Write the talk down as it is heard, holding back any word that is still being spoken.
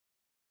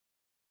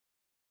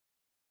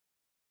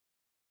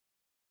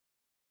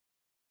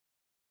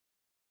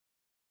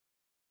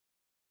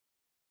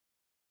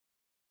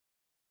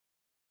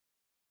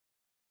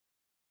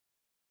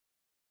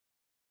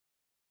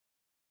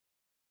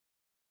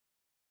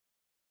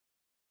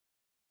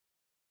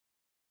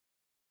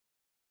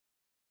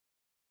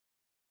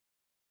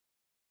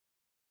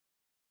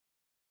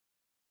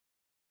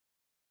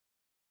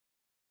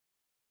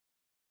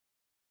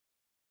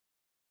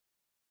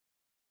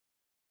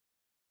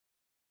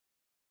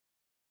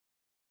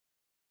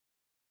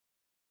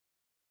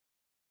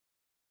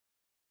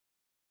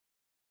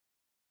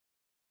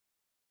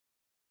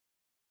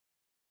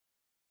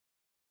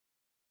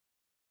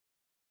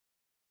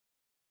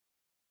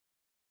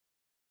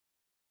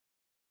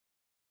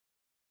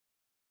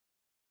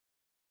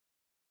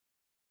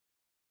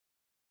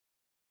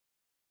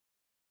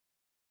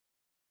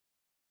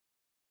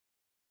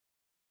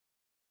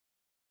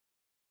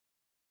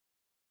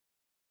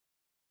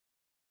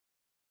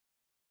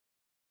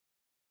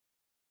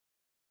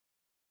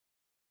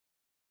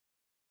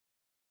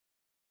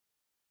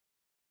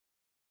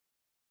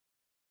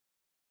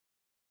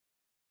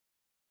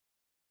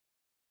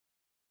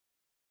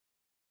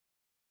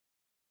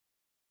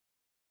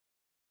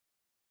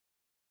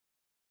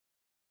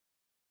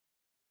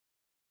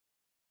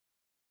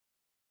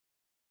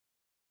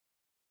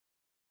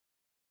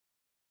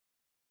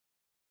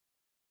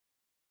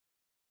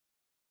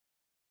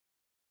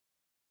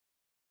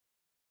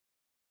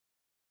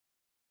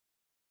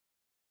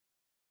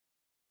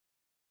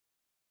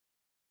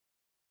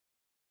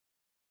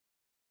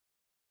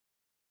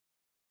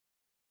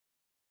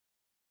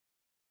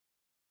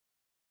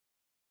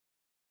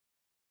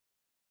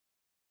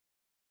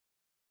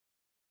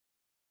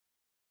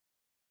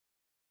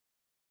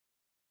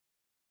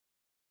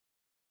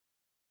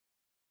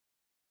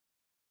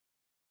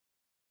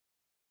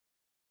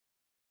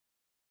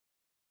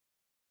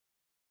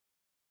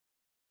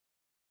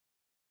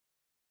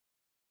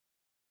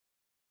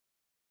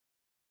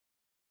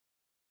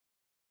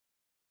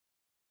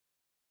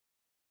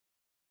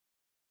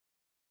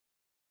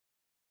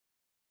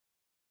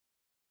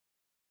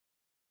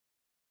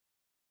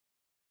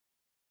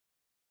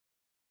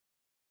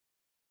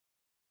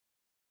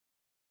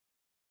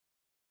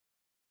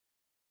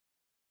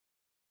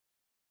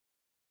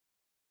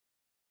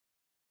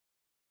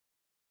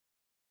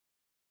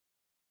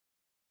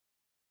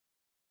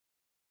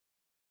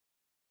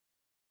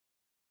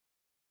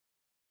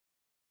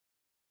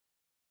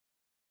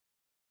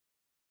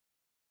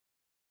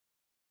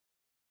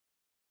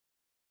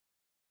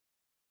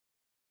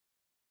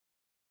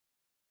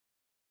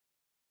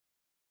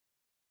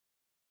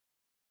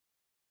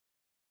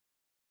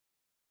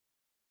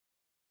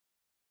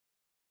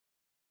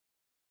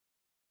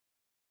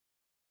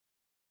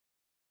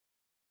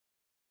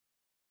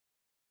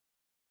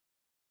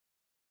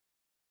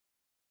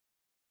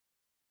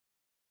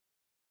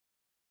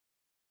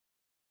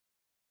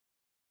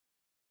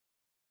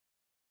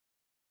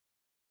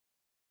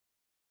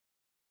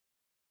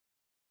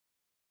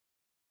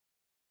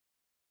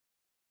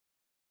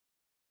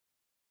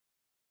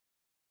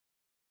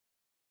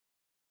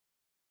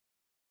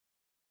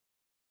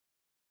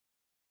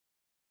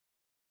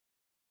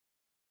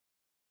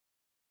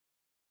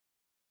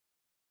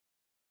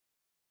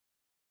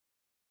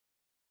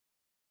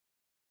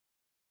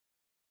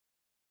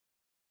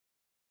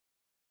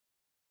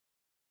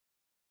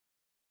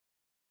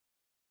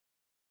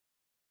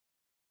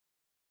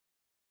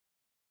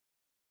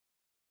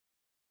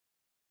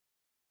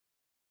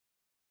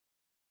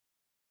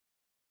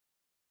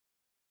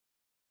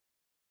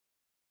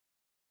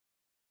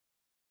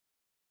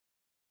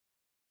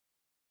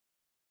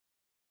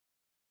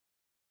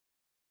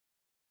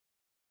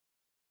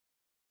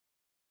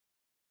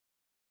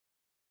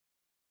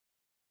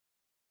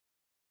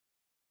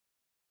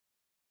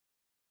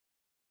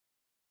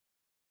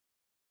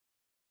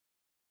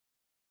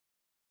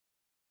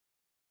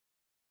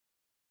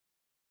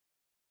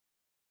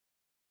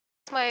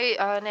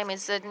My name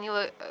is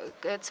Danylo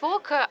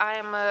Tsvok.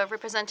 I'm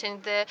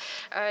representing the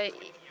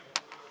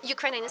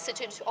Ukrainian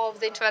Institute of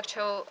the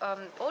Intellectual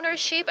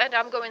Ownership, and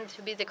I'm going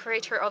to be the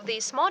creator of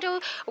this model,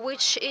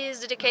 which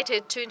is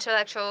dedicated to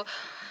intellectual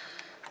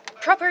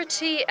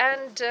property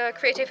and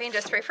creative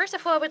industry. First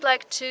of all, I would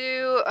like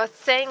to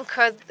thank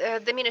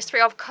the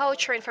Ministry of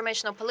Culture,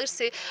 Informational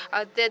Policy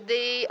that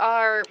they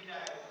are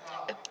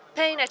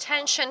paying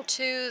attention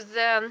to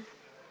the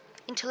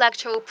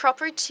intellectual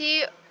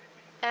property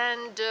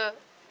and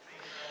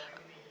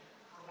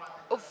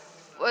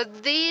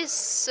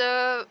this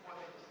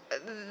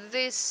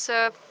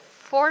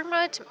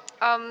format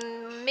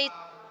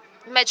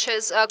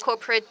matches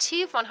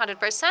cooperative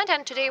 100%,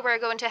 and today we're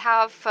going to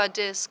have a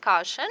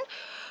discussion,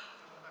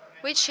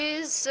 which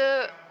is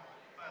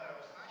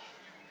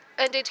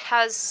and it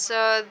has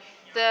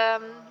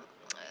the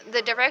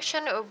the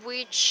direction of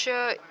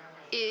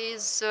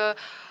is uh,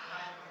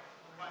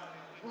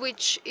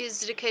 which is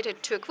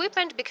dedicated to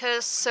equipment,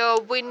 because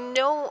we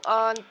know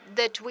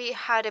that we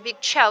had a big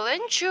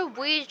challenge,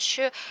 which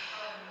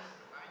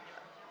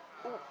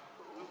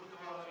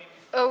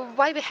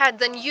why we had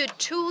the new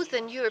tools,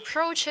 the new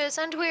approaches,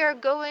 and we are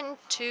going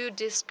to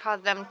discuss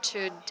them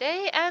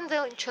today. And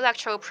the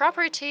intellectual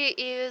property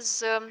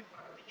is,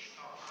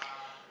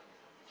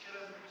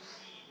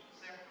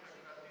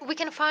 we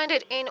can find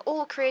it in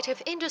all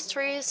creative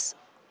industries,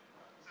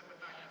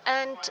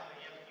 and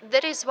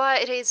that is why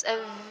it is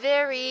a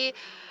very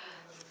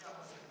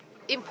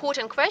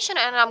important question.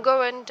 And I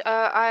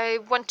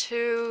want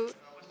to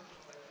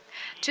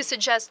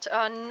suggest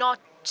not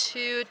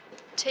to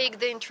take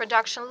the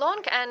introduction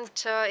long, and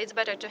it's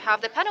better to have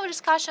the panel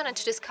discussion and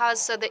to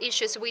discuss the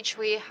issues which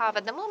we have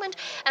at the moment.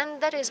 And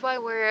that is why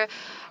we're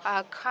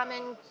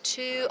coming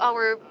to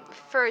our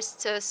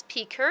first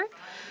speaker.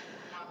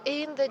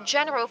 In the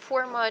general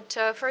format,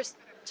 first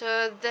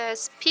the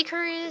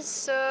speaker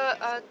is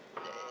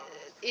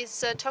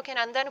talking,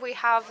 and then we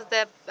have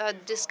the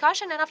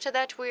discussion, and after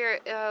that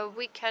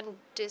we can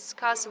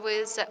discuss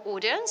with the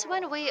audience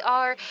when we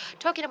are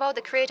talking about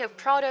the creative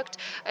product,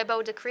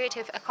 about the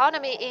creative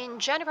economy in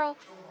general.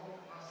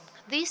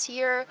 This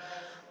year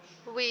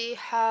we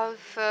have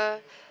a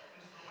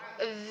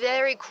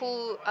very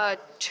cool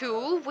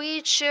tool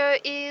which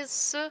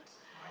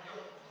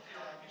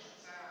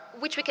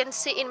we can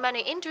see in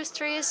many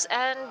industries,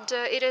 and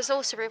it is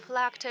also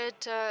reflected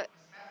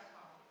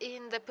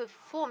in the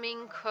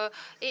performing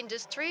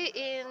industry,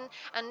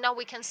 and now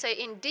we can say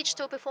in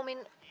digital performing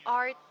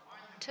art,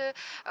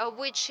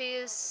 which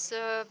is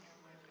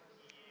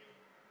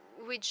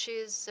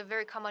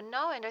very common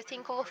now. And I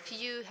think all of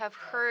you have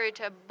heard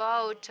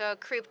about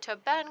crypto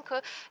bank,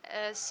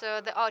 as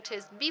the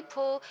artist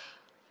Beeple,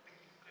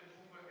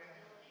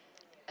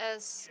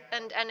 as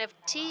and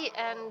NFT,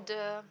 and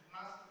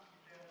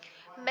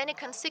many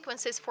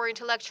consequences for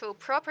intellectual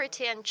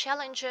property and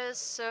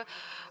challenges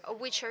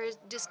which are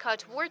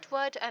discussed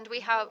worldwide, and we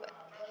have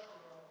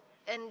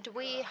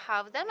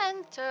them.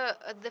 And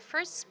the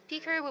first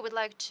speaker, we would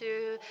like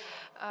to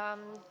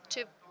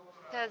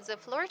pass the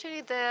floor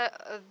to the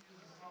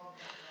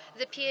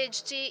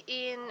PhD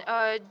in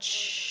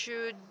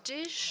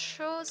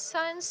judicial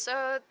science,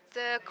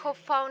 the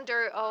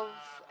co-founder of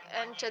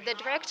and the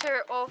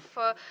director of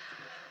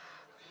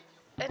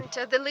and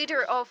the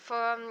leader of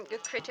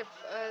creative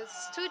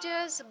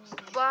studios.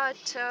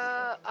 But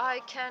I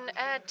can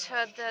add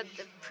that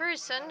the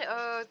person,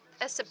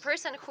 as a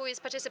person who is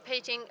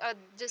participating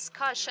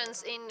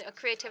discussions in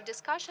creative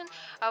discussion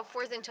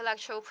for the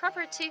intellectual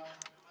property,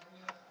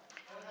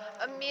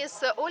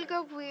 Ms.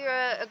 Olga, we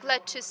are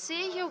glad to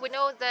see you. We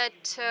know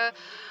that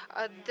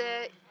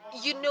the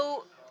you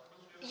know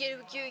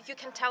you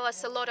can tell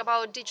us a lot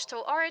about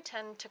digital art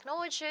and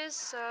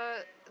technologies.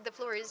 The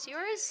floor is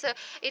yours.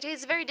 It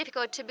is very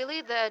difficult to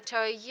believe that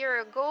a year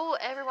ago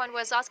everyone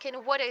was asking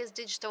what is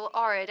digital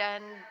art,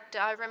 and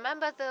I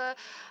remember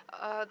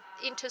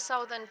in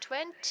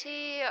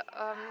 2020,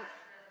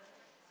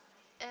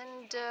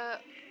 and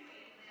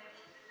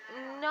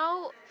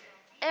now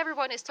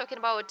everyone is talking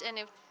about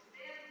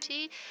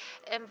NFT,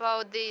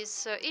 about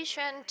this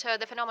issue and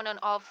the phenomenon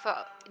of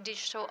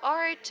digital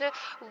art,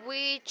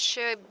 which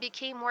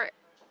became more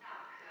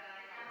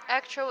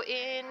actual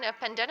in a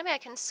pandemic. I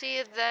can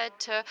see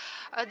that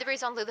there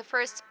is only the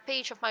first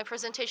page of my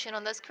presentation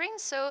on the screen,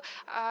 so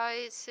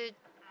I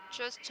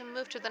just to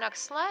move to the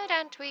next slide.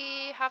 And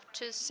we have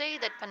to say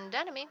that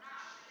pandemic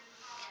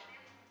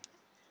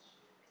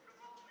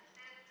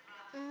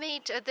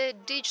made the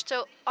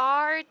digital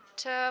art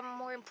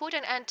more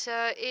important, and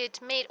it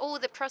made all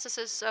the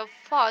processes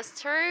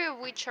faster,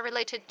 which are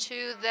related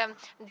to the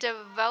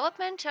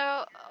development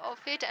of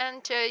it.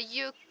 And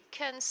you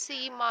can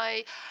see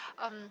my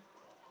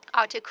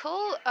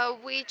article,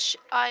 which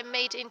I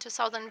made in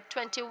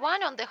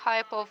 2021 on the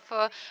hype of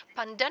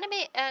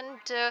pandemic, and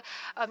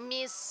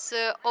Ms.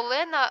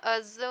 Olena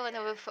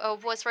Zelenov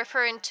was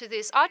referring to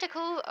this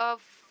article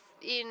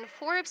in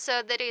Forbes,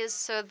 that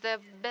is the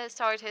best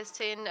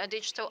artist in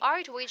digital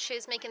art, which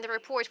is making the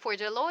report for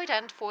Deloitte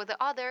and for the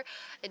other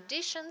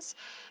editions.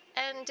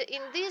 And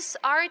in these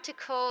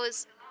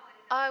articles,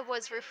 I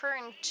was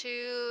referring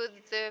to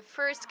the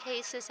first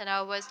cases, and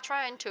I was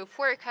trying to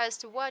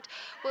forecast what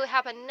will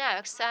happen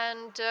next.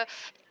 And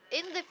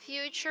in the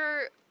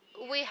future,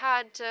 we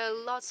had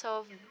lots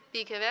of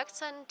big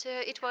events, and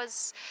it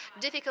was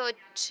difficult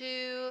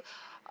to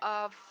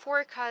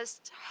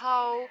forecast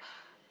how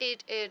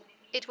it, it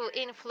it will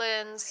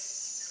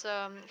influence,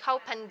 how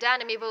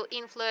pandemic will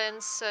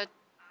influence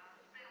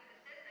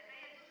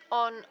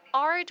on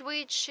art,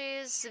 which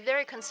is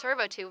very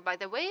conservative, by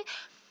the way.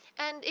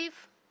 And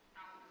if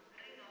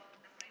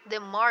the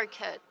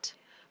market,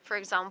 for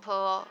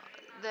example,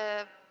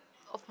 the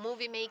of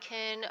movie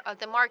making,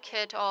 the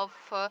market of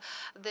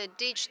the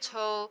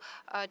digital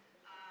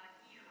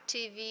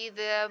TV,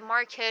 the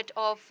market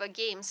of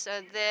games,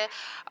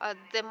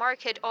 the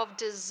market of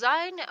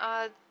design,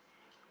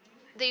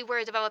 they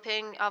were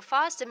developing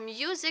fast. The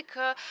music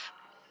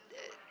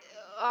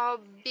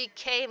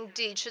became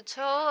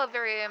digital,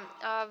 very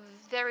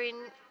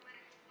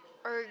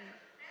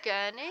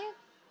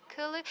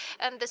organically,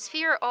 and the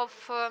sphere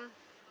of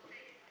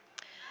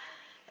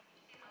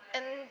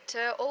and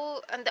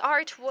the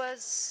art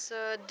was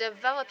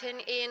developing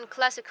in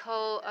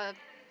classical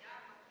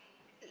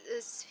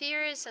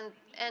spheres,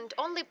 and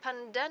only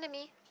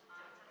pandemic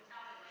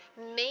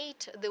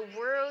made the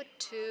world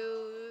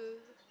to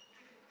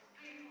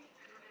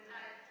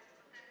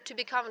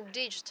become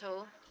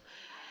digital.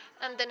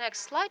 And the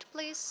next slide,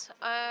 please.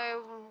 I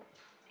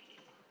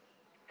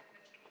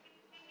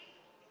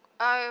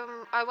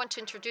want to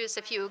introduce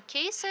a few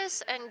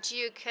cases, and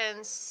you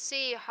can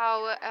see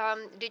how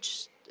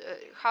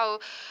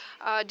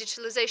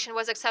digitalization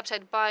was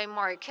accepted by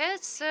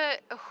markets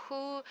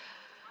who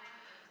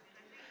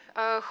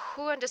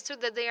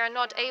understood that they are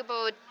not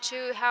able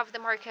to have the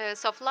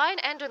markets offline,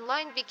 and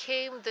online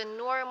became the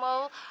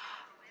normal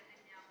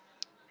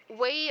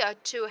way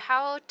to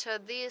halt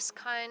this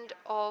kind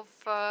of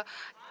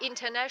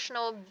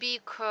international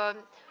big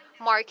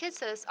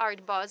markets as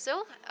Art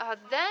Basel.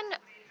 Then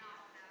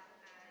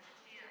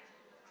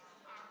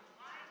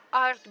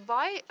Art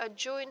by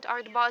joined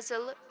Art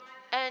Basel,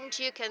 and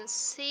you can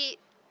see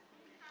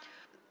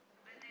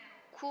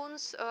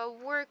Kuhn's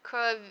work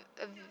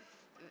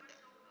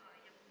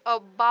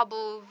of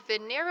Bubble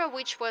Venera,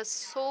 which was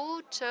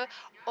sold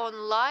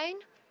online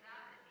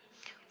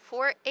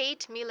for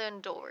 $8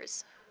 million.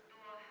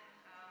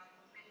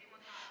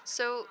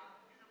 So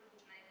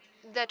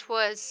that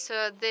was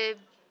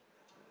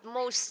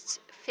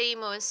most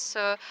famous,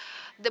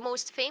 the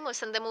most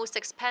famous and the most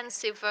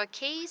expensive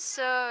case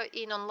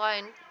in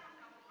online.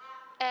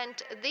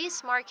 And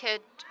this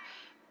market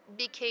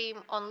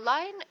became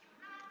online,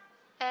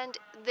 and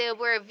there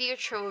were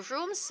virtual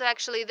rooms,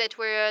 actually, that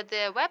were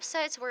the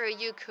websites where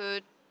you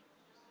could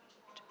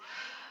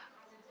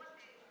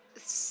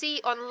see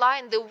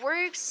online the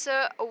works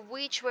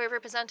which were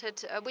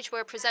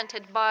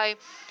presented by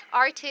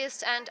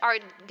artists and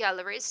art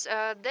galleries.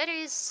 That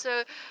is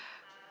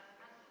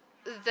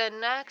the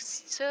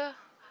next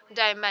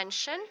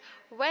dimension.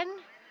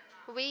 When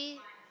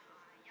we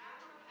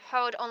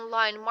held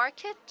online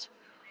market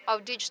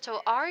of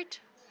digital art,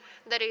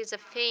 that is a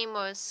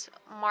famous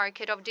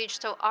market of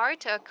digital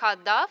art,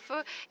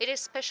 Kadaf. It is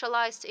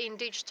specialized in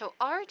digital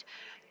art,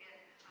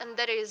 and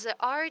that is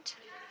art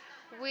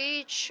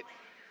which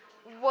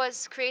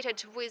was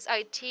created with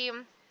IT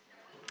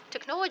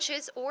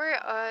technologies, or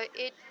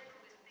it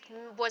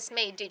was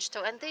made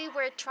digital. And they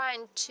were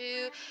trying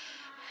to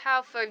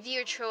have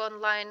virtual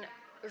online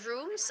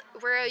rooms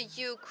where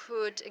you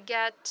could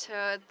get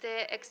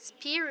the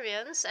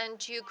experience,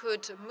 and you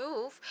could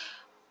move.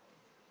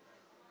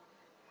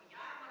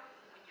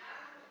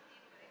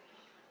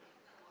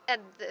 At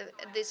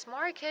this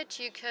market,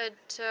 you could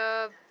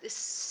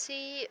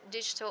see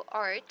digital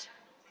art.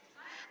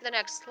 The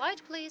next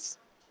slide, please.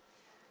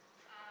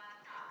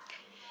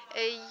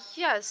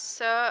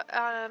 Yes,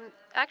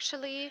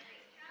 actually,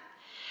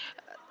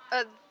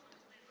 uh,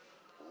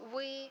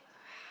 we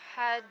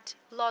had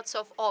lots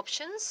of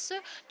options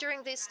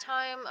during this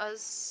time,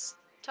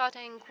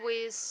 starting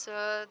with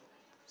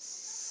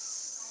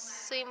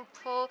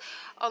simple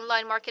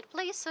online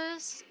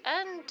marketplaces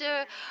and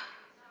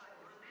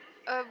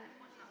uh,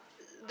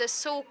 the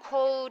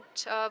so-called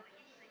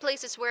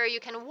places where you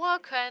can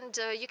walk, and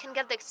you can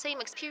get the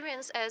same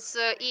experience as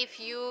if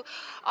you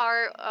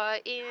are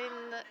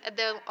in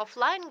the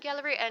offline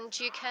gallery, and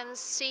you can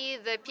see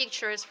the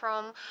pictures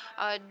from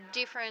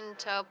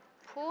different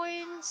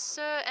points,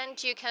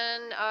 and you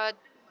can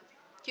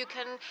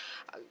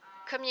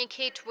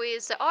communicate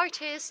with the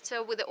artists,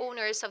 with the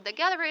owners of the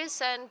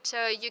galleries, and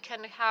you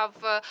can have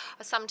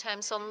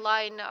sometimes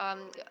online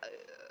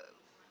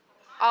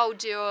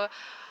audio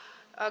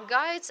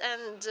guides.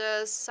 And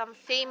some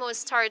famous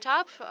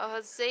startup,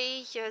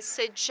 they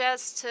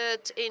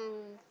suggested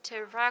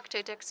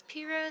interactive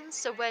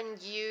experience when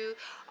you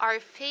are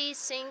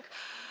facing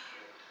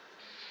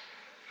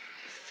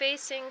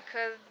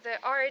the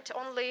art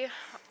only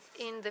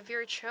in the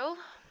virtual,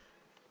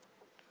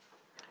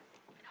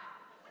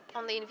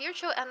 and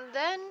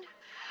then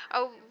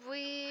Uh,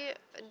 we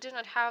do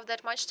not have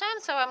that much time,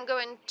 so I'm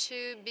going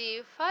to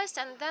be fast.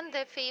 And then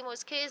the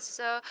famous case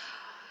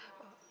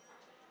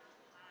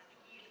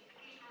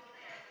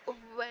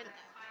when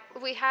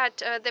we had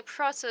the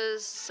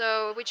process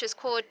which is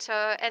called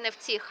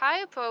NFT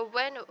hype,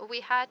 when we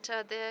had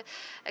the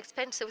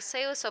expensive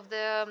sales of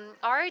the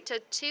art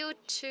till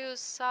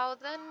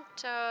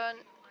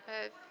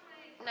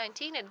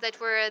 2019, and that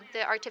were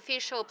the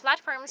artificial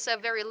platforms, a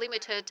very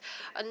limited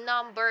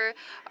number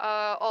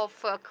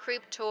of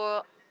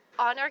crypto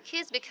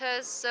anarchies,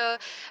 because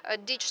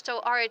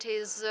digital art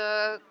is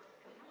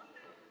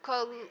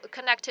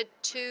connected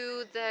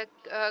to the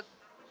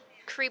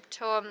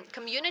crypto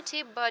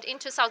community. But in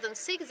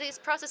 2006, these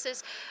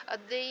processes,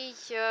 they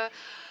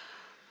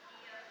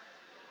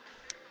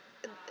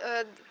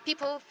uh,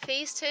 people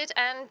faced it,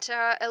 and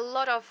a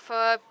lot of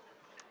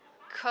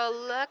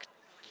collect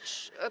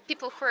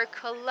people who are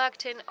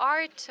collecting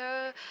art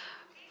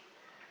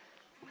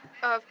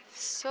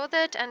saw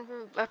that, and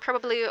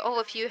probably all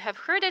of you have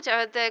heard it.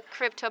 The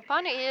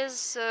CryptoPun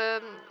is,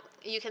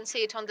 you can see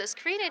it on the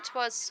screen. It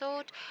was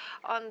sold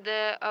on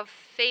the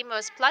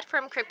famous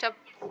platform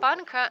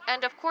CryptoPunk,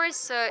 and of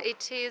course,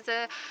 it is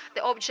the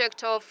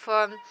object of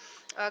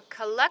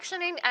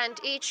collectioning, and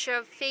each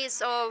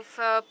phase of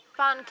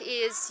punk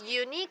is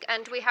unique.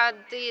 And we had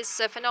this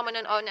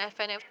phenomenon on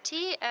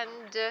FNFT,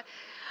 and the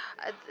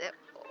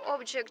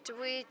object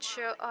which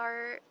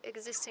are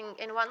existing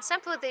in one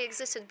sample. They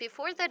existed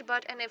before that,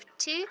 but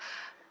NFT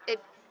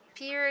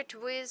appeared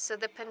with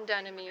the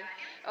pandemic.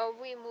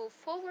 We move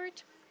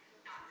forward,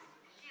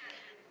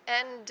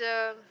 and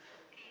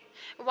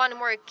one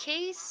more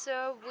case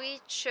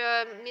which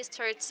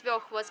Mr.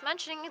 Tsvok was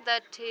mentioning,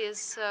 that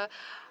is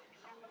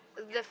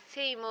the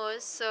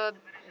famous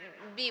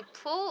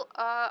Beeple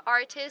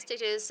artist.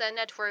 It is a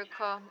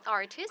network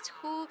artist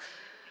who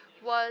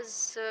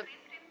was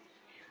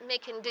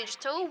making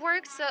digital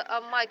works.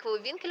 Michael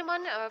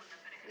Winkelmann,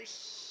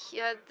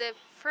 the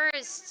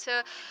first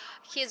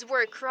his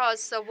work was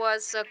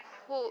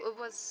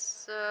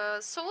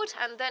sold,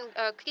 and then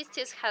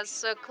Christie's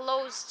has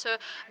closed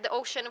the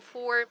auction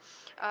for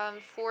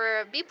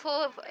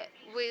Beeple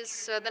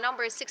with the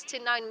number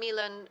 $69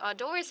 million,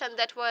 and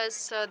that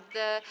was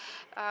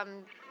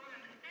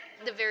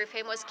the very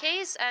famous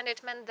case. And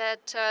it meant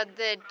that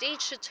the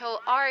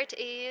digital art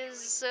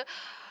is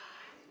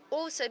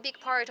also a big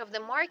part of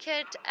the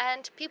market,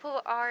 and people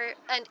are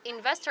and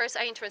investors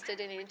are interested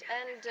in it.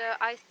 And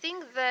I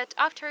think that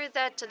after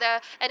that,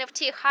 the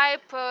NFT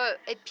hype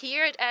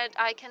appeared, and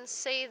I can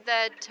say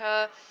that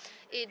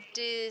it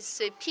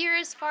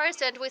disappears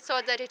first. And we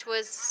thought that it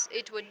would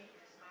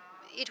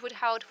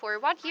hold for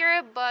 1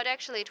 year, but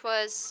actually it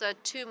was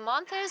 2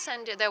 months,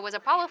 and there was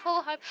a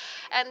powerful hype.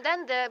 And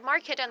then the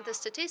market and the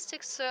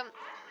statistics,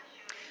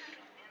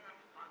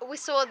 we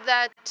saw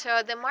that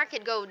the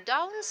market go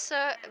down,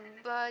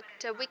 but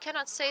we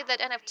cannot say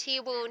that NFT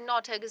will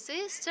not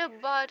exist,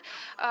 but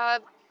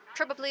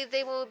probably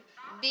they will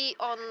be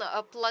on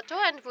a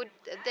plateau, and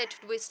that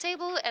would be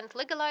stable and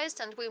legalized,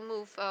 and we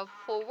move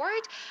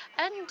forward.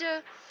 And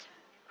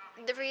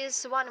there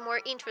is one more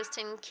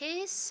interesting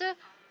case.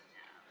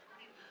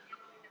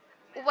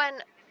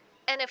 When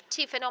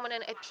NFT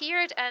phenomenon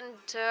appeared and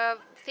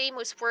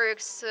famous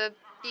works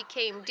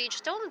became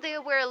digital,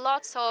 there were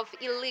lots of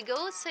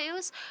illegal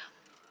sales,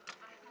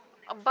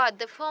 but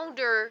the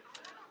founder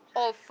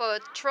of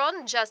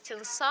Tron,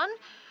 Justin Sun,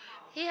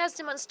 he has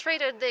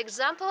demonstrated the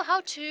example how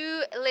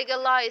to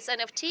legalize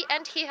NFT,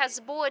 and he has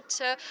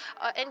bought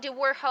Andy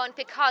Warhol and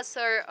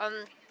Picasso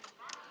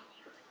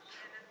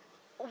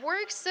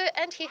works,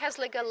 and he has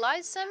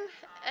legalized them.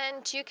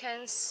 And you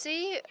can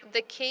see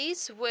the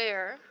case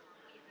where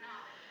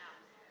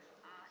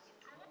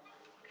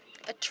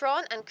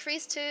Tron and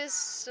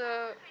Christie's,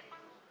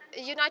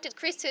 United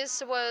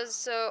Christie's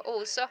was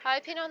also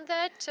hyping on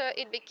that.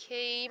 It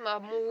became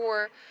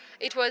more.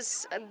 It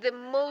was the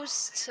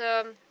most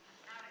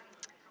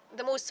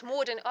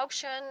modern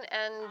auction,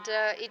 and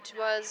it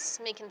was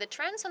making the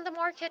trends on the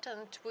market.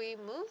 And we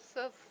move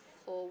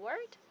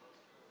forward.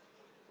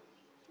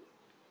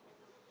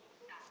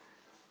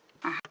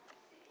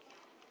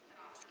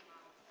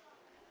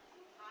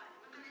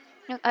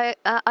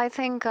 I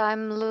think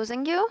I'm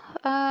losing you.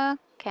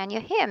 Can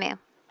you hear me?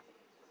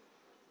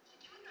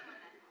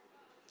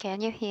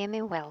 Can you hear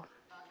me well?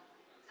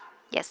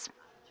 Yes.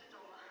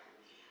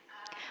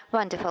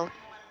 Wonderful.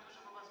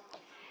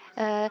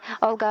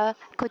 Olga,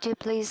 could you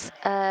please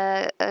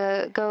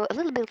go a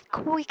little bit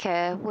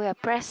quicker? We are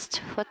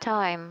pressed for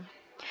time.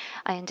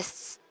 I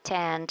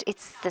understand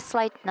it's the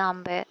slide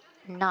number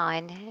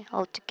 9.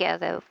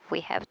 Altogether,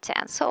 we have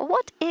 10. So,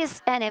 what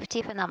is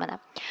NFT phenomena?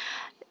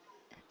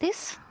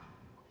 This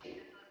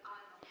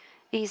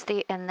is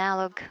the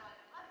analog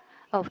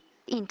of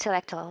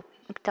intellectual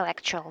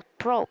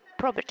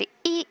property,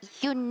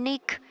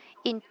 unique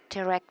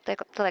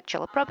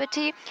intellectual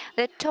property,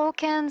 the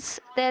tokens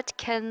that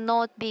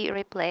cannot be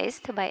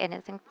replaced by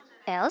anything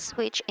else,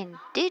 which in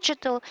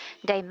digital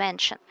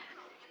dimension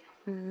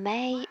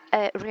may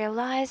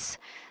realize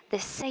the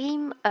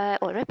same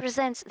or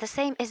represents the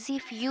same as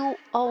if you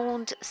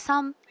owned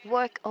some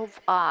work of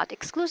art,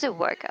 exclusive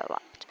work of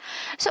art.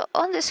 So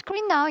on the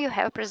screen now you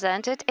have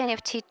presented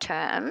NFT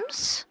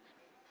terms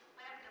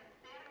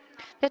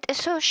that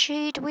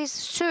associate with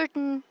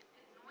certain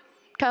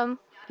term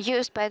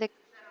used by the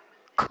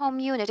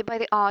community, by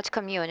the art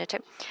community.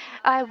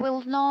 I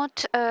will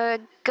not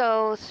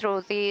go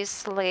through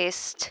this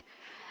list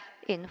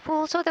in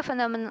full. So the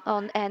phenomenon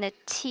on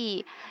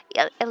NFT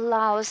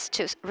allows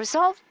to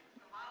resolve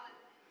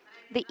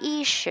the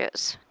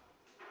issues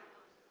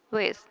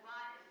with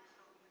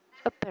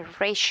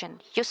operation,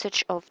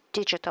 usage of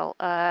digital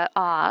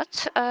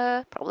art,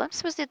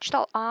 problems with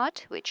digital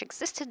art which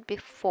existed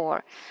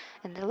before.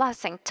 And the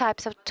last thing,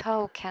 types of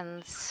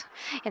tokens.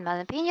 In my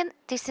opinion,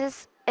 this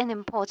is an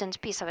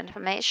important piece of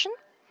information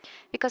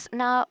because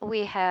now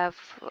we have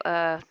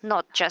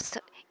not just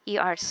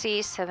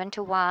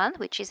ERC71,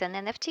 which is an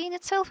NFT in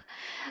itself.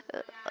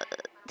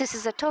 This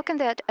is a token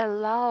that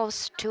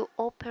allows to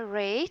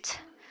operate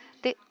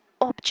the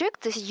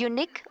object, this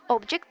unique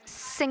object,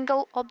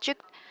 single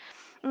object.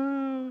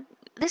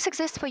 This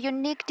exists for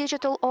unique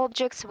digital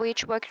objects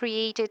which were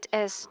created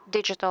as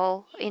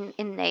digital in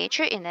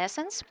nature, in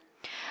essence.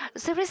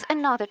 There is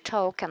another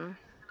token.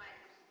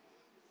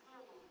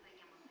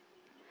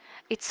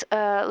 It's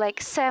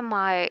like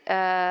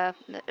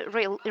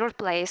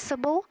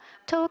replaceable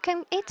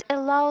token. It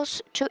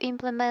allows to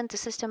implement a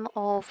system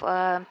of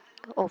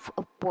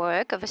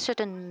work, of a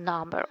certain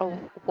number of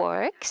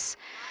works,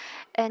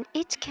 and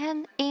it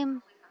can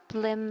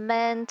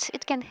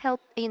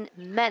help in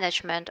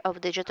management of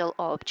digital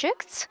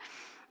objects.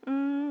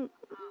 A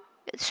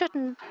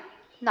certain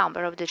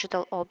number of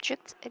digital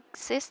objects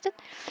existed.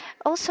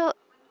 Also,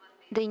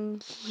 the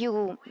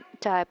new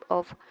type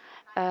of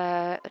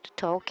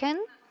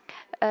token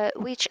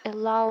which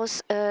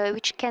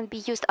can be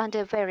used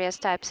under various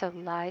types of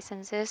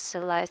licenses,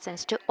 the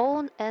license to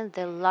own and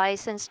the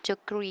license to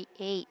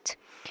create,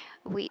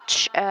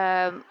 which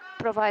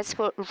provides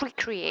for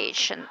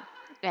recreation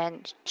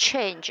and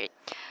changing.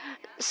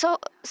 So,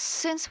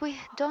 since we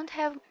don't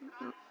have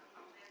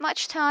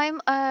much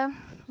time,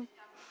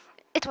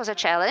 it was a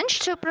challenge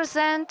to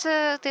present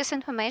this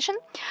information.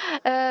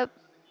 Uh,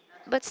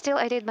 but still,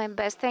 I did my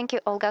best. Thank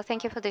you, Olga.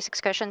 Thank you for this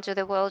excursion to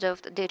the world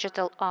of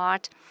digital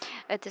art,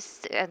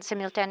 and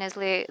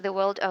simultaneously the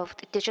world of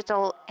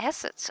digital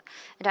assets.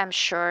 And I'm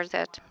sure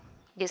that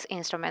these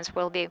instruments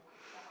will be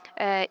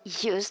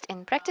used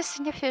in practice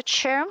in the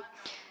future.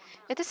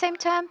 At the same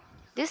time,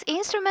 these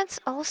instruments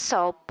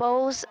also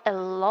pose a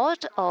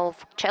lot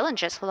of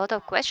challenges, a lot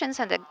of questions,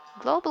 and the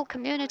global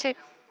community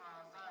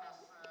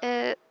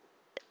uh,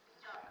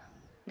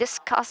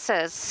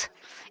 discusses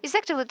is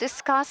actually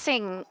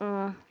discussing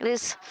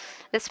this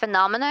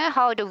phenomena.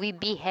 How do we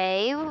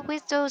behave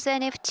with those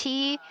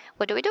NFT?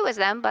 What do we do with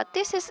them? But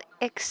this is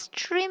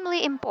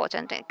extremely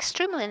important,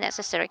 extremely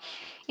necessary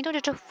in order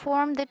to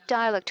form the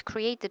dialogue, to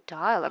create the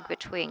dialogue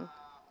between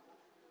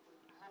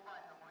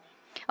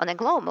on a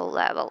global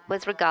level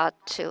with regard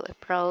to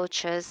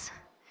approaches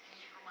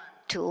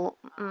to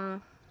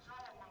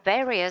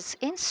various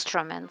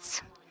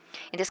instruments.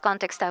 In this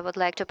context, I would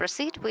like to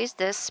proceed with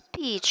the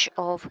speech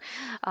of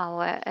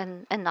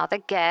another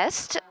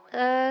guest,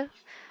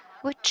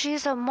 which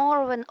is a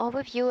more of an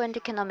overview and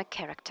economic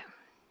character.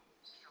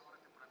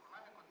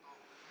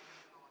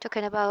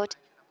 Talking about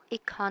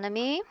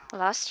economy,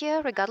 last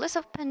year, regardless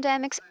of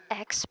pandemics,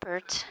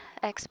 export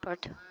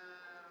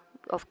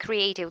of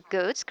creative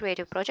goods,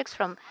 creative projects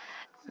from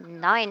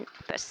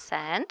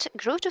 9%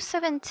 grew to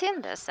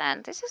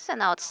 17%. This is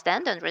an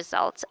outstanding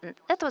result, and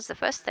that was the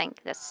first thing.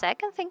 The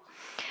second thing,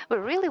 we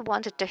really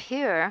wanted to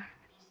hear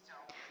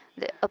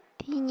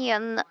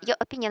your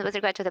opinion with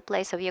regard to the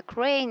place of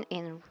Ukraine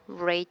in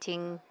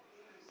rating,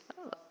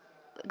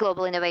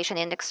 global innovation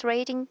index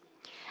rating,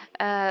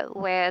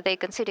 where they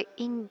consider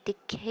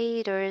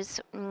indicators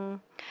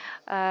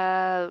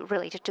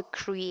related to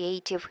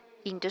creative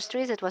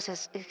industries. It was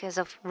as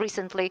of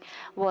recently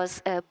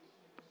was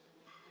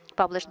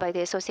published by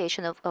the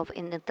Association of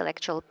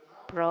Intellectual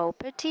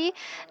Property,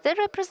 the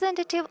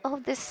representative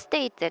of the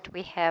state that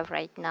we have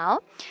right now.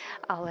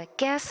 Our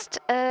guest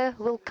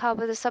will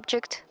cover the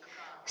subject.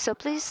 So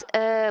please,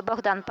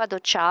 Bogdan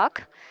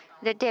Padocak,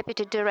 the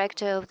Deputy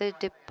Director of the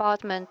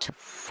Department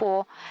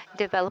for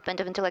Development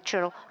of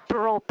Intellectual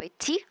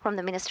Property from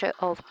the Ministry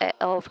of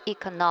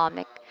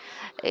Economy.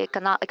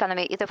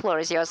 The floor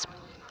is yours.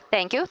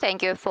 Thank you.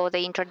 Thank you for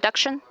the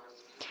introduction.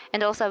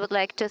 And also I would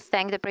like to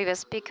thank the previous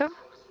speaker,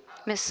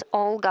 Ms.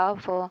 Olga,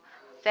 for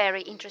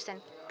very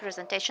interesting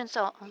presentation.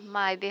 So on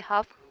my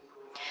behalf,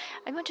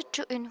 I wanted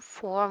to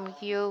inform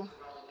you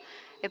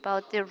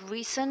about the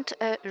recent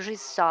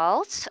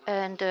results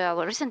and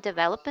our recent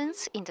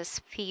developments in the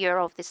sphere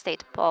of the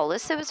state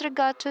policy with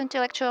regard to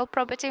intellectual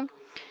property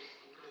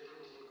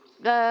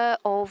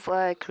of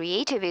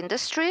creative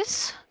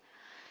industries.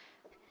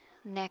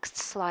 Next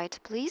slide,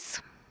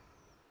 please.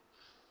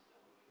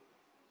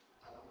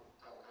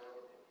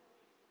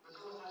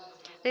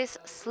 This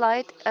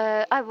slide,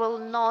 I will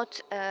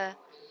not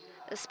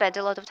spent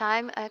a lot of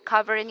time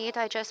covering it.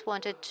 I just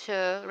wanted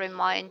to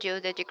remind you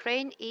that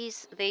Ukraine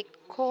is the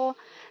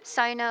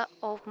co-signer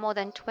of more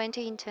than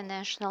 20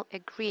 international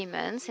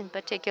agreements. In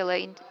particular,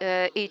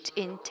 it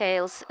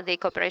entails the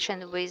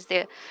cooperation with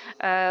the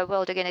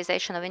World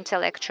Organization of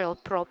Intellectual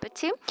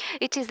Property.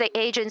 It is the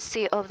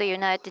agency of the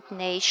United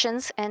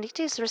Nations, and it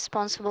is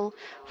responsible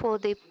for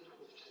the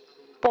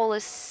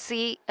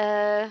policy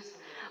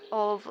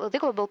of the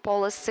global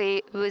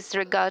policy with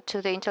regard to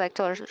the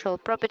intellectual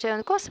property. And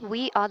of course,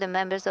 we are the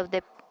members of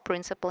the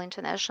principal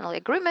international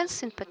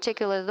agreements, in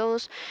particular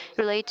those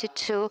related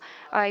to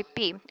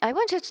IP. I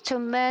wanted to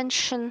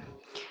mention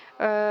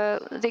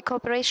the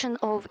cooperation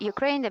of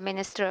Ukraine, the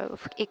Minister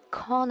of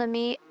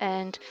Economy,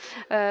 and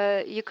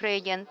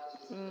Ukrainian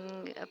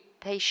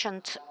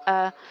patient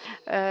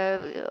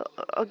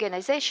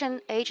organization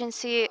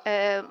agency.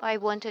 I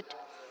wanted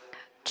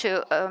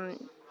to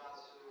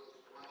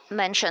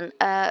mention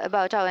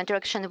about our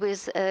interaction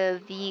with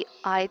the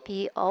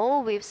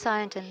IPO. We've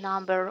signed a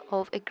number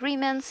of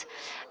agreements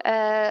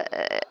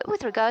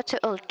with regard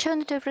to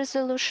alternative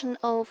resolution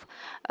of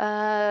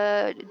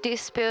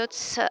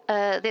disputes,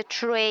 the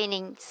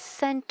training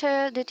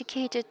center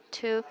dedicated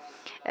to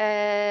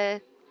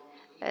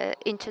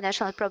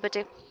international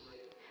property.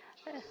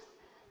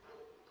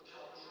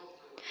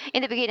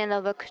 In the beginning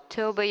of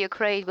October,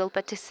 Ukraine will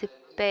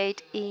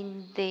participate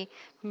in the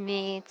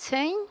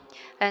meeting,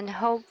 and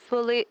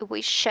hopefully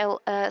we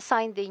shall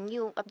sign the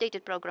new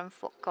updated program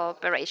for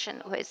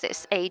cooperation with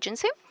this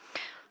agency.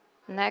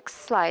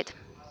 Next slide.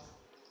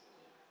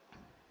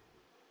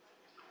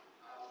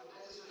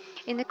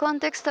 In the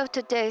context of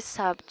today's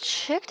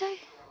subject,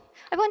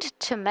 I wanted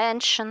to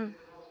mention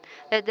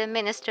that the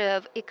Ministry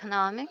of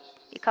Economy,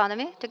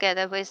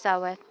 together with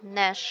our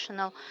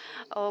national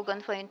organ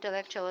for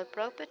intellectual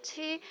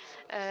property,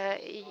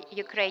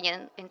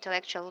 Ukrainian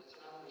intellectual,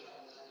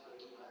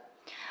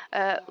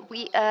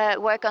 we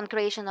work on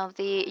creation of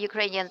the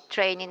Ukrainian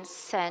Training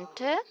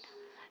Center,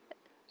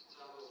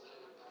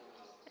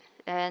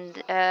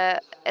 and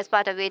as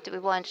part of it, we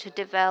want to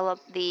develop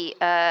the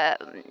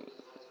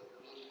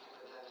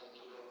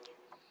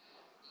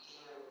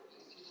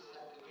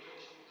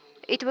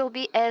it will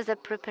be as a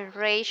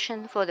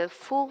preparation for the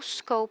full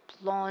scope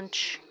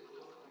launch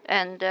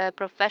and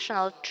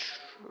professional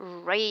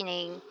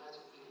training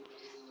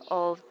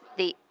of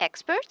the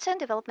experts and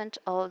development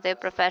of the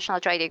professional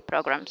training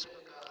programs.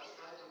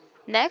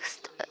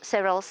 Next,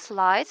 several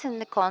slides in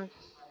the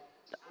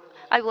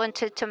I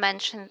wanted to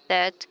mention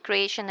that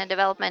creation and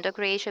development of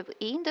creative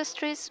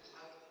industries.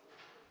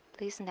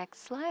 Please,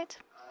 next slide.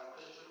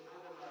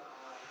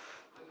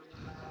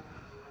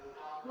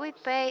 We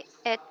pay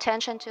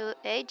attention to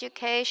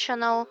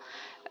educational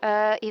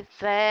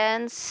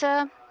events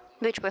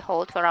which we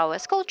hold for our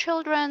school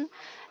children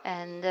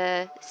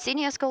and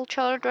senior school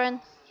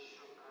children.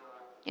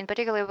 In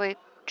particular, we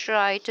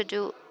try to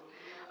do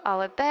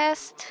our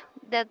best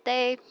that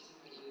they,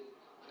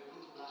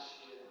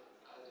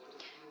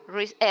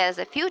 as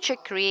a future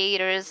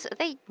creators,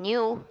 they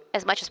knew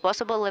as much as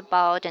possible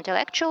about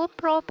intellectual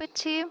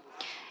property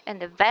and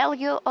the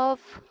value of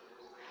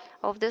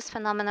this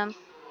phenomenon.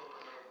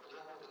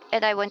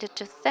 And I wanted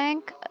to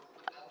thank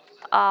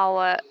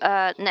our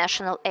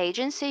national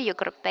agency,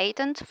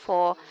 Ukrpatent,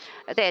 for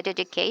their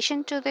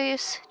dedication to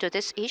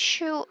this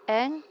issue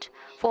and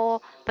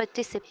for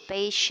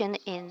participation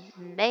in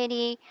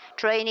many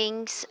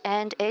trainings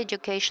and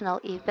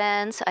educational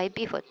events.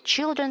 IB for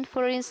children,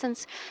 for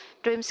instance,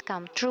 dreams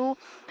come true.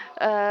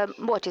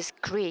 What is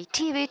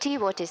creativity?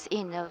 What is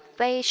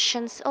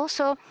innovations?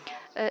 Also,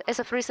 as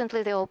of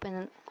recently, the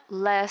open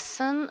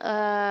lesson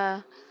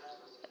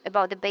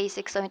about the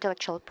basics of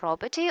intellectual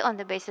property on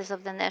the basis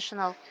of the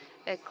national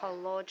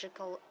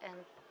ecological and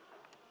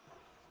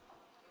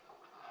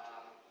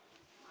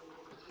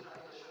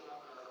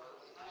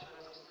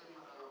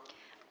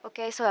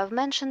okay, so I've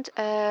mentioned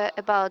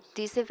about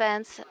these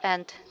events,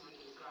 and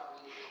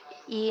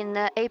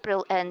in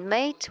April and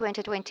May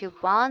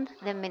 2021,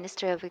 the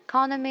Ministry of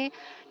Economy,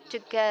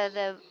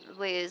 together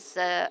with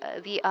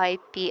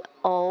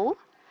VIPO,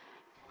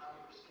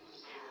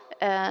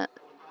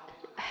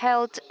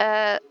 held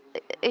an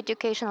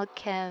educational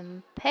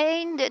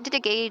campaign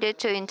dedicated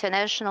to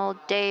International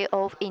Day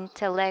of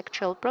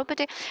Intellectual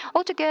Property.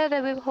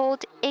 Altogether, we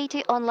hold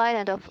 80 online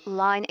and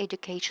offline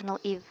educational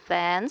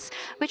events,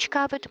 which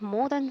covered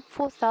more than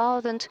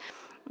 4,000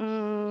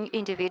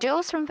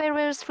 individuals from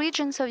various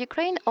regions of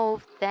Ukraine,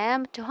 of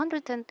them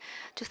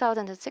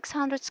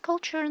 2,600 school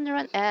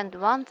children and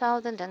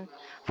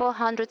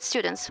 1,400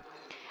 students.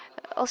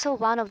 Also,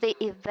 one of the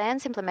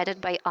events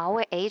implemented by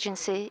our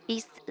agency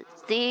is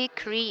the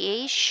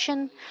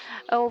creation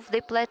of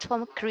the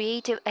platform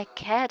Creative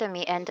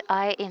Academy, and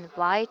I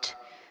invite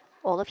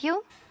all of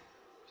you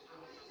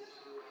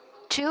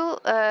to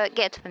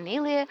get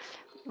familiar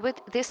with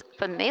this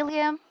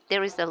familiar.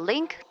 There is a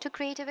link to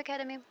Creative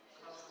Academy.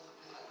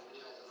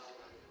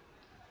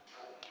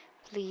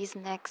 Please,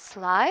 next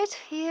slide.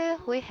 Here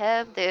we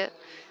have the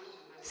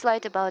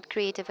slide about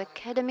Creative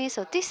Academy.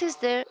 So this is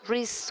the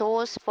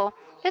resource for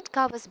that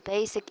covers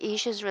basic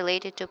issues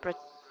related to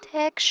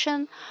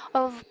protection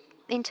of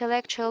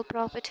intellectual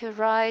property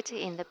right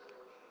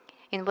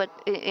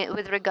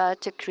with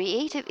regard to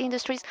creative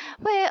industries,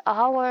 where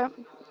our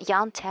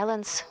young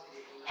talents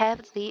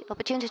have the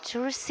opportunity to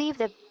receive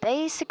the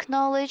basic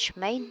knowledge,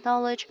 main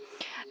knowledge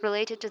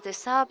related to the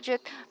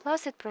subject.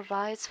 Plus, it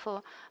provides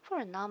for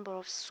a number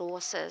of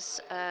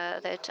sources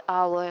that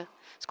our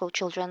school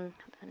children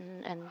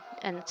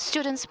and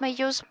students may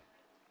use.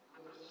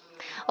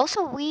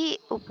 Also, we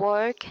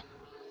work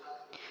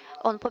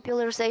on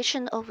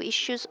popularization of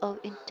issues of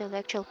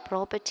intellectual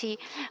property.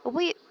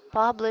 We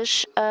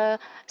publish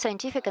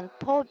scientific and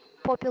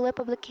popular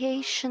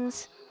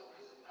publications,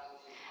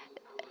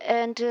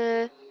 and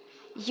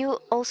you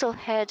also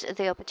had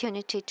the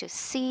opportunity to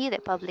see the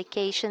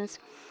publications.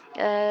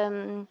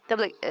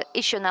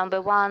 Issue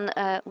number 1,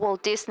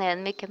 Walt Disney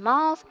and Mickey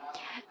Mouse.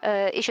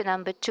 Issue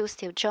number 2,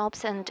 Steve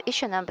Jobs, and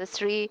issue number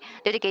 3,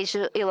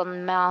 dedicated to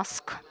Elon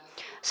Musk.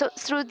 So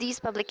through these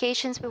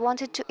publications, we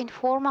wanted to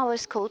inform our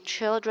school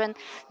children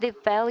the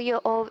value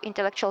of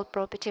intellectual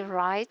property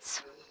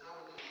rights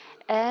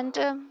and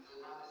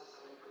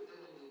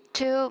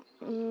to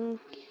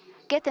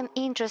get them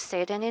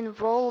interested and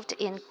involved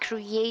in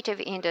creative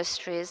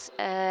industries,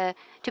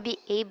 to be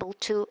able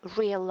to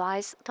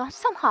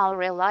somehow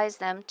realize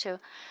them, to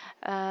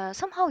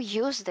somehow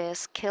use their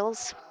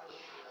skills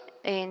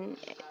in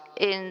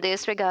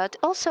this regard.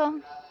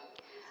 Also,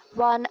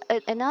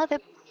 another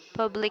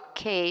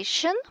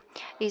publication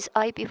is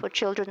IP for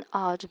Children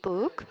art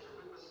book.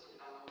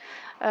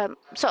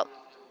 So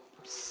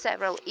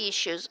several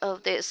issues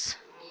of this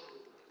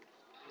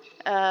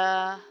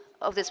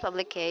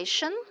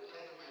publication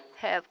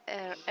have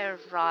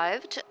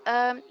arrived.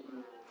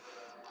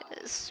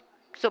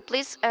 So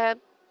please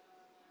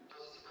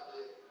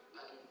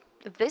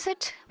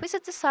visit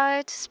the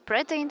site,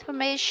 spread the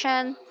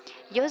information,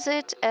 use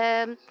it,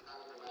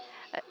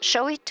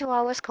 show it to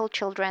our school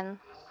children.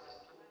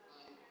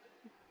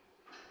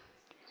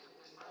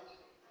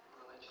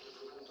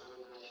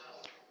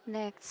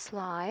 Next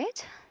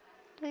slide,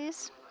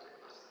 please.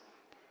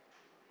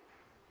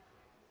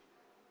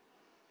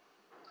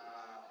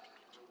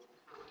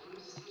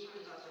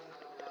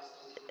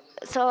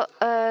 So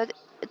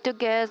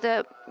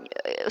together,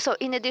 so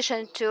in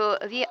addition to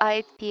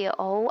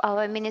VIPO,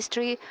 our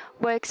ministry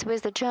works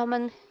with the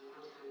German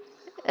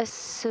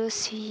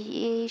association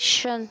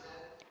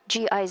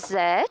GIZ.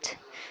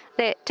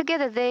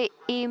 Together they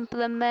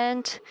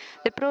implement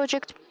the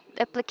project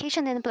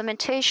application and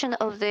implementation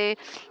of the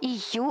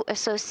EU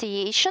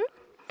association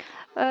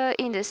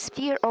in the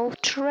sphere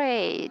of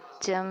trade.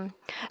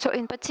 So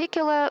in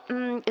particular,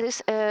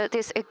 this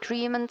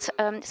agreement,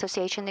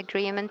 association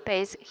agreement,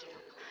 pays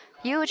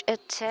huge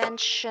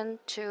attention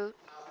to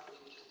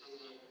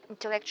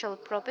intellectual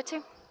property.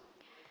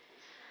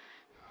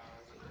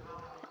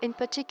 In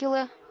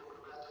particular,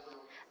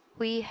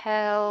 we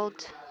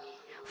held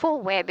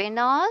 4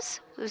 webinars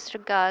with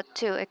regard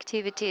to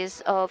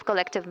activities of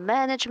collective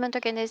management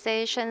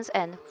organizations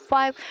and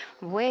 5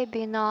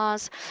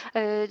 webinars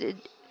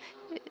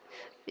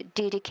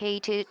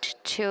dedicated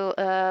to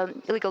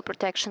legal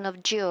protection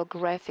of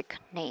geographic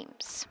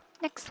names.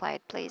 Next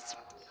slide, please.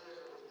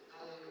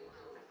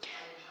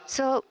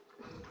 So,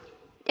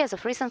 as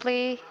of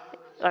recently,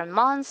 or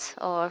months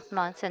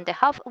and a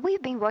half,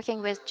 we've been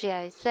working with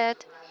GIZ,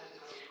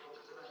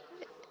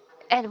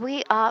 and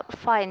we are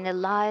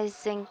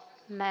finalizing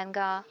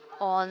manga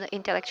on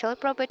intellectual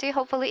property.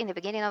 Hopefully, in the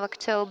beginning of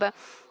October,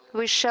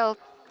 we shall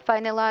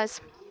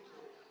finalize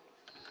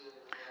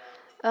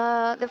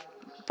the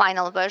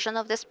final version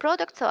of this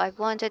product. So I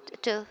wanted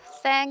to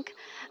thank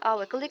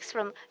our colleagues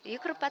from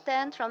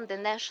Ukrpatent, from the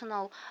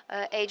National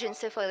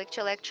Agency for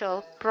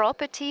Intellectual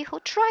Property, who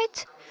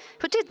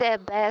did their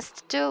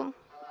best to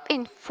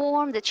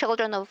inform the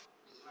children of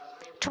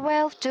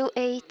 12 to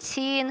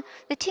 18,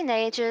 the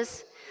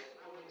teenagers,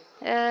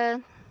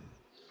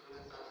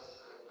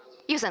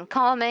 using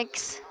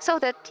comics, so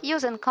that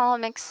using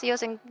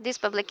these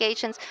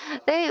publications,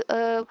 they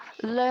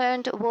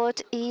learned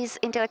what is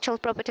intellectual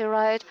property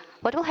right,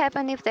 what will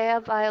happen if they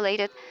are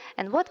violated,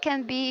 and what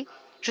can be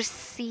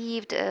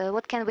received,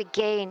 what can we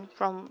gain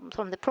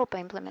from the proper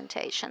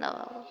implementation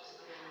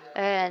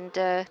and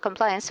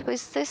compliance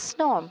with this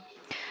norm.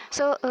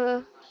 So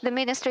the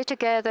ministry,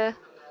 together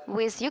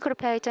with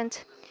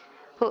Ukrpatent,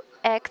 who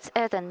acts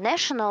as a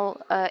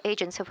national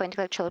agency for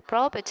intellectual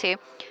property,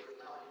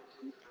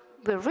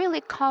 we really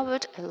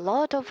covered a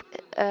lot of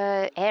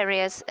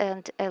areas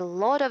and a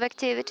lot of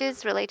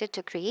activities related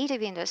to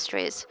creative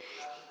industries.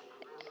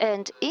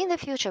 And in the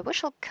future, we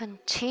shall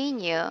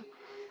continue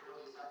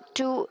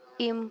to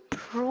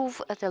improve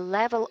the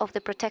level of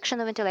the protection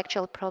of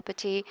intellectual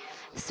property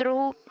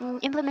through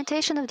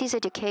implementation of these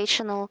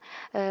educational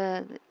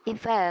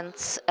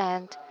events.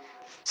 And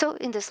so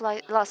in this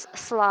last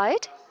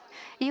slide,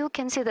 you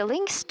can see the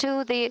links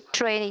to the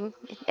training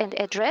and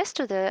address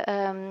of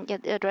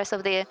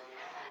the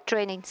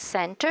training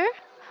center.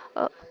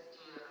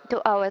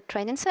 to our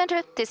training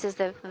center. This is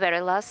the very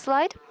last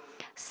slide.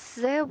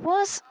 There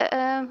was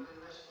a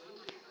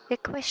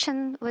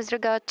question with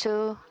regard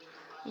to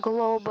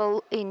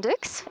global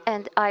index,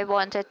 and I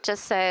wanted to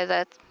say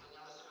that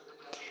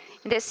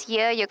this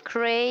year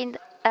Ukraine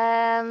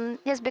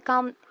has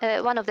become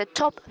one of the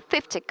top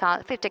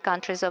 50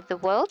 countries of the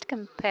world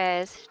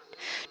compared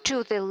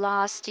to the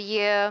last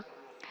year.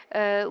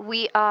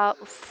 We are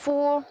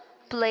 4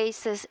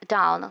 places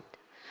down.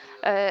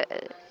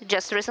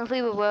 Just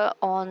recently, we were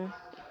on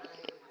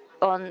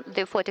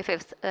the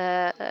 45th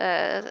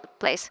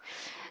place.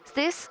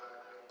 This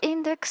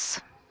index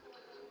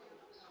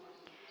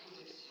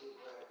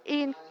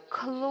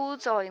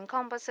includes or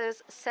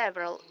encompasses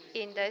several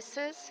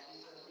indices,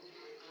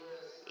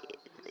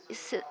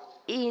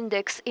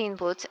 index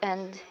input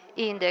and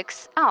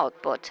index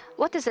output.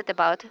 What is it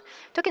about?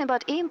 Talking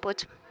about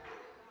input,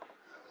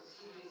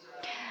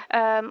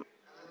 um,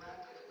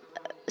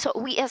 so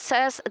we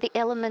assess the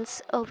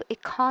elements of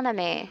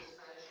economy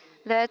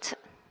that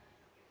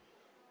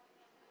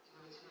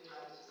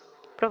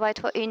provide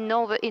for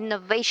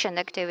innovation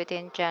activity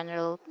in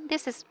general.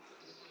 This is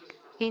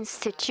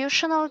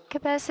institutional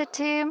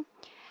capacity,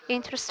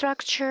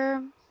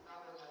 infrastructure,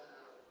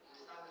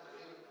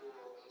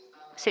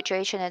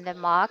 situation in the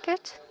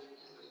market,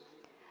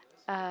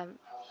 um,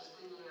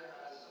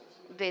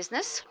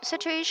 business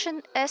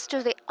situation. As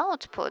to the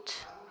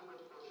output,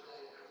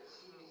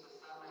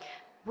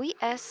 we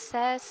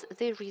assess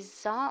the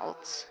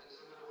results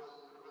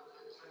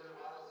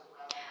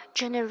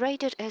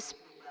generated as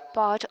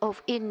part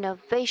of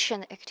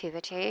innovation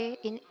activity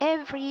in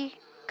every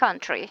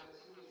country.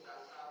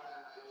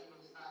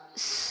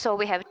 So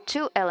we have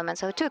 2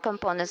 elements or 2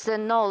 components: the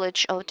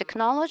knowledge of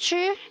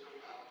technology,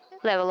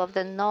 level of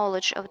the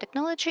knowledge of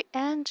technology,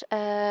 and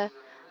the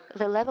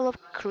level of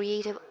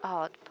creative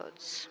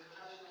outputs.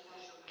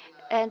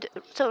 And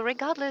so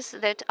regardless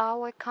that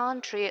our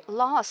country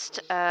lost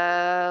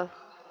 4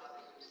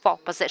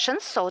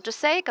 positions, so to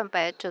say,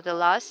 compared to the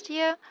last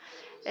year,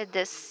 at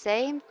the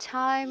same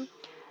time,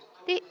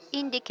 the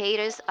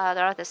indicators are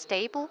rather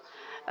stable.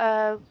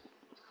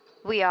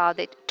 We are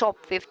the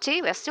top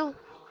 50. We're still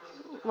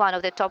one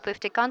of the top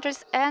 50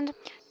 countries, and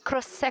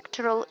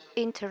cross-sectoral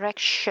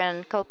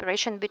interaction,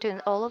 cooperation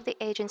between all of the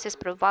agencies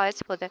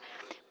provides for the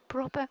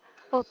proper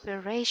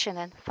operation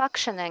and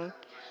functioning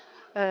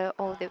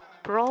of the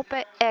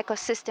proper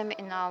ecosystem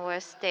in our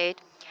state.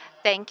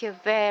 Thank you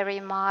very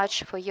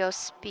much for your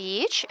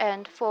speech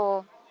and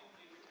for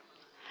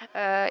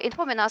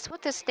informing us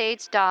what the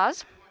state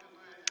does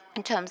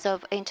in terms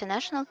of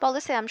international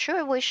policy. I'm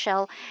sure we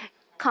shall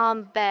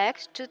come back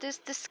to this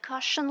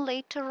discussion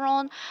later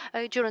on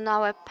during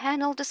our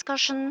panel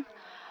discussion.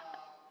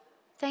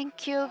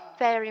 Thank you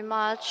very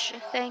much.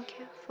 Thank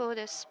you for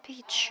the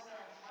speech.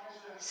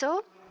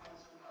 So,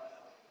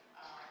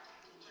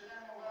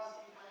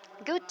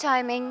 good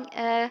timing.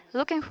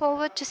 Looking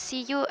forward to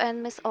see you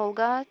and Miss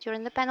Olga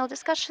during the panel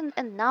discussion.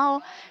 And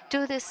now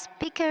to the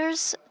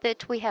speakers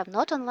that we have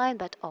not online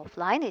but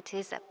offline. It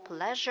is a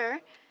pleasure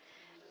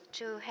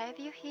to have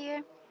you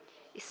here,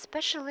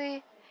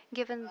 especially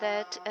given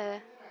that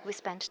we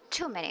spent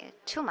too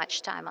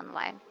much time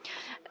online.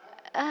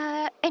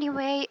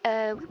 Anyway,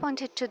 we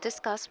wanted to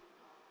discuss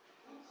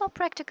more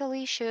practical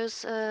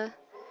issues,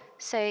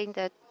 saying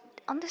that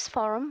on this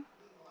forum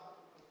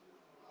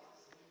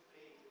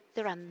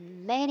there are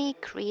many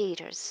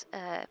creators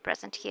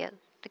present here,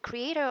 the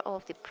creator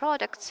of the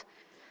products,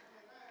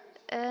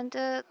 and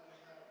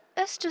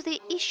as to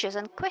the issues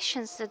and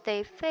questions that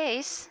they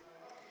face,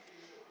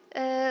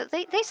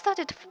 they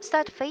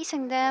start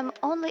facing them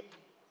only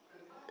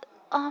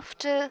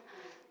after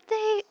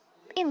they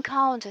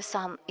encounter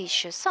some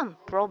issues, some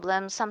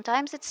problems.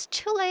 Sometimes it's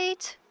too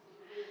late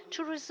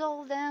to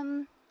resolve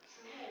them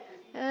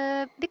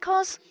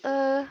because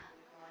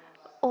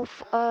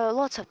of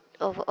lots of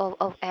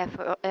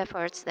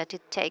efforts that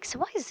it takes.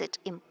 Why is it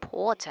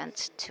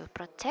important to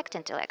protect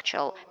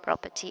intellectual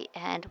property,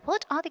 and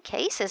what are the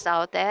cases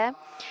out there?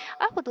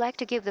 I would like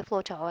to give the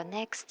floor to our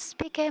next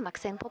speaker,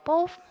 Maksym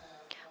Popov,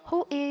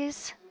 who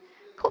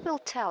will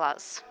tell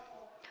us,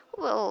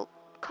 who will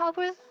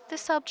cover the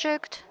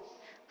subject.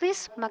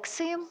 Please,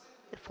 Maksym,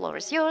 the floor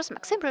is yours.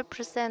 Maksym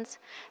represents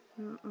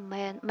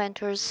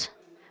mentors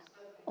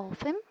of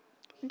him,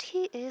 and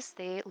he is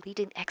the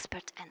leading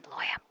expert and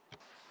lawyer.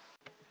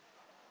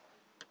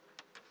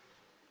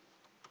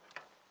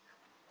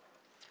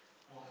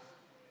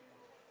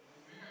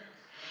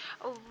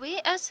 We,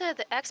 as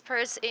the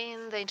experts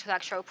in the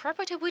intellectual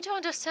property, we do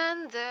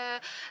understand the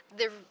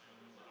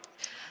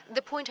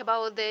the point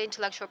about the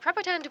intellectual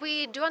property, and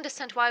we do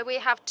understand why we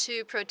have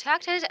to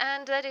protect it,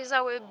 and that is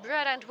our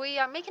bread, and we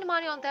are making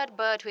money on that.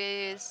 But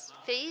we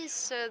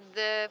face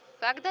the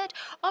fact that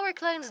our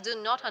clients do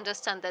not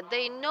understand that.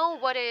 They know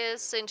what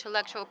is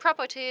intellectual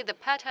property, the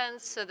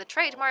patents, the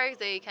trademark.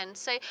 They can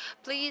say,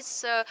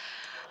 please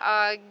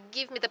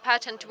give me the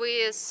patent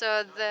with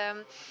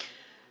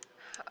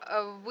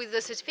with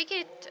the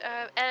certificate,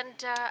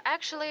 and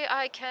actually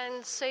I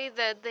can say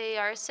that they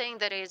are saying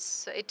that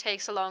it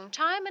takes a long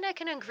time, and I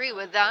can agree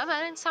with them.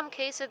 And in some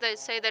cases they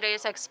say that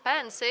it's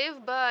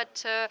expensive,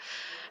 but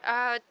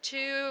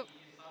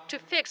to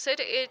fix it,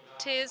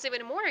 it is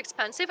even more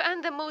expensive.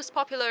 And the most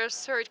popular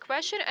third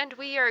question, and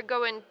we are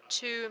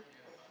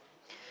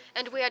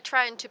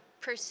trying to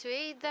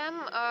persuade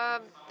them.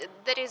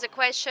 That is a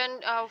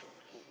question of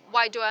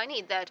why do I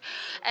need that?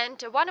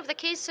 And one of the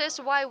cases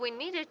why we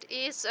need it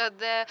is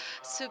the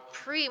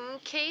supreme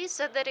case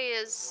that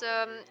is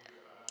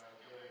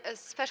a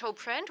special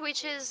brand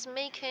which is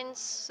making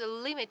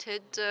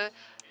limited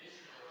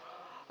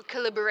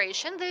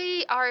collaboration.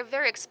 They are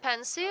very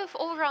expensive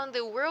all around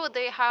the world.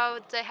 They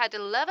had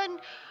 11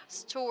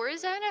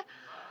 stores, and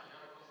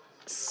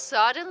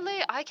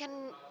suddenly I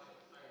can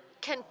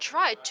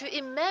try to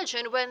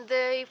imagine when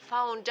they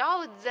found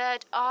out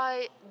that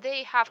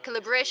they have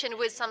collaboration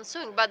with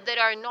Samsung, but that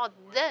are not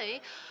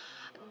they.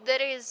 That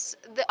is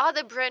the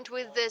other brand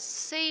with the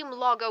same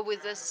logo,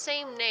 with the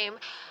same name.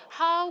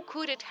 How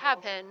could it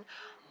happen?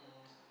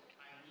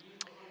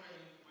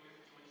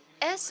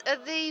 As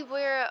they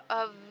were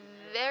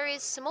very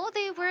small,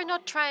 they were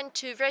not trying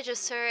to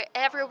register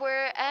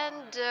everywhere,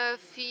 and a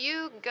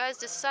few guys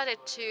decided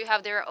to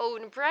have their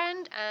own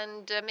brand.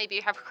 And maybe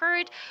you have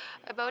heard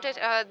about it.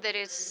 That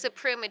is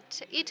Supreme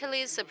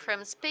Italy,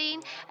 Supreme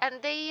Spain,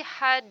 and they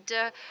had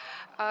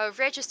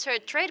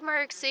registered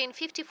trademarks in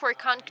 54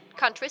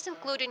 countries,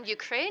 including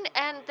Ukraine,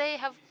 and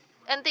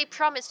they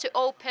promised to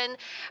open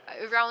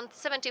around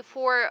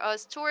 74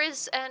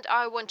 stores. And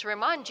I want to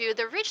remind you,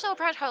 the original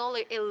brand had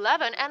only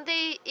 11, and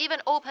they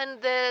even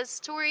opened the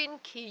store in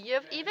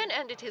Kiev even,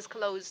 and it is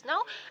closed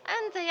now.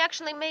 And they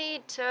actually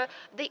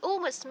they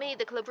almost made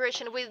the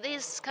collaboration with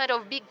this kind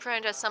of big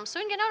brand as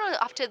Samsung. And only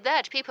after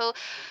that, people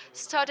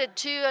started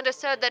to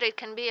understand that it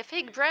can be a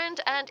fake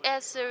brand. And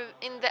as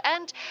in the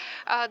end,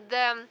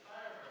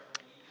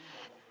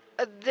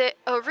 the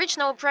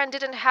original brand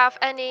didn't have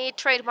any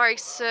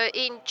trademarks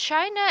in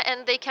China,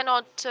 and they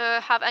cannot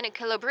have any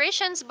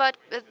collaborations, but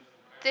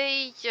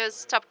they just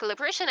stopped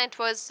collaboration. It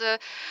was,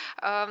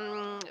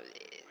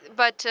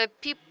 but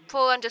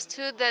people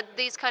understood that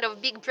this kind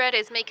of big brand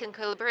is making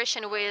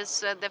collaboration with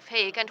the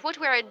fake. And what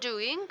we are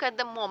doing at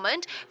the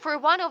moment, for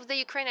one of the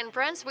Ukrainian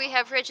brands, we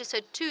have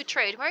registered 2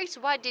 trademarks.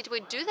 Why did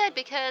we do that?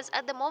 Because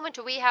at the moment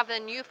we have a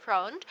new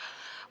front.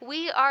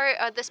 We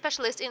are the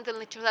specialists in the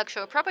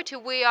intellectual property.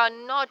 We are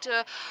not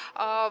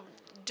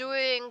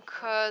doing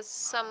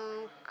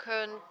some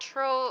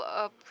control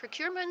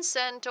procurements,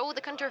 and all the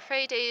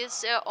counterfeit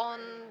is on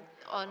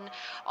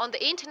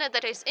the internet.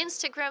 That is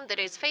Instagram, that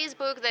is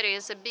Facebook, that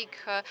is a big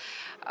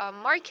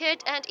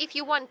market. And if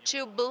you want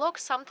to block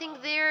something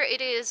there, it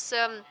is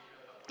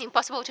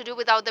impossible to do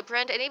without the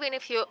brand. And even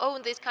if you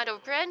own this kind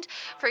of brand,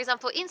 for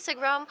example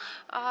Instagram,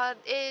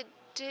 it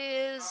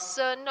is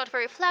not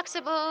very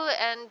flexible,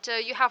 and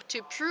you have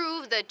to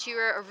prove that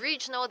you're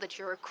original, that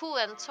you're cool,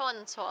 and so on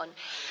and so on.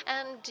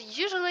 And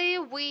usually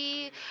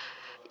we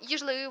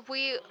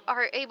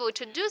are able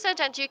to do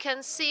that, and you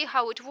can see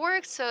how it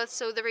works.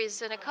 So there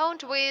is an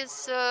account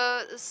with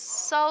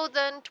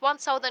 1,000,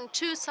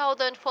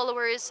 2,000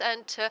 followers,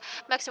 and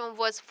maximum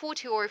was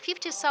 40 or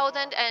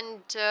 50,000.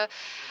 And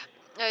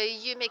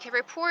you make a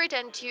report,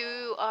 and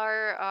you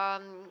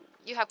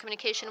have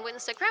communication with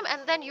Instagram,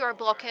 and then you are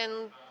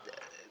blocking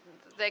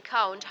the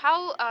account.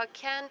 How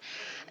can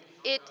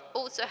it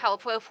also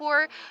help? Well,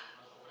 for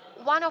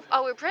one of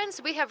our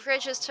brands, we have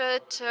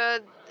registered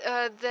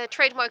the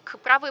trademark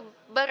Pravy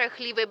Bereg,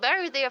 Levy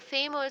Bereg. They are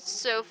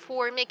famous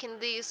for making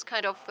these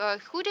kind of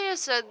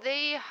hoodies.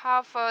 They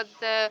have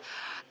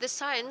the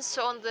signs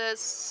on the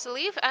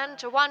sleeve,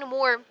 and one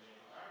more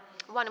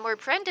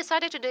brand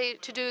decided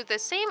to do the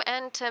same,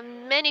 and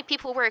many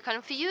people were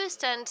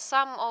confused, and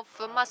some of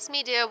mass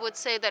media would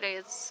say that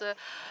it's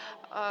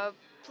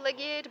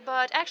plagiate,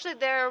 but actually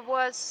there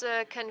was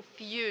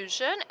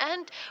confusion.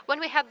 And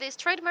when we had this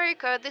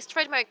trademark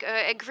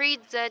agreed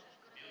that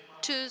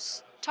to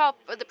stop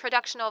the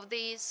production of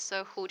these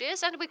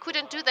hoodies, and we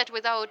couldn't do that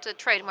without a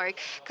trademark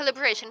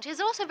collaboration. It is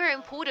also very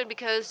important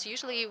because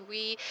usually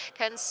we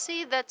can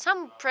see that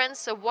some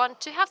brands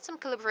want to have some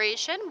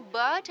collaboration,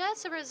 but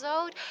as a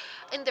result,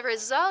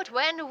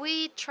 when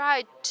we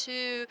try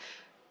to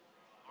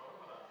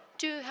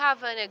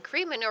have an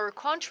agreement or a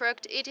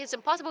contract, it is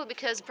impossible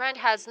because brand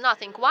has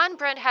nothing. One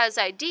brand has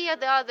idea,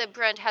 the other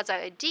brand has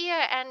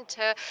idea, and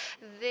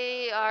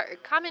they are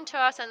coming to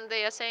us and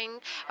they are saying,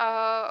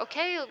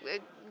 okay,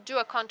 do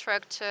a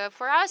contract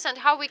for us, and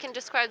how we can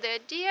describe the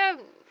idea,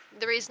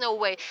 there is no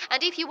way.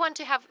 And if you want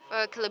to have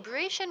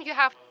collaboration, you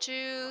have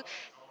to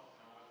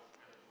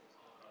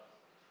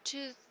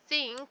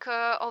think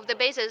of the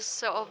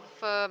basis of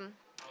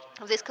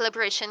this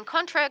collaboration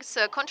contracts.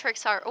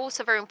 Contracts are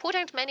also very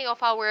important. Many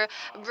of our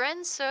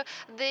brands,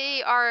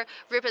 they are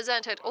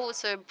represented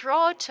also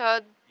abroad.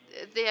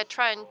 they are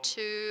trying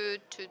to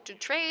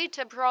trade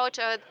abroad.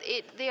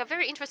 They are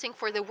very interesting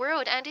for the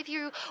world. And if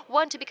you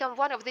want to become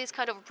one of these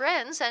kind of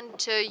brands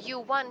and you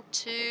want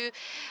to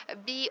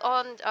be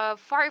on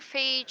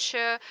Farfetch,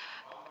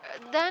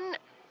 then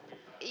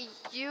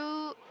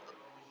you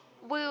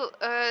will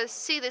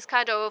see this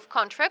kind of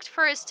contract.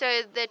 First,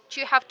 that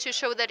you have to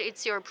show that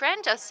it's your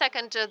brand.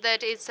 Second,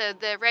 that it's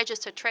the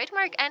registered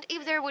trademark. And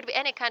if there would be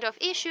any kind of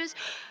issues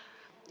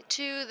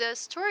to the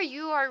store,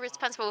 you are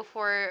responsible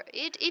for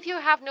it. If you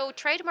have no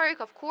trademark,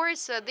 of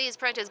course, this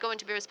brand is going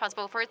to be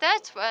responsible for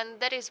that. And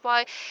that is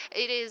why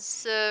it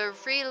is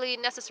really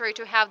necessary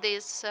to have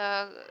this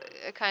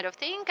kind of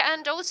thing.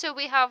 And also,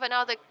 we have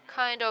another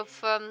kind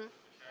of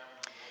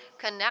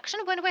connection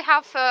when we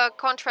have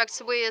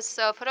contracts with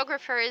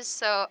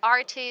photographers,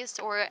 artists,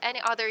 or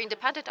any other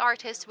independent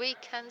artists. We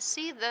can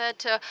see that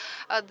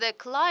the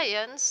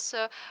clients,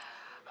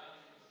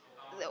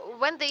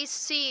 when they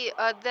see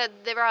that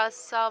there are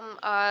some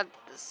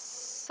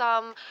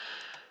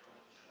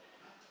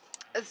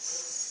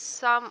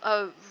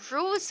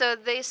rules,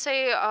 they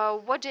say,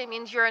 what do you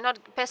mean you're not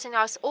passing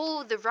us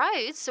all the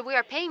rights? We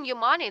are paying you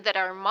money, that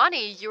are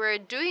money. You are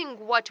doing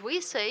what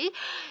we say.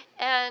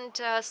 And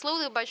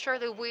slowly but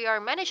surely we are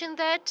managing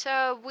that.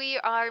 We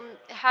are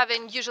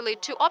having usually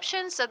two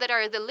options that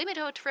are the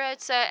limited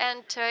rights,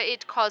 and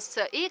it costs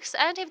X.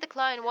 And if the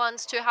client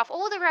wants to have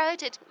all the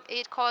rights,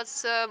 it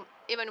costs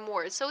even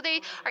more. So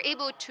they are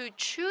able to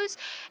choose,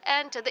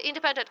 and the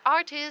independent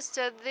artists,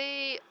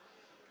 they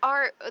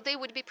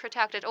would be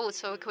protected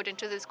also according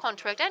to this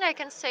contract. And I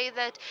can say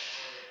that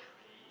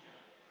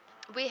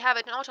we have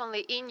it not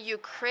only in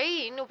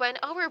Ukraine. When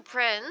our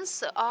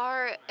brands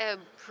are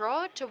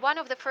abroad, one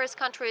of the first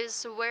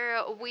countries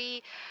where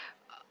we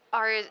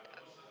are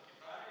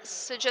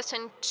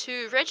suggesting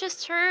to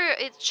register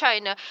is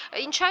China.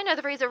 In China,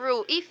 there is a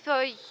rule: if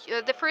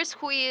the first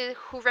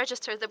who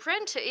registers the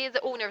brand is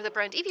the owner of the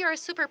brand. If you are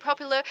super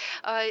popular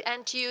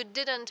and you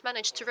didn't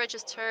manage to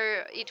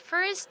register it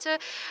first,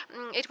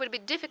 it would be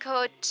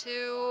difficult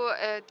to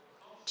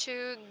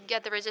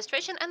get the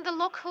registration. And the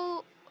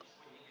local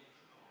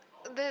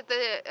the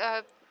the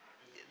uh,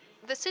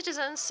 the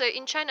citizens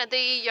in China,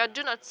 they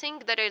do not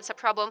think that it's a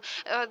problem.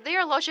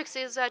 Their logic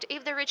is that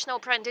if the original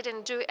brand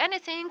didn't do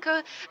anything,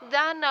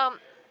 then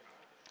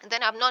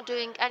I'm not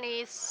doing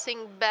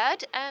anything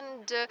bad,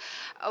 and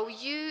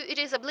it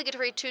is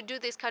obligatory to do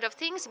these kind of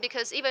things,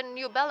 because even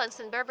New Balance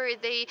and Burberry,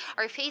 they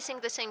are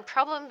facing the same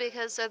problem,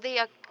 because they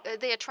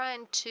are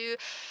trying to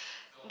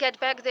get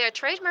back their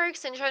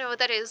trademarks. In general,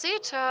 that is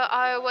it.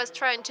 I was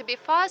trying to be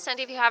fast, and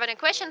if you have any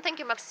question, thank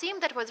you, Maksym.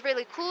 That was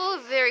really cool,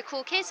 very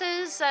cool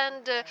cases,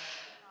 and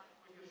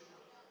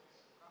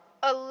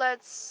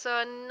let's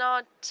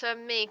not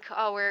make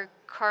our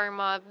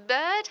karma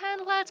bad,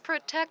 and let's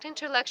protect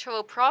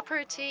intellectual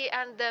property.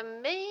 And the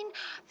main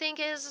thing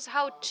is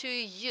how to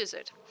use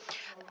it.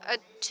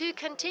 To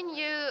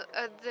continue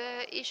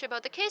the issue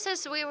about the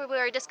cases, we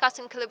were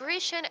discussing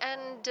collaboration,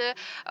 and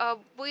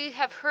we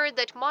have heard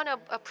that mono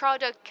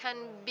product can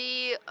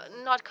be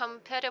not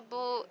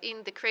compatible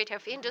in the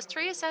creative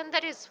industries, and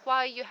that is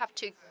why you have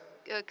to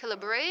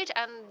collaborate,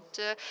 and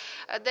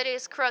that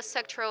is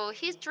cross-sectoral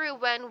history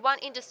when one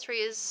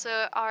industries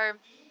are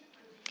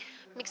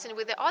mixing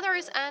with the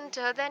others, and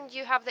then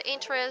you have the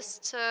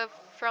interest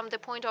from the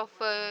point of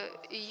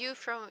view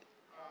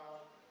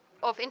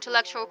of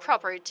intellectual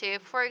property.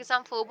 For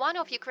example, one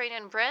of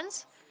Ukrainian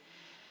brands,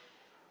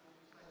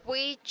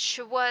 which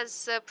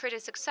was pretty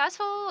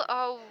successful,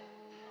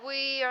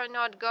 we are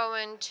not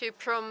going to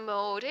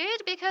promote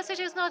it because it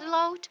is not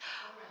allowed,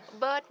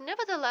 but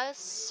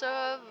nevertheless,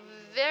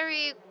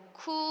 very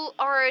cool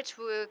art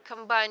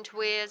combined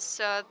with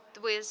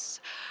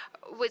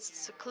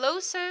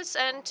clothes,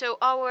 and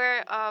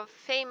our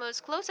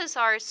famous clothes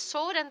are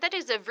sold, and that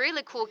is a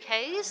really cool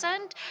case.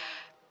 And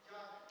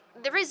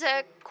there is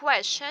a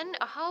question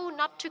how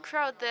not to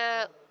crowd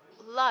the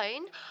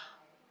line,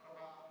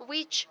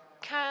 which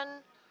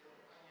can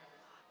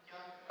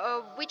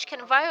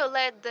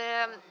violate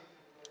the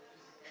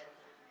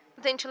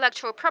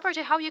intellectual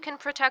property, how you can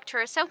protect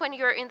yourself when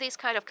you're in this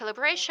kind of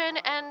collaboration,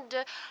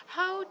 and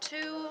how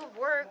to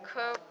work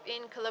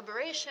in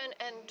collaboration,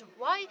 and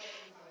why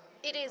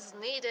it is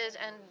needed,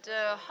 and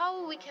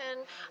how we can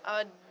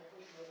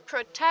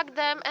protect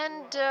them.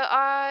 And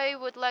I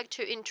would like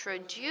to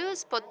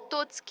introduce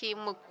Pototskyy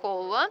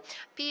Mykola,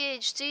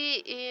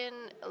 PhD in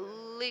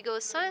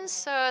legal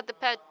science, the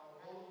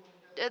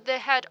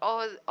head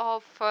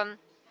of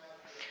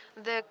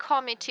the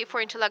Committee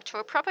for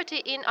Intellectual Property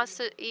in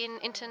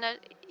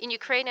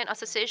Ukrainian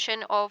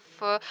Association of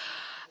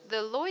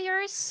the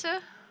Lawyers.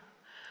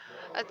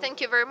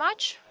 Thank you very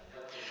much.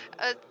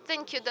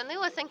 Thank you,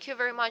 Danylo. Thank you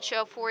very much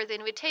for the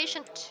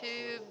invitation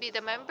to be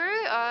the member.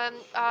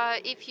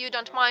 If you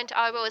don't mind,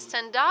 I will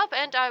stand up,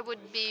 and I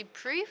would be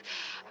brief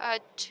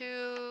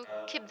to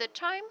keep the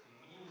time.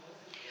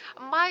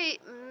 My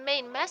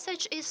main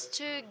message is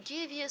to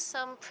give you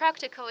some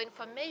practical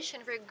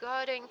information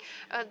regarding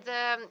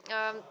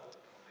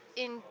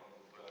in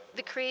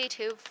the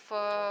creative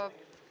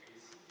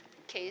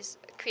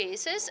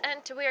cases,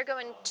 and we are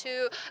going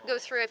to go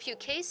through a few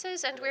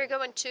cases, and we're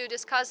going to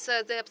discuss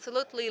the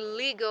absolutely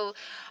legal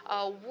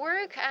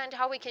work and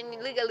how we can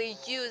legally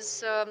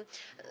use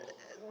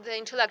the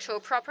intellectual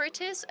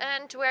properties,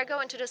 and we're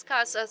going to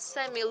discuss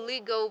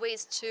semi-legal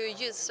ways to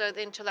use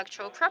the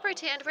intellectual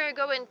property, and we're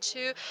going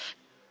to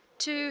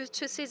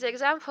see the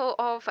example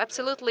of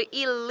absolutely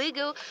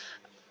illegal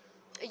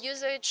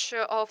usage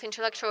of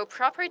intellectual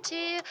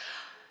property.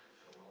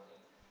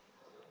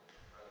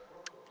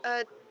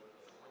 Uh,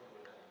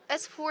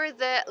 as for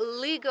the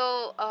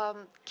legal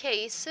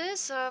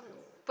cases,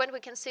 when we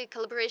can see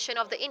collaboration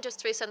of the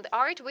industries and the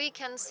art, we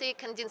can see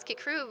Kandinsky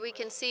Crew, we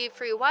can see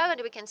Free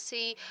Wild, we can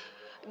see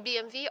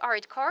BMW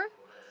Art Car,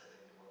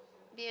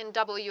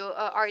 BMW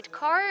Art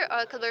Car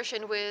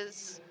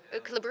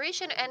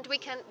collaboration, and we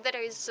can that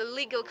is a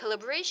legal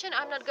collaboration.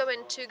 I'm not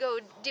going to go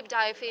deep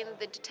dive in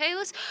the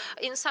details.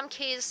 In some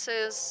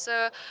cases,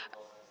 uh,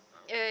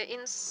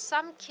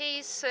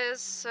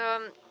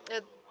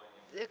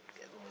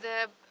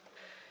 the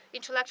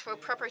intellectual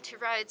property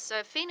rights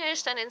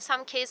finished, and in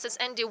some cases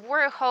Andy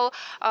Warhol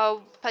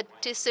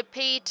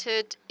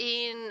participated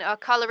in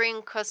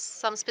coloring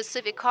some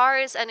specific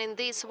cars, and in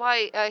this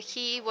way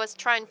he was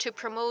trying to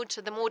promote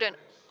the modern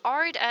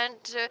art.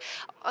 And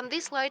on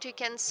this slide you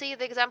can see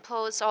the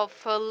examples of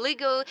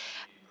legal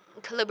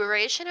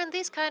collaboration, and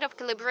this kind of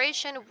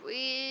collaboration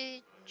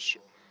which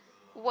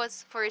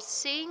was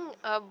foreseen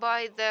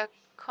by the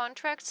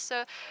contracts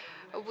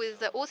with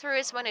the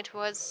authors when it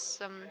was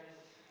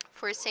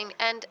foreseen,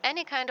 and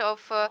any kind of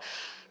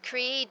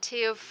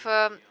creative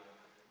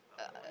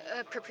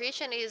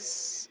appropriation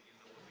is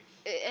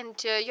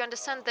and you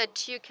understand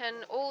that you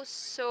can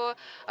also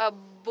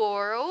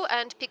borrow,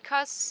 and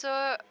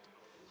Picasso,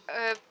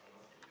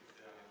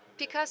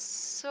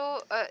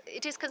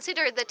 it is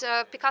considered that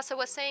Picasso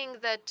was saying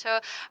that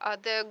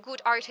the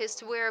good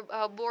artists were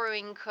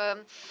borrowing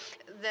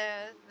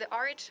the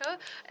art,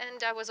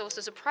 and I was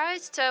also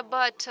surprised.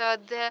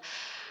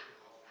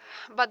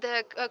 But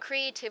the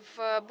creative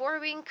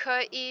borrowing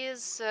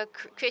is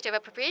creative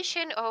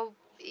appropriation.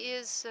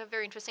 Is a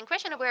very interesting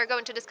question. We are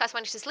going to discuss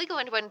when it is legal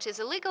and when it is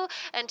illegal.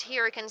 And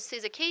here you can see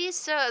the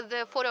case,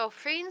 the photo of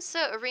Rein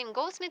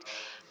Goldsmith,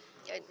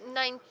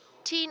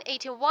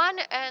 1981,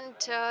 and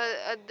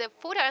the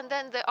photo, and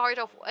then the art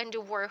of Andy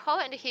Warhol,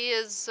 and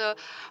his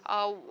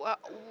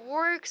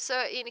works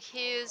in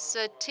his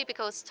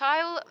typical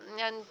style.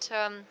 And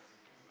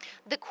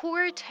the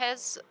court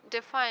has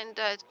defined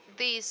that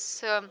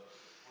this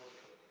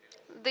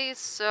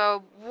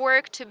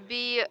work to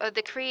be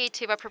the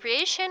creative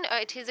appropriation.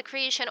 It is a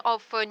creation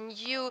of a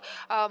new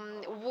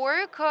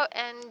work,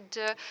 and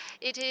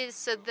it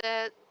is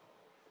the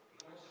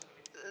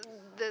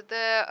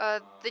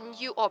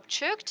new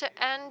object,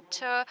 and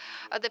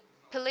the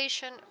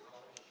Appellation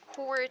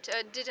Court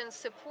didn't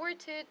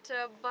support it.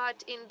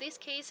 But in this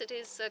case, it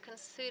is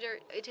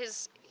considered.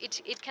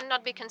 It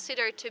cannot be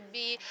considered to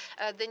be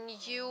the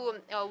new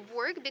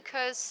work,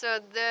 because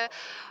the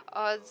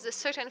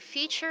certain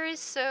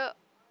features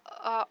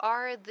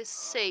are the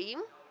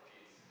same.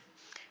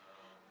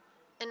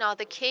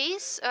 Another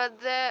case,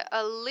 the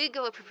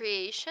legal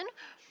appropriation.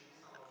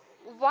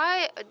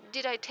 Why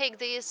did I take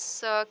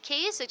this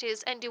case? It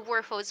is Andy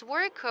Warhol's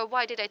work.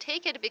 Why did I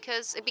take it?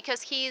 Because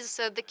he's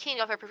the king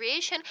of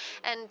appropriation,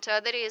 and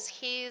that is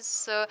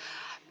his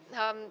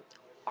um,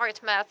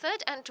 art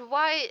method. And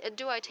why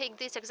do I take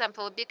this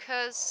example?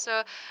 Because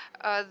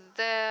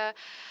the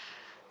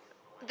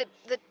the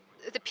the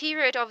the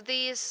period of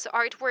this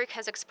artwork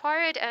has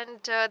expired,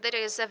 and that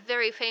is a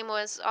very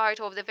famous art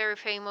of the very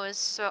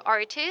famous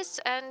artist,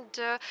 and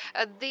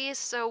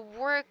this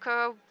work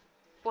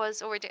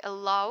was already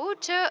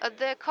allowed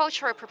the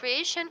cultural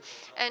appropriation.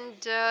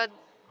 And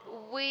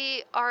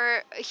we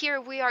are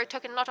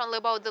talking not only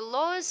about the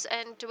laws,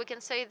 and we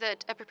can say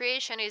that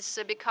appropriation is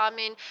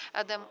becoming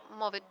the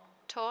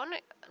moveton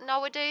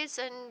nowadays.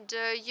 And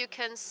you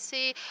can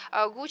see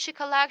Gucci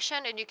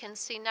collection, and you can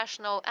see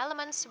national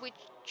elements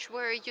which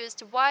were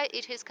used. Why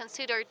it is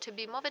considered to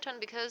be moveton?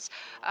 Because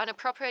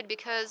inappropriate,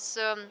 because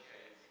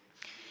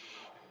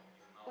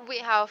we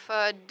have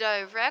a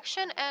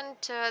direction, and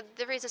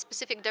there is a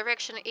specific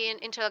direction in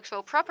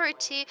intellectual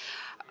property,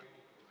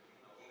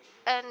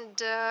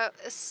 and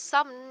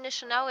some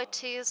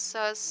nationalities,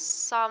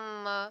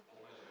 some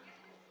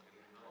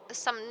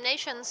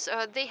nations,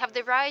 they have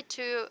the right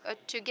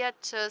to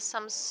get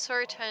some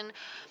certain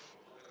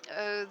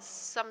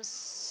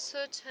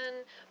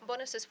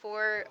bonuses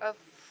for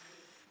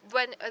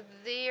when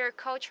their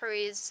culture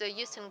is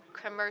used in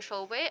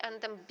commercial way. And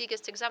the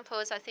biggest example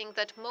is, I think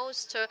that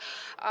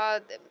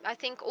I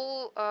think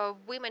all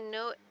women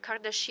know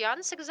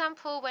Kardashian's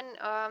example, when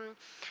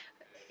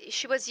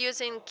she was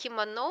using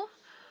kimono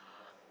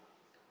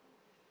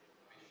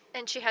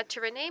and she had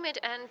to rename it.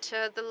 And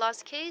the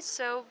last case,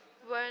 so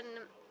when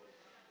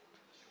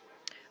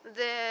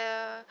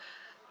the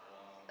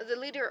the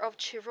leader of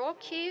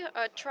Cherokee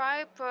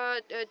tribe,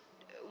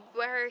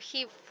 where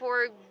he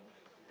for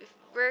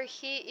where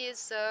he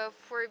is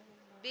forbidden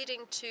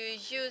bidding to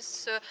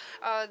use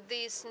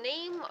this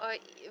name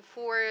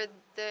for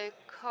the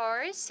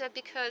cars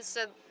because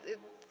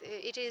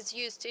it is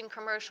used in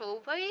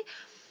commercial way,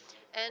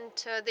 and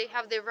they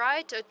have the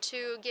right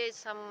to get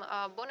some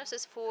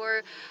bonuses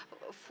for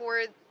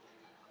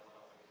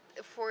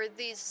for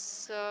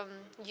this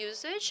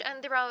usage,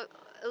 and there are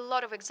a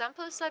lot of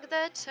examples like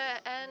that.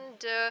 And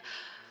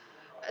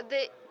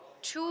the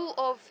tool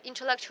of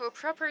intellectual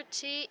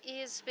property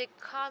is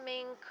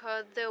becoming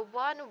the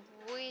one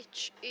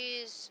which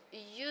is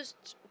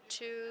used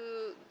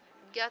to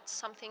get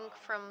something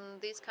from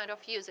this kind of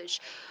usage.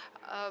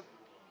 A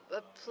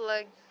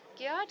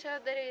plagiat,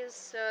 that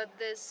is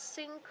the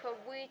thing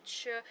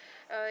which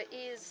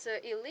is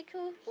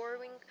illegal,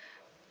 borrowing,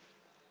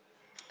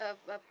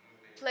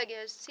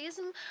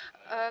 plagiarism,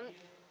 um,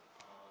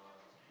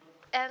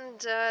 and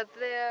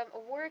the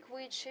work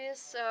which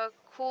is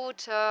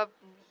called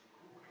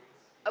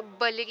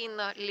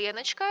Ballerina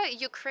Lenочка,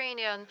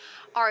 Ukrainian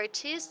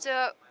artist,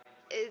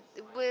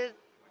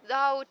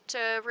 without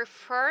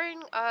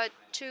referring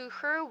to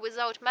her,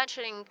 without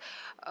mentioning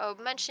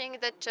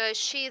that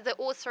she the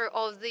author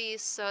of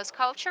this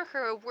sculpture.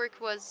 Her work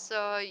was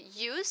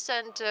used,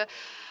 and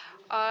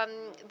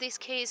this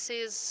case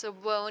is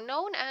well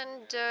known,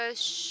 and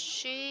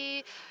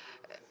she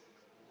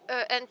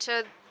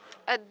and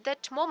at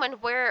that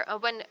moment where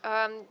when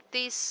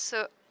this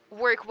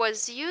work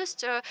was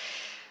used,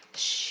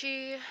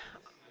 she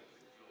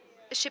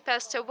she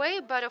passed away.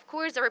 But of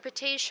course, the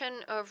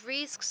reputation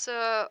risks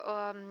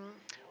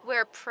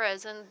were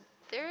present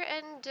there,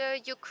 and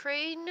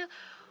Ukraine.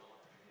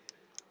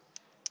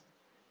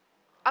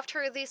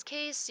 After this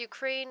case,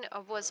 Ukraine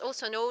was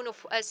also known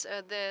as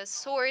the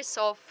source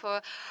of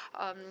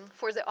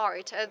for the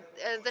art.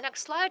 The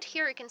next slide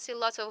here, you can see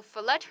lots of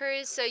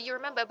letters. You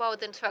remember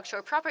about the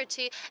intellectual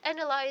property.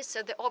 Analyze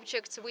the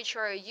objects which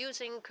you are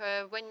using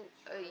when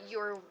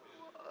you're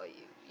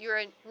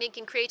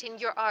making creating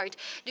your art.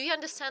 Do you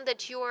understand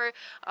that you're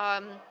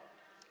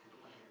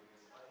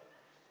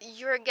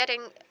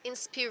getting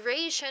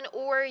inspiration,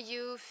 or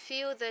you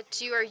feel that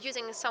you are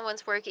using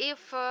someone's work?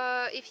 If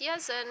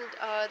yes, and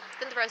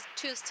then there are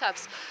two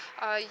steps.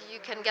 You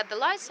can get the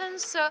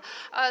license.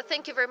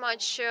 Thank you very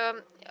much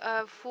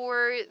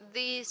for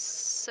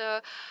this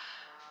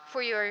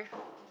for your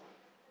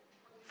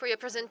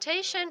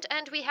presentation.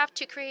 And we have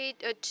to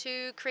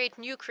create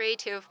new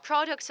creative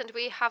products, and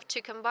we have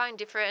to combine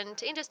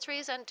different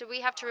industries, and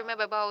we have to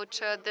remember about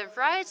the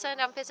rights.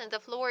 And I'm passing the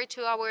floor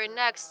to our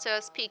next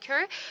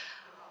speaker.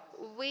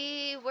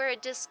 We were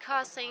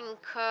discussing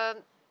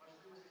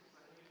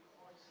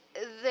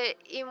the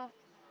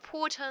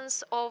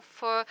importance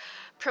of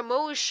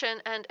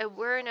promotion and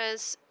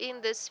awareness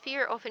in the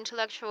sphere of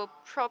intellectual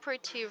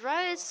property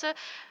rights.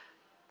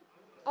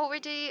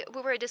 Already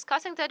we were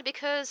discussing that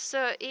because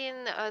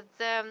in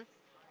the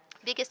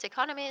biggest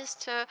economies,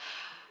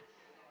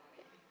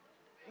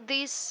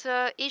 these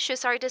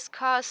issues are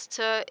discussed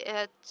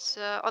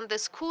on the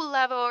school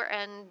level,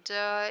 and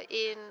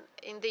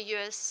in the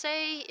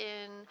USA,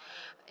 in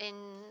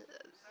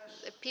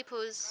the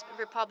People's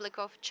Republic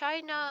of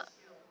China.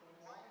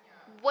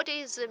 What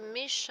is the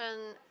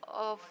mission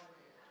of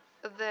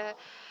the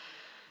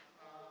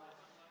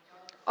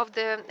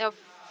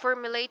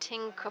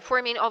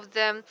forming of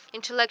the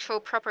intellectual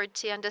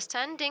property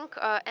understanding,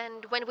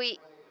 and when we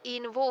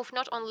involve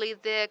not only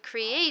the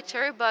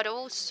creator but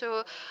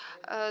also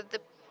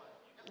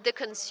the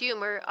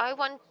consumer? I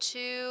want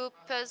to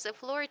pass the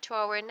floor to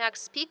our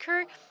next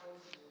speaker,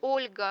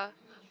 Olga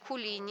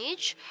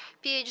Kulinich,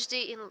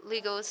 PhD in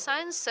legal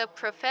science, a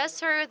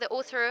professor, the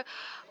author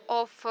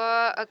of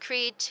a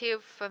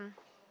creative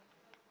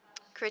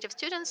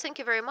students. Thank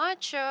you very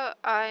much.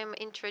 I'm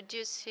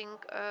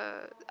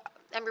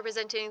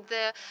representing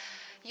the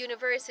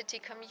university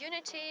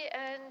community,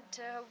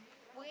 and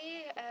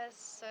we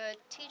as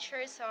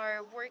teachers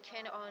are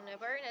working on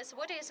awareness.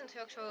 What is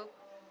intellectual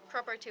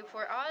property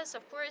for us?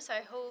 Of course,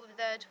 I hope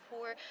that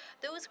for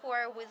those who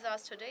are with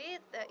us today,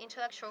 the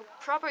intellectual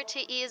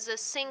property is a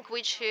thing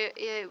which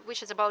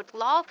is about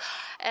love,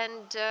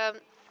 and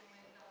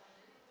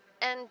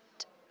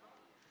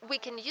we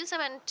can use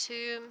them,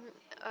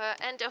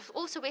 and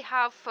also we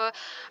have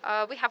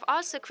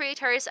us, the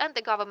creators, and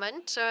the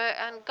government,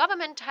 and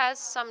government has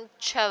some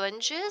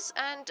challenges,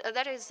 and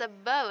that is a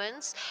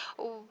balance.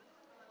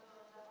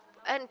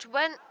 And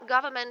when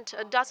government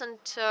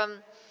doesn't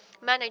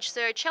manage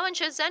their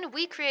challenges, then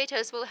we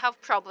creators will have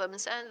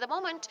problems. And at the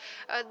moment,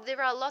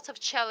 there are lots of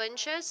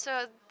challenges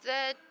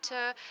that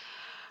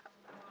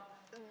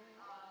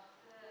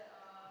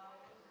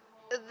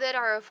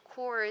are, of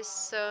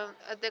course,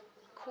 the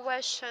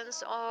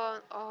questions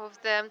of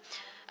the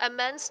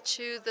amends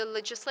to the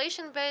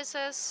legislation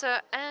basis,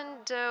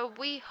 and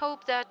we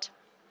hope that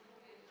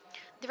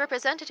the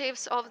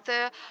representatives of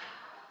the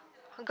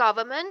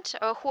government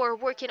who are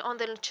working on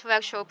the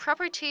intellectual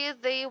property,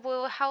 they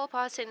will help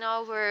us in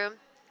our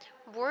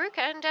work,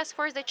 and as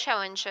for the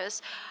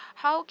challenges,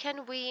 how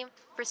can we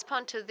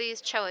respond to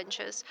these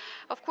challenges?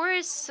 Of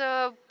course,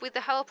 with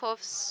the help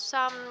of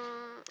some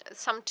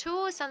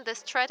tools and the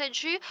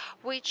strategy,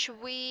 which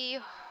we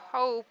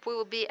hope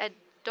will be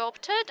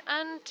adopted.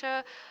 And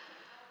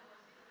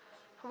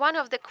one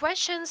of the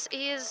questions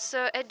is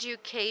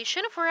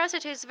education. For us,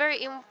 it is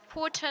very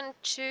important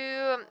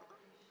to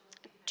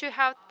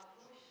have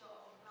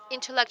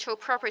intellectual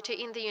property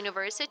in the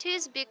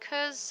universities,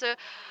 because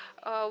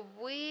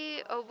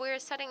we're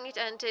studying it,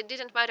 and it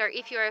didn't matter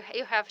if you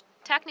have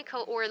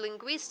technical or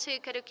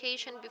linguistic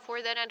education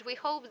before that, and we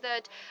hope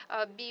that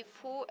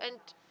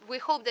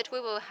we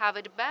will have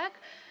it back.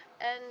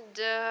 And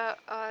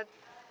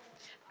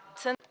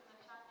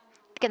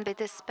Can be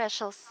the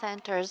special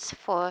centers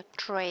for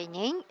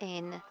training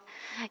in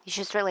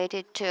issues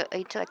related to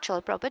intellectual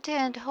property,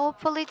 and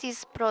hopefully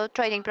these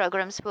training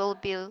programs will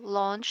be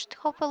launched.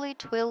 Hopefully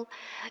it will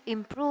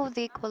improve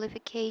the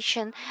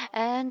qualification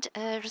and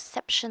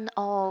reception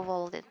of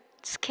all the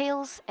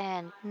skills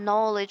and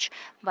knowledge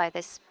by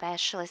the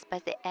specialists, by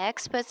the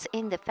experts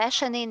in the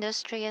fashion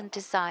industry and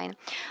design.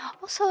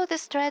 Also, the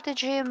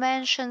strategy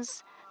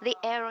mentions the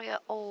area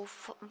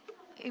of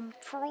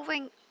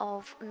improving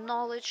of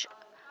knowledge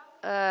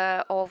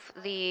of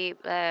the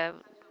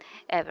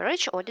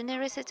average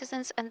ordinary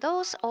citizens and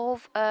those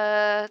of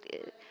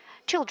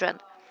children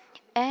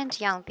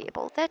and young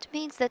people. That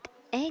means that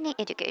any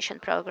education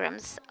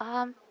programs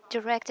are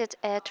directed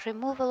at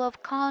removal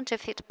of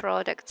counterfeit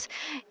products,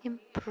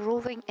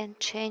 improving and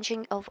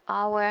changing of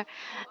our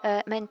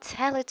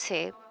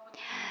mentality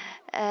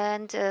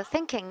and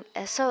thinking.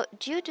 So,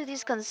 due to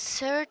these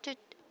concerted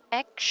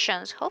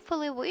actions,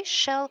 hopefully we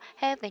shall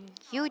have a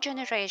new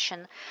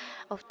generation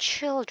of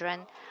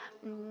children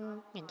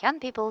and young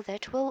people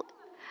that will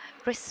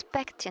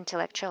respect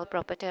intellectual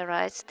property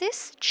rights.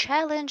 This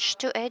challenge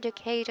to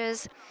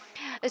educators,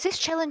 these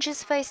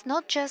challenges faced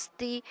not just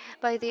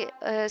by the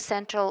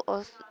central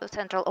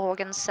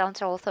organs,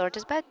 central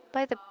authorities, but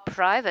by the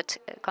private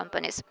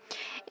companies.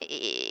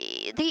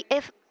 The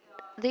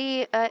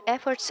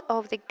efforts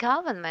of the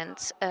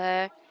governments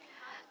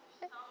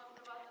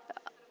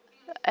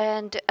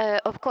and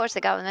of course the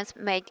governments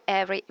makes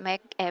every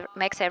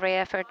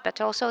effort,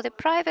 but also the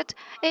private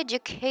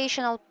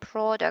educational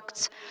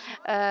products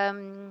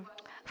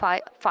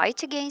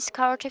fight against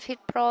counterfeit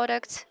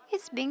products.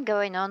 It's been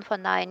going on for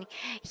 9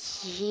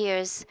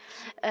 years.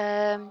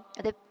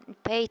 The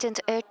patent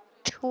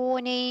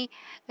attorney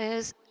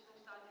is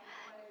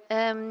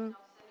um,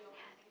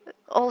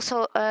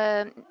 also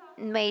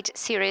made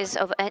series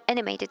of an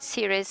animated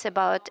series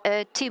about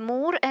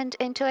Timur and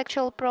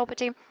intellectual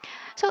property.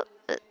 So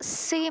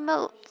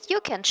you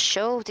can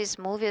show these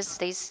movies,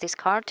 these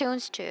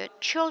cartoons to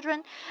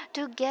children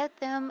to get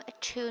them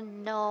to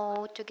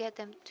know, to get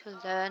them to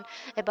learn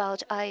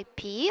about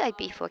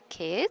IP for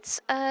kids.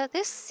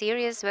 This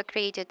series were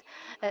created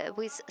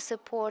with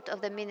support of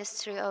the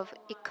Ministry of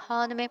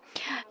Economy,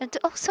 and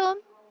also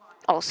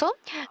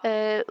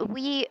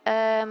we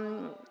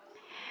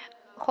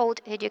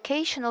hold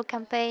educational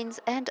campaigns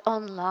and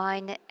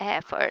online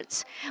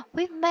efforts.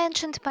 We've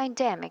mentioned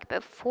pandemic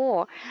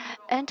before,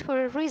 and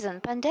for a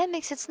reason.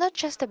 Pandemics, it's not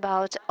just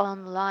about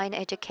online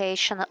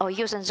education or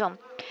using Zoom.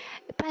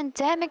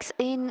 Pandemics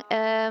in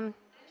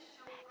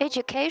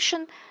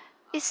education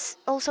is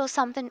also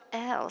something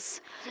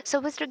else. So,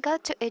 with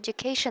regard to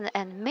education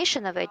and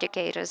mission of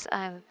educators,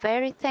 I'm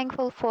very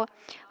thankful for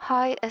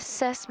high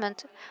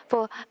assessment,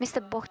 for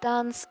Mr.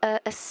 Bogdan's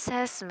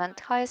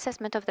high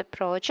assessment of the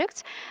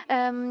projects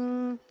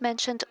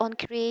mentioned on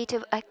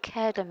Creative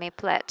Academy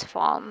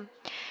platform.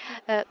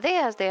 They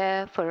are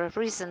there for a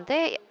reason.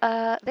 They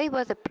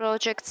were the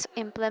projects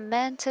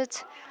implemented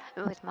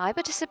with my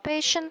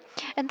participation,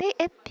 and they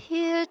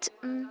appeared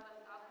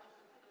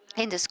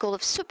in the School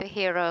of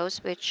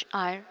Superheroes, which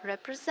I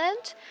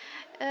represent,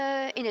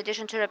 in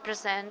addition to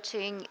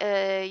representing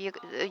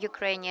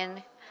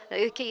Ukrainian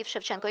Kyiv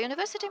Shevchenko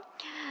University.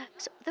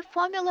 So the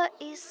formula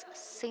is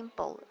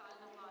simple.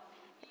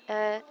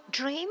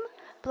 Dream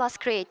plus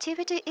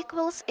creativity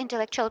equals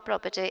intellectual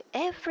property.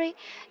 Every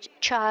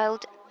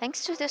child,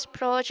 thanks to this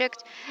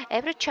project,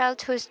 every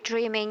child who is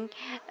dreaming,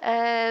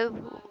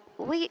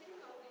 we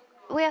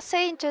we are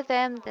saying to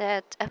them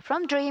that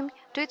from dream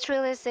to its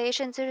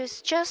realization, there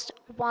is just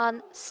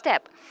one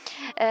step.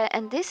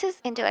 And this is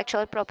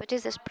intellectual property.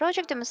 This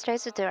project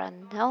demonstrates that there are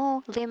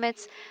no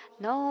limits,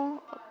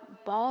 no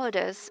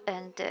borders,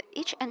 and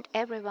each and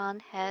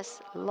everyone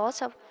has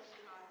lots of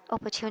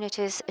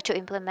opportunities to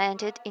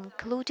implement it,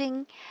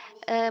 including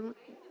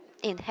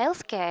in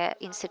healthcare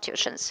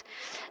institutions.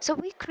 So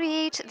we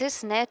create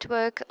this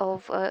network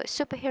of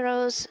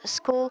superheroes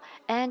school,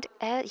 and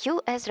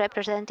you as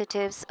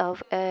representatives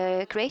of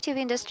creative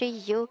industry,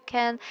 you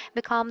can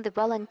become the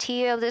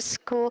volunteer of the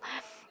school,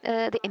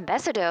 the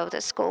ambassador of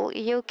the school.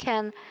 You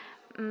can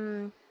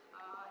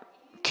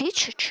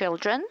teach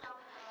children,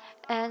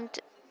 and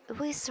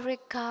with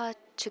regard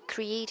to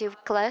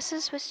creative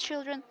classes with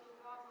children,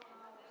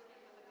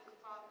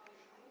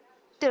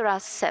 there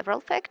are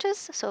several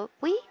factors. So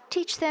we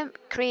teach them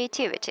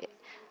creativity.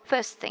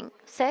 First thing.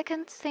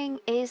 Second thing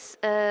is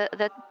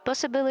that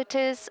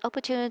possibilities,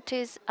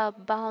 opportunities are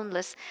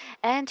boundless,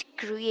 and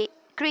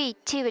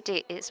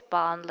creativity is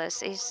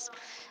boundless. Is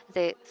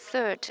the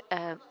third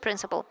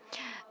principle.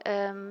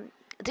 Um,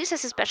 this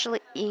is especially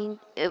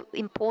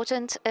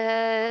important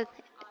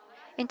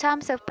in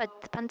times of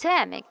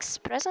pandemics.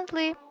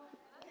 Presently,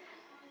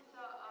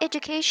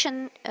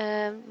 education,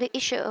 the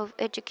issue of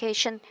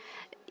education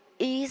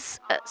is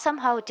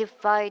somehow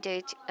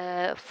divided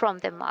from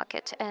the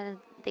market, and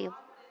the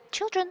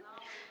children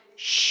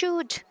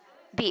should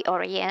be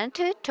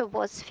oriented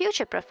towards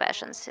future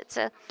professions. It's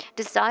a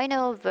designer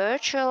of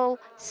virtual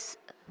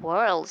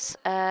worlds,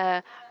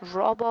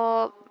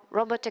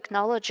 robot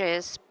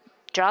technologies,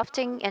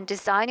 drafting and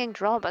designing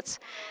robots.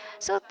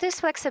 So this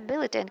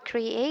flexibility and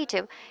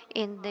creative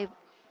in the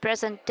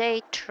present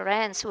day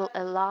trends will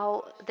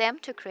allow them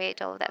to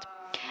create all that.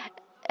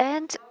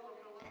 And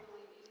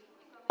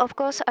of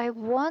course, I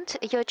want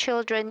your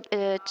children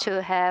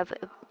to have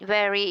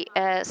very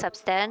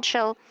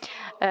substantial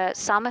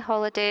summer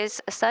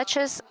holidays, such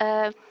as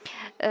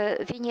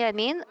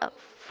Veniamin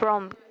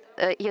from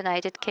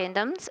United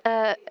Kingdoms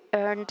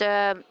earned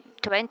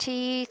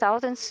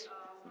 20,000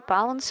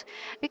 pounds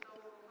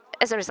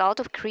as a result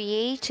of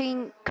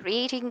creating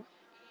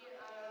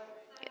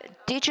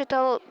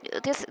digital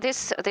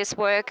this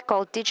work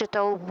called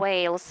digital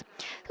whales.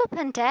 So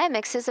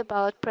pandemics is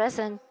about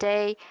present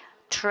day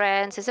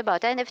trends. It's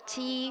about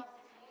NFT.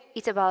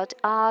 It's about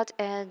art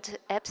and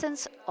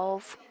absence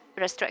of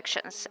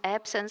restrictions,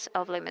 absence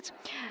of limits.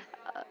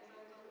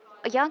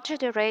 A young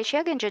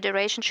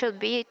generation should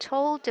be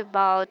told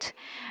about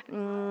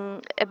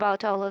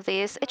all of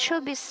this. It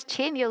should be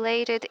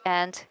stimulated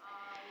and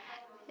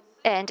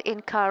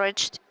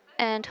encouraged,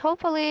 and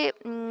hopefully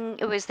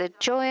with the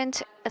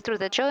joint through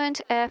the joint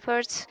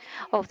efforts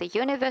of the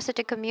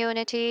university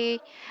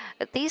community,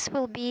 this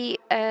will be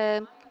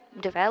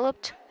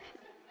developed,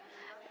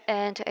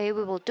 and we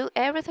will do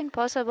everything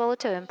possible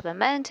to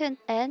implement it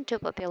and to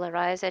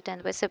popularize it,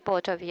 and with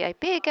support of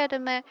EIP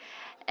Academy,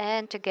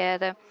 and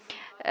together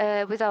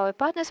with our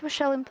partners we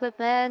shall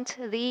implement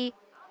the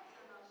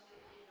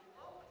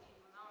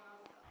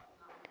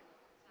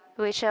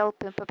we shall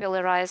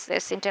popularize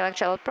this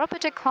intellectual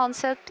property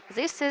concept.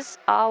 This is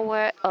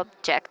our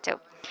objective.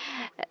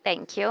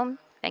 Thank you.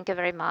 Thank you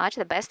very much.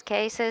 The best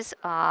cases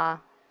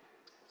are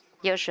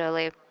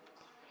usually,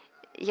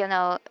 you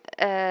know,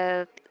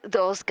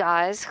 those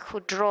guys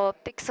who draw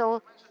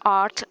pixel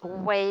art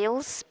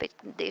whales,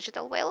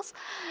 digital whales,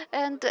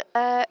 and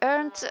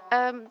earned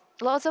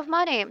lots of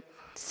money.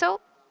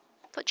 So,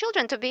 for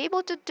children to be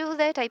able to do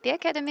that, IP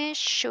Academy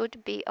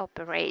should be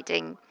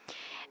operating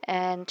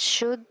and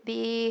should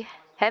be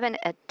having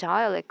a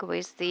dialogue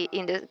with the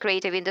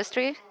creative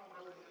industry.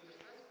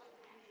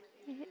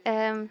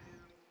 Um,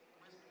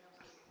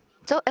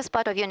 so, as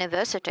part of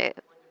university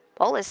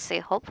policy,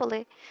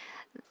 hopefully,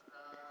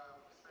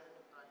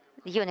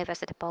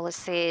 university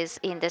policies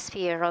in the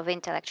sphere of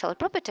intellectual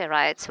property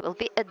rights will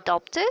be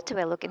adopted.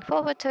 We're looking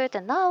forward to it.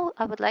 And now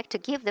I would like to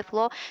give the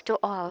floor to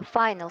our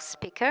final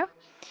speaker,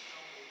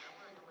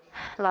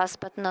 last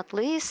but not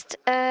least,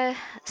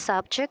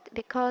 subject,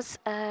 because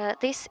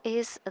this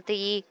is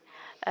the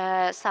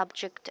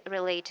subject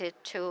related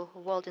to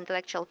World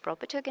Intellectual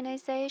Property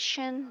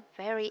Organization,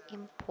 very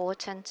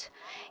important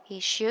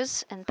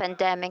issues, and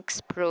pandemics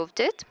proved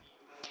it.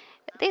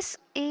 This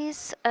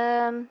is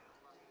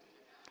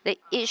the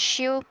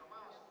issue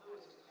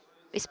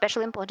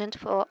especially important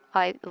for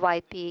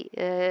WIPO.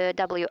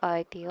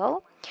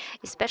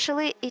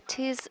 Especially it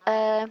is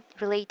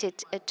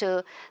related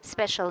to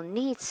special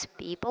needs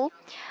people,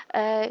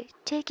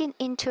 taking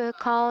into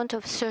account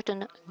of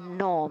certain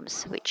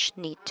norms which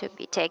need to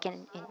be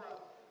taken in.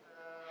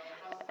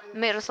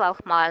 Myroslav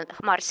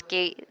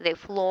Khmarsky, the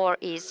floor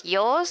is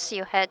yours.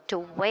 You had to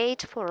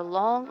wait for a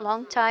long,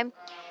 long time.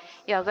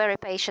 You are very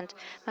patient.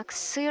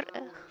 Maksym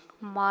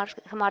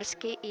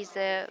Khmarsky is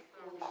a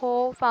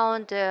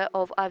co-founder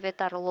of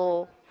Avitar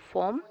law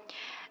firm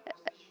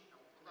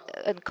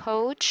and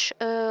coach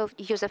of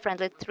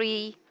user-friendly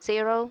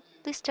 3.0.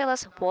 Please tell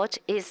us what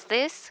is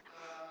this,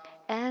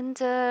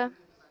 and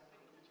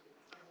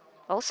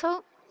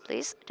also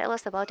please tell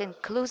us about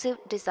inclusive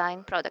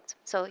design products.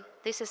 So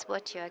this is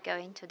what you are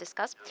going to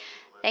discuss.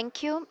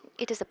 Thank you.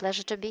 It is a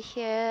pleasure to be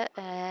here,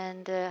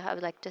 and I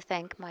would like to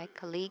thank my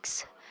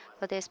colleagues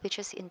for their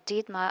speeches.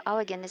 Indeed, our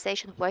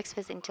organization works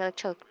with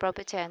intellectual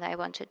property, and I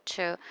wanted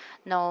to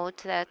note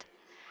that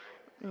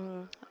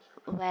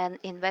when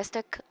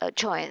investor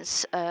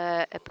joins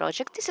a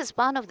project, this is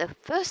one of the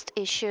first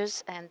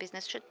issues, and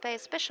business should pay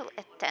special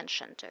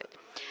attention to it.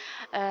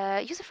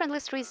 User-friendly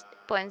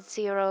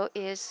 3.0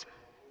 is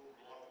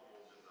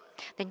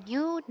the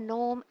new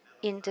norm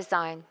in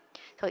design.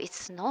 So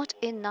it's not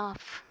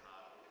enough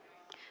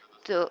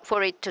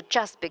for it to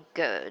just be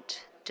good,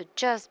 to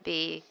just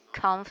be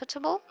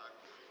comfortable,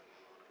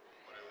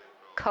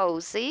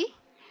 cozy.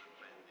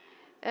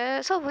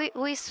 So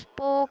we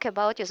spoke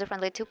about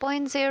user-friendly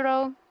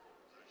 2.0,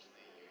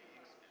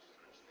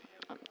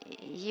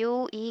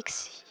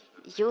 UX,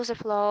 user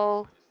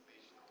flow,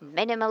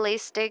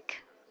 minimalistic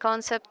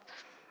concept.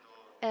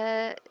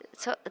 Uh,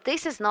 so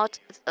this is not,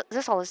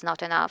 this all is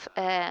not enough,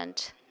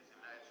 and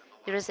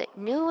there is a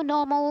new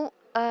normal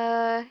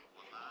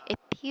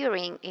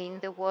appearing in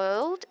the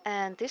world,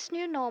 and this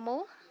new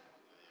normal,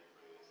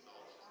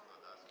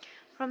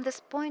 from this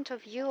point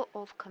of view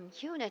of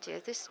community,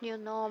 this new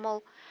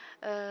normal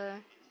uh,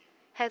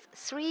 has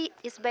three,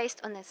 is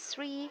based on a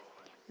three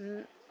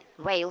mm,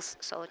 rails,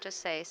 so to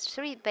say,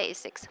 three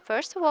basics.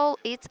 First of all,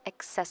 it's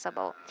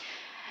accessible.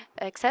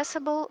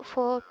 Accessible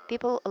for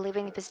people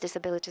living with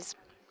disabilities.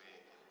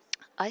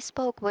 I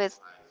spoke with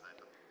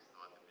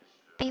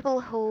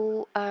people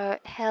who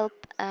help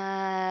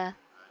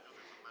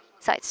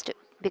sites to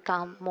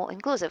become more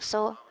inclusive.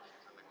 So,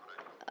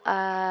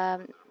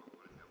 um,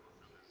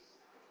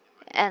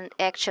 and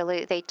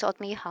actually, they taught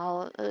me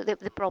how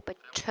the proper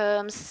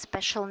terms,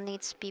 special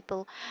needs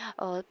people,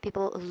 or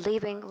people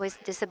living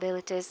with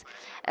disabilities,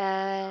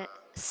 uh,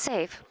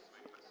 safe.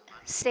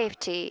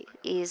 Safety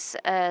is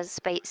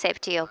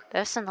safety of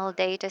personal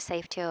data,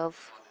 safety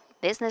of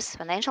business,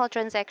 financial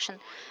transaction,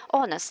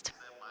 honest.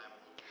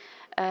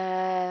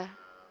 Uh,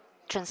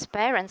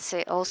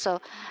 Transparency also.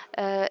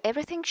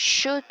 Everything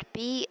should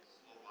be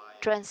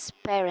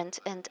transparent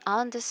and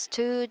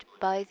understood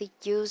by the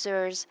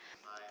users.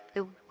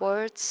 The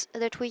words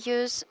that we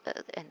use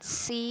and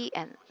see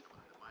and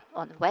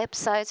on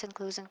websites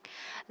including,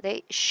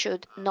 they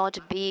should not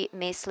be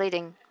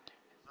misleading.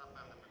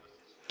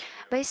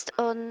 Based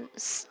on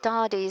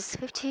studies,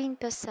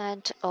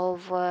 15%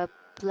 of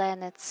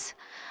planet's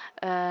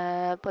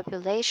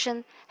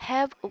population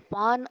have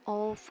one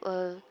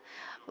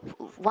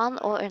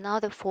or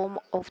another form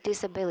of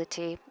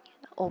disability.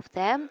 Of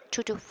them,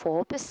 2 to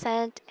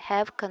 4%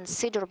 have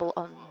considerable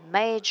or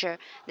major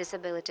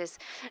disabilities.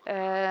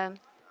 Um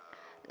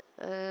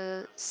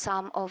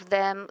some of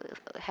them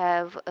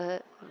have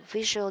a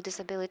visual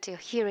disability,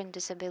 hearing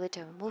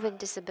disability, or moving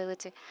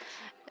disability,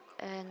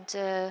 and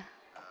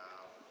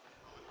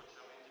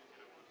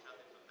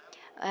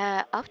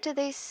after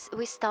this,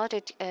 we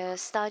started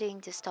studying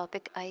this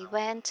topic. I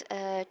went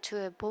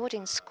to a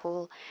boarding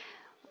school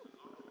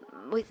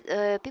with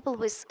people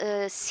with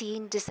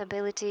seeing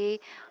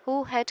disability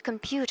who had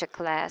computer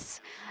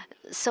class.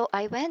 So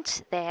I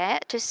went there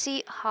to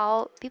see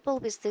how people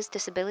with this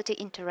disability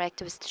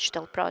interact with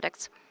digital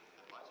products.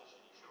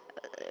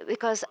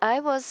 Because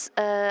I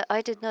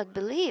did not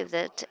believe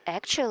that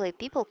actually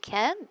people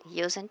can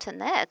use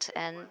internet,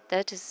 and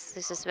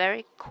this is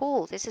very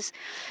cool. This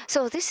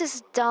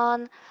is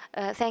done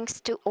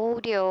thanks to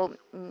audio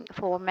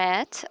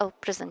format of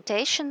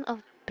presentation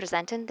of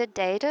presenting the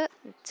data.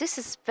 This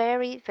is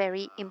very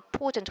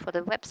important for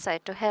the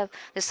website to have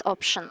this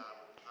option.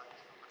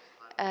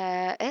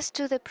 As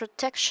to the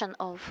protection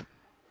of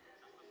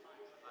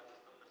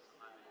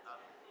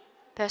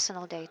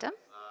personal data,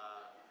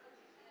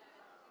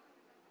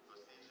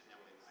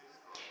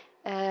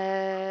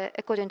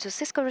 according to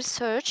Cisco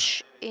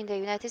research in the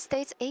United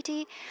States,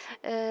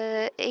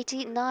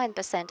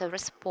 89% of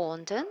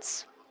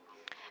respondents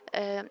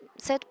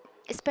said,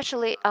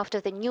 especially after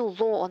the new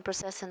law on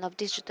processing of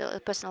digital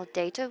personal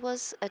data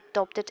was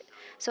adopted,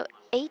 so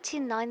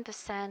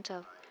 89%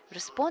 of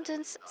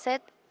respondents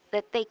said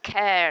that they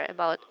care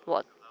about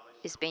what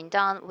is being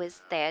done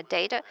with their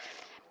data.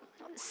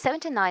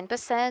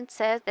 79%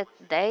 said that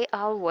they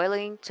are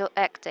willing to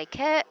act. They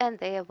care and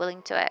they are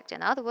willing to act.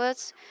 In other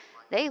words,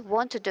 they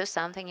want to do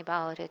something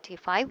about it.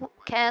 If I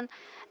can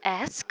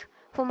ask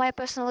for my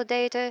personal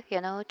data,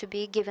 to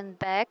be given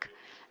back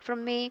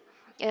from me,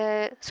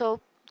 so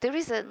there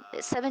is a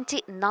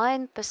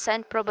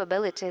 79%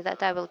 probability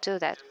that I will do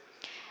that.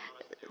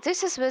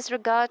 This is with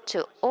regard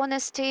to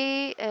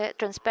honesty,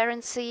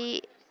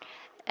 transparency,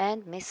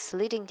 and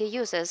misleading the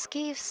users.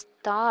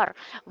 Kyivstar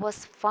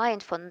was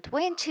fined for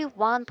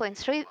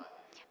 21.3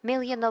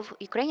 million of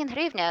Ukrainian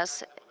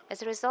hryvnias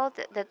as a result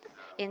that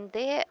in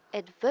their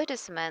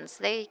advertisements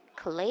they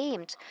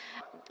claimed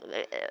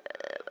uh,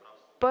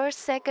 per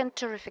second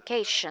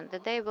verification,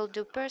 that they will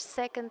do per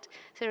second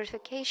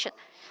verification.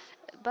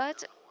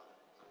 But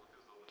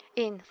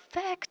in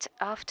fact,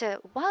 after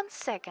 1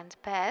 second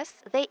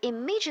passed, they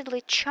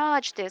immediately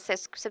charged their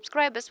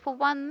subscribers for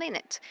 1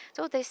 minute.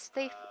 So they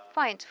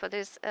fined for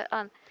this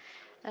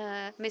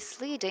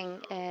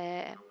misleading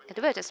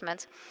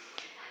advertisements.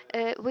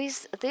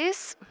 With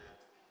this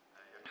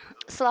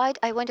slide,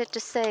 I wanted to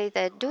say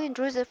that doing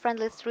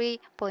user-friendly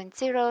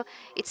 3.0,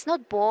 it's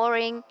not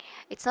boring,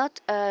 it's not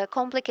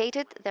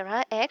complicated. There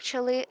are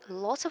actually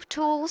lots of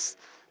tools,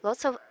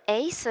 lots of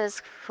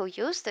aces who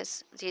use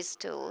these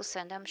tools,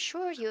 and I'm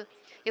sure you've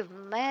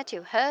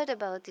heard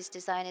about this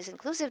design as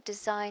inclusive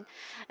design,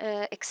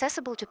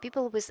 accessible to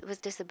people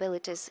with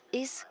disabilities.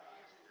 Is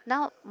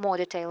now more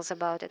details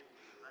about it.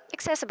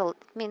 Accessible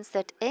means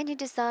that any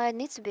design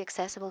needs to be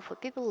accessible for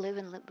people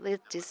living with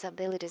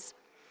disabilities.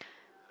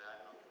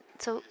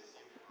 So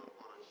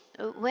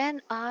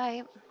when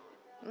mm,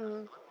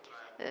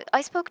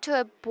 I spoke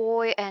to a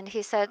boy and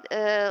he said,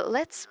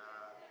 "Let's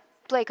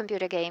play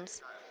computer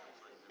games."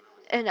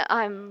 And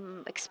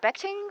I'm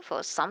expecting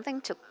for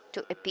something to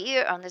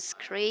appear on the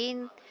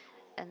screen,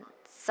 and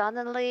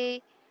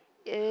suddenly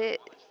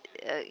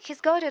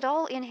he's got it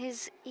all in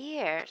his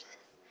ears.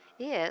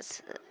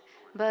 Yes,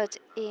 but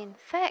in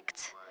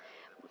fact,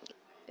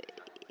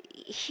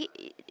 he,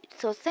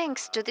 so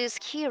thanks to this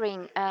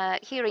hearing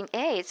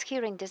aids,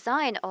 hearing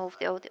design of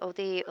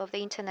the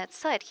internet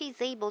site,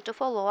 he's able to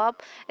follow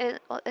up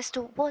as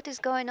to what is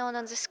going on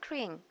the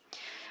screen.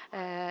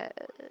 Uh,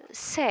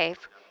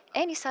 Safe.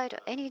 Any site or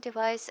any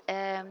device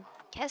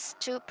has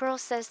to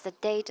process the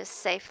data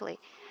safely,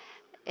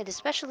 and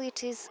especially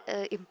it is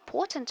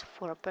important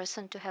for a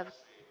person to have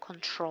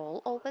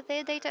control over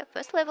their data.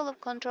 First level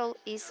of control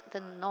is the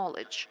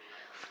knowledge.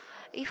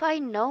 If I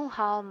know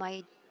how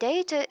my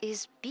data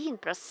is being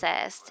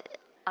processed,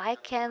 I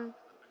can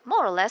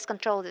more or less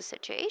control the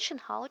situation,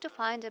 how to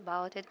find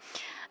about it.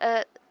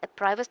 A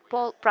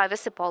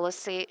privacy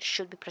policy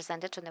should be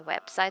presented on the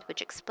website,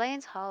 which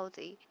explains how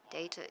the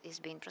data is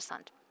being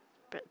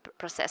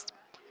processed.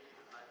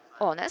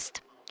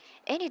 Honest.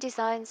 Any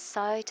design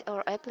site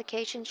or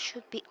application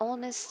should be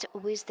honest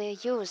with their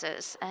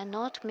users and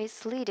not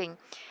misleading.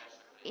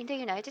 In the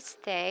United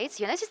States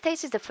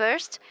is the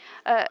first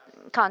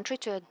country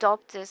to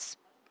adopt this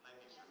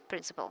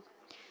principle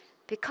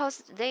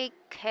because they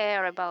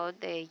care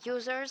about their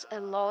users a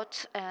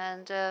lot.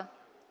 And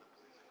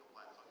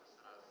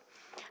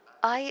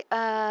I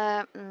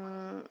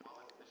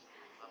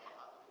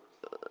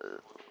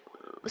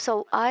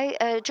so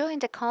I joined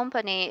the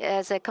company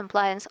as a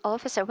compliance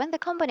officer when the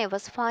company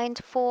was fined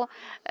for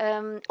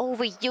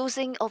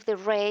overusing of the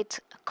red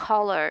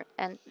color,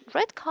 and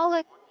red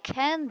color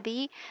can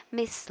be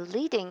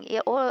misleading,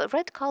 or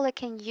red color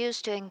can use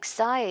to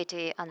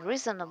anxiety,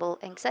 unreasonable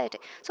anxiety.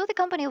 So the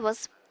company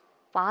was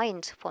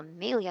fined for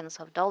millions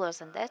of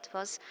dollars, and that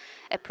was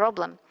a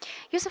problem.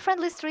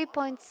 User-friendly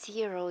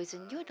 3.0 is a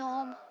new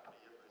norm.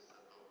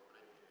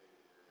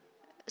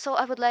 So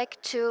I would like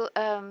to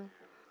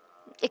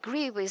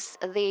agree with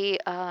the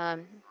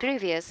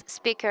previous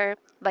speaker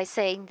by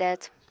saying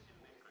that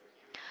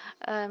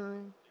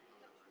um,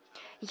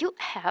 you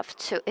have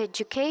to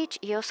educate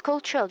your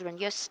school children,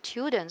 your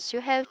students. You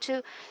have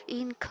to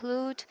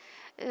include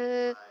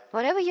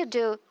whatever you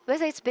do,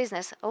 whether it's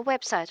business or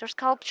website or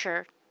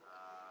sculpture.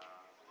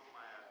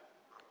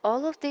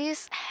 All of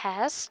this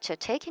has to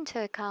take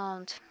into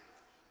account,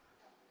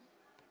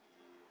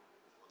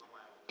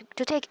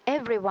 to take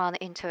everyone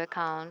into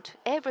account,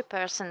 every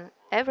person,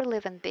 every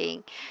living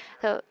being.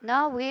 So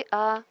now we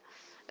are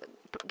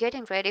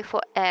getting ready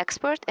for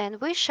export,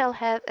 and we shall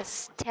have a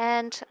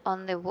stand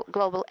on the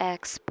Global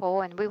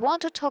Expo, and we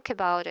want to talk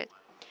about it.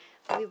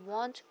 We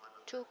want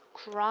to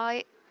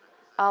cry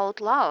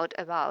out loud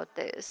about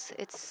this.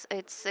 It's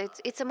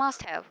a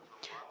must-have.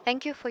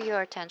 Thank you for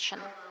your attention.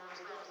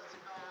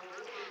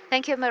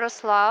 Thank you,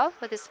 Myroslav,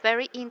 for this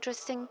very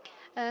interesting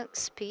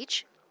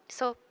speech.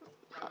 So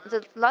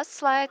the last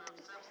slide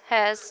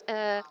has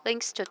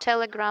links to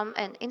Telegram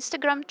and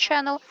Instagram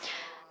channel.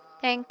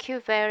 Thank you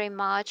very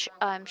much.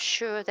 I'm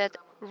sure that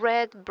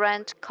red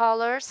brand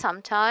color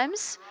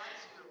sometimes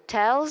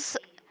tells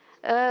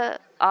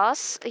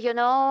us,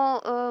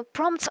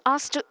 prompts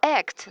us to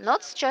act.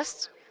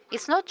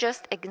 It's not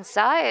just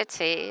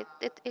anxiety.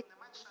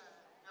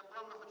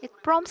 It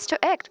prompts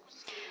to act.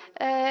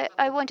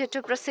 I wanted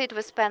to proceed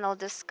with panel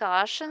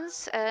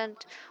discussions, and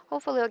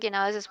hopefully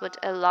organizers would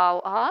allow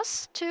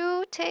us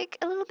to take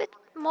a little bit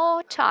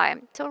more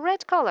time. So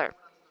red color.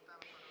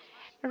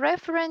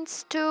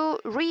 Reference to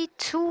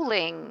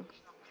retooling.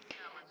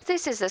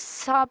 This is a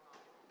sub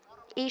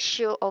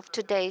issue of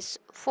today's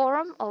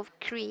forum of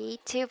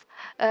creative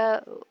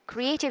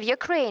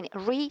Ukraine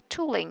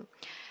retooling.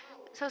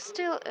 So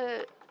still,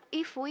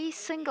 if we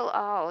single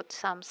out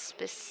some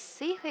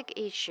specific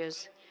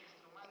issues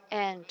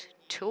and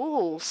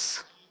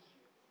tools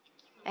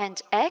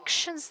and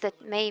actions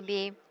that may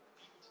be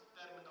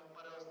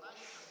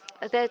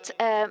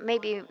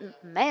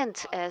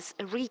meant as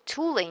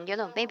retooling,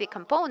 maybe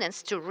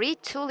components to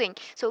retooling.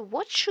 So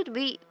what should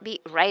we be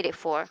ready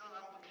for?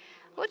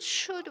 What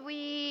should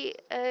we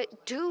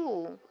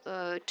do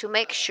to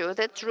make sure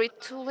that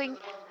retooling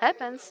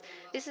happens?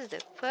 This is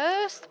the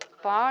first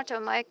part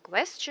of my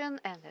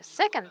question, and the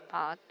second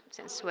part,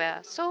 since we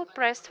are so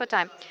pressed for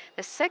time,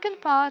 the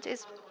second part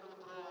is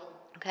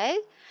okay.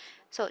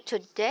 So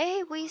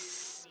today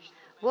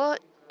were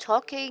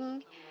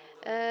talking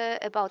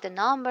about a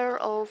number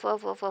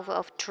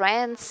of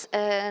trends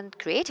and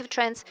creative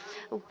trends.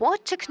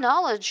 What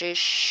technology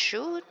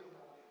should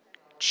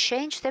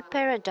change the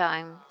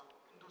paradigm?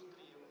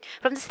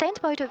 From the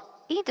standpoint of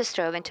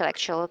industry of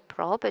intellectual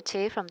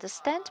property, from the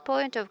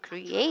standpoint of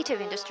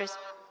creative industries,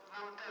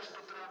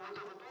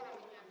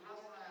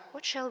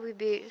 what should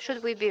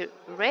we be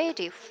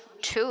ready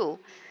to?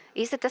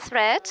 Is it a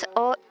threat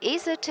or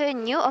is it a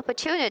new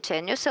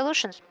opportunity, new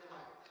solutions?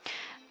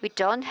 We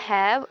don't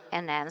have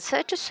an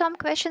answer to some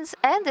questions.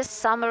 And the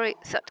summary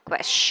third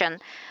question,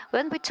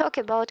 when we talk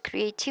about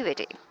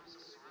creativity,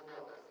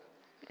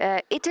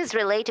 it is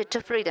related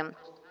to freedom.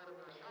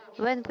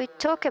 When we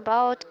talk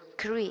about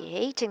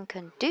creating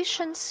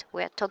conditions.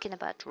 We are talking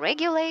about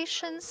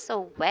regulations.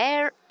 So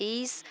where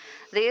is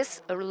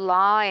this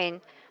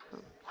line?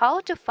 How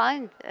to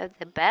find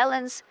the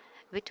balance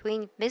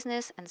between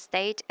business and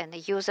state and the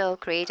user of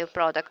creative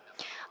product?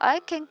 I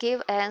can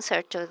give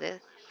answer to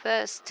the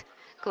first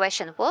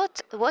question.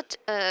 What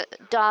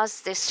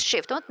does this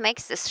shift? What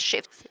makes this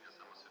shift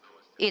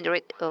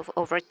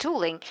of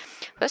retooling?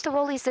 First of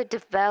all, is the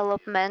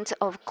development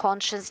of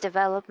conscious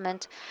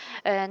development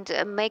and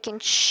making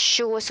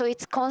sure. So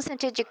it's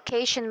constant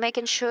education,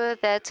 making sure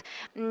that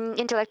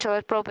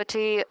intellectual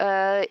property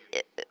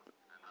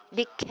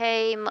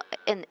became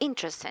an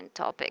interesting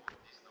topic,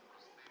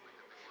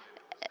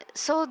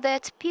 so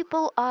that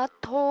people are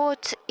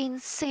taught in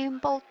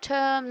simple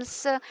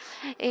terms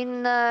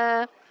in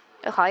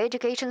higher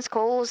education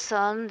schools,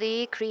 on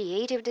the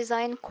creative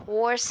design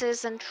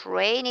courses and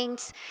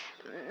trainings,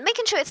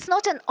 making sure it's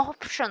not an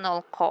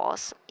optional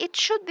course. It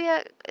should be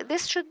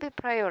this should be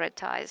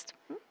prioritized.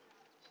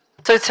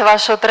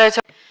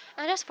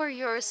 And as for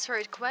your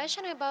third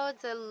question about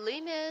the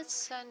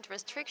limits and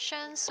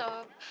restrictions,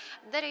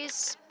 that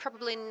is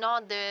probably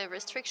not the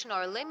restriction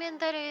or limit.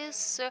 That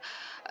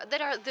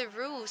are the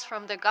rules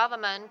from the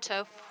government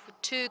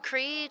to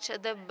create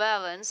the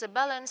balance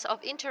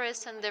of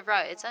interests and the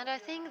rights. And I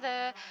think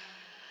the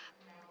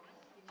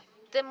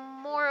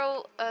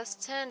moral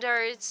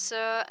standards,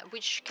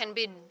 which can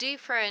be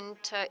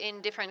different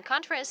in different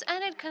countries,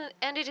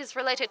 and it is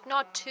related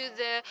not to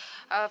the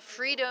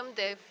freedom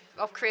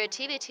of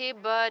creativity,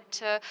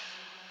 but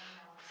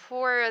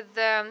for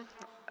the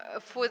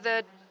for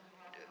the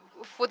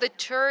for the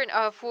turn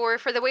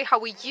for the way how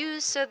we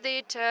use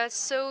it,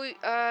 so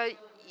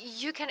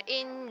you can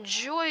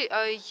enjoy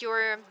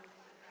your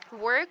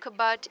work,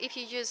 but if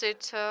you use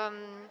it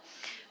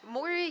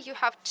more, you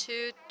have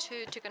to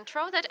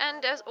control that.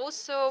 And as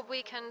also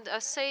we can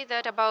say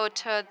that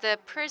about the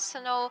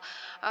personal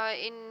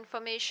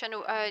information.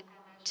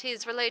 It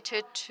is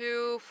related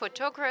to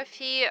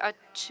photography, uh,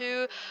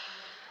 to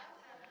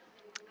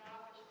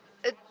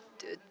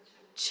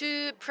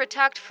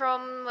protect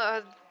from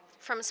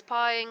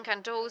spying,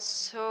 and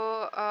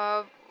also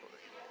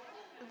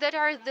that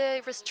are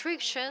the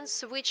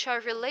restrictions which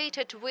are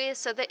related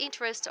with the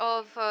interest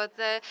of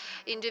the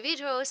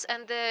individuals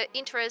and the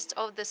interest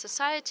of the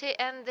society,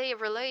 and uh,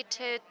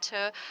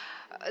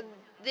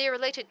 they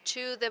related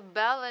to the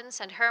balance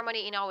and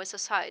harmony in our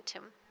society.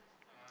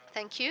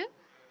 Thank you.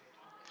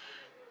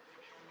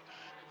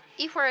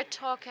 If we're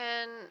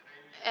talking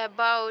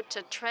about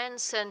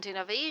trends and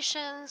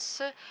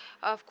innovations,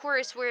 of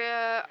course,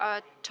 we're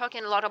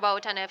talking a lot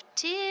about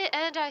NFT,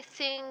 and I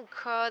think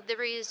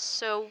there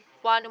is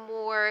one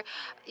more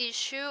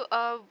issue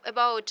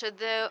about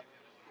the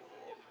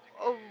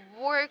uh,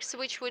 works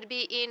which would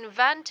be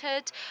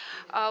invented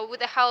with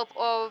the help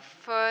of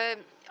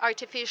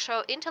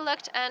artificial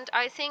intellect. And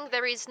I think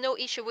there is no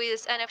issue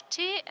with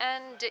NFT,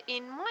 and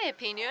in my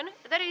opinion,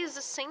 that is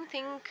the same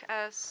thing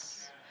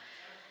as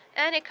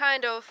any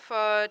kind of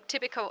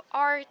typical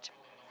art.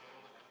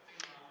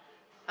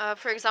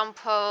 For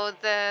example,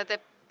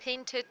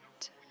 painted,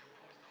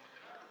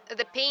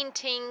 the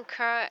painting,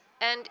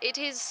 and it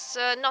is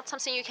not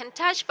something you can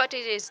touch, but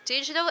it is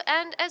digital.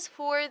 And as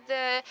for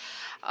the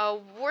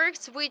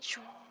works which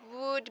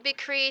would be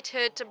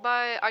created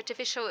by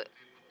artificial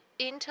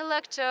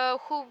intellect,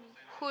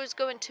 who is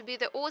going to be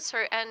the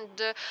author?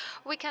 And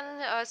we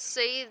can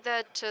say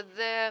that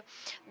the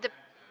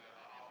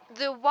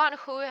the one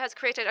who has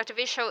created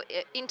artificial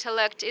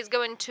intellect is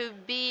going to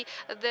be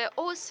the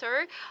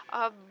author,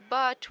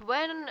 but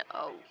when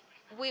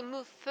we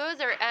move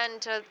further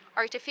and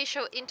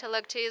artificial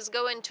intellect is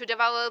going to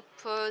develop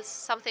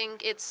something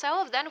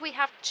itself, then we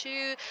have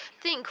to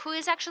think who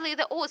is actually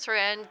the author,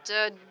 and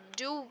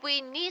do we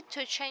need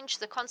to change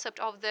the concept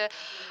of the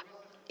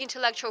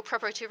intellectual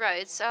property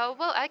rights?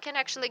 Well, I can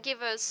actually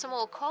give a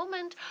small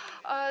comment.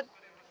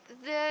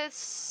 The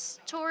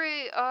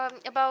story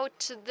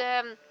about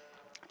the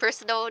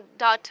personal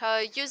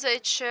data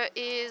usage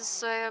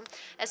is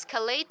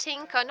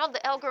escalating. Not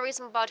the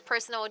algorithm, but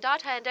personal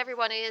data, and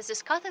everyone is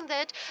discussing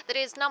that. That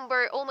is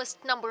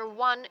almost number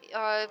one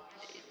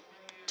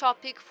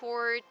topic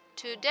for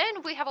today.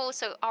 And we have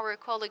also our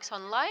colleagues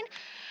online.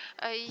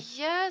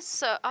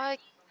 Yes, I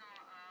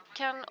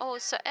can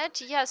also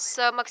add. Yes,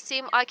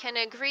 Maxim, I can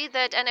agree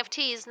that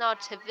NFT is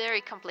not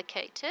very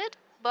complicated,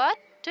 but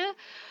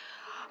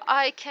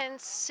I can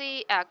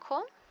see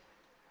echo.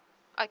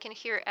 I can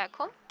hear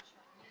echo.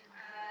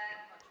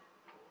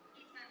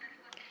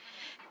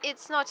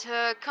 It's not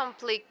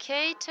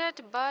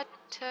complicated, but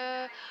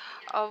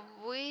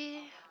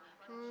we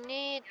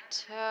need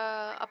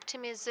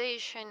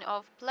optimization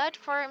of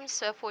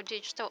platforms for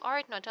digital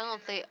art, not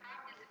only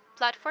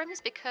platforms,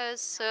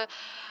 because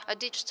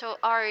digital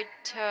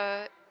art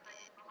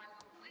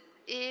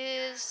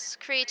is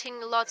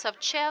creating lots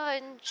of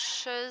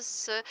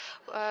challenges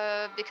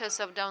because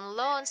of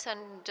downloads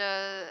and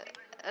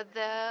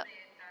the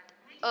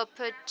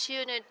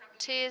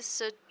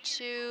opportunities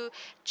to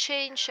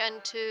change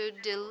and to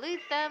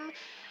delete them.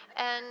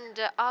 And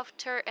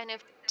after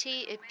NFT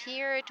NFT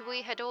appeared,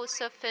 we had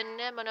also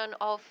phenomenon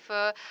of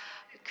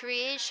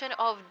creation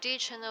of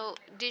digital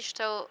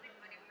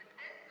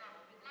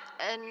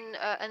and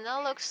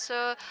analogs,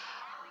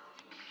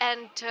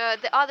 and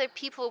the other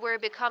people were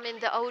becoming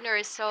the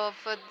owners of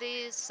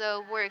this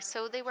work.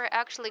 So they were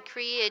actually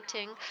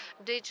creating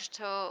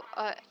digital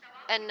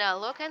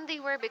analog, and they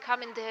were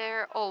becoming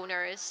their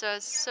owners.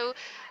 So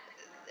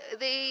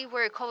they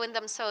were calling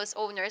themselves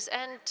owners,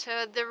 and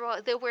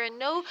there were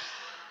no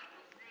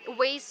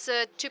ways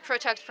to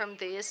protect from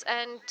this.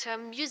 And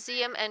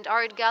museum and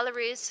art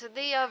galleries,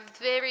 they are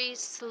very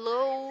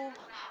slow,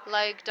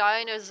 like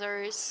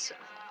dinosaurs.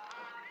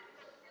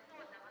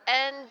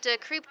 And the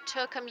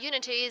crypto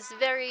community is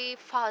very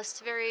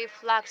fast, very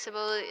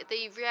flexible.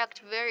 They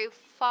react very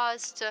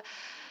fast,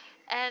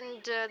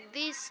 and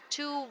these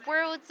two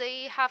worlds,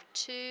 they have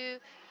to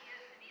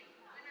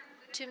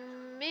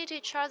meet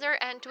each other,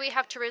 and we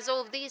have to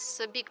resolve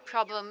this big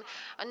problem,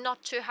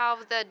 not to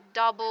have the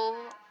double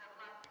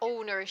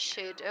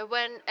ownership.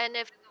 When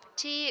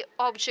NFT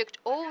object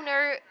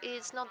owner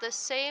is not the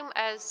same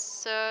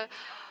as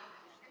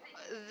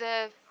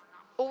the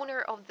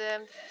owner of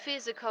the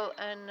physical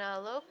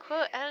analog,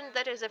 and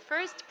that is the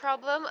first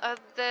problem.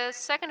 The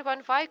second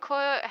one,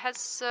 Vico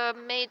has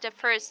made the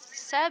first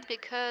step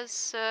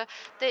because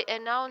they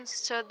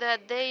announced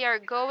that they are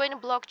going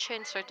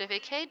blockchain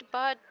certificate,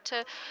 but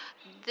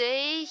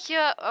they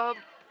uh,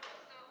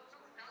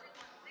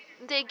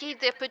 they give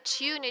the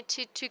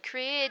opportunity to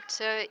create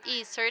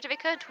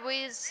e-certificate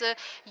with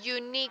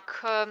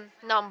unique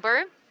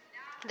number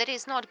that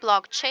is not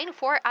blockchain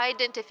for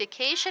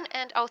identification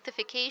and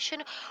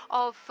authentication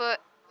of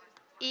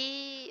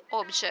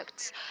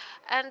e-objects.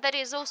 And that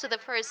is also the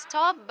first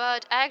stop,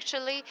 but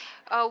actually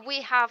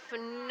we have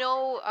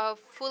no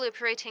fully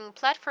operating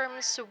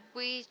platforms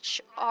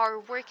which are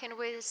working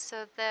with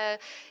the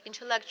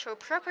intellectual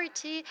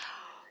property.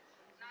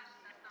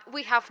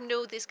 We have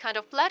no these kind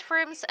of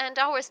platforms, and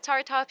our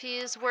startup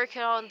is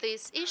working on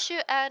this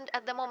issue, and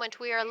at the moment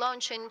we are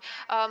launching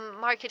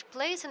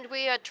marketplace, and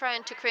we are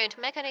trying to create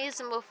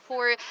mechanism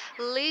for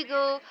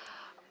legal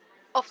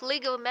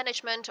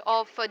management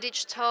of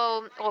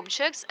digital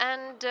objects.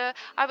 And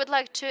I would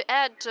like to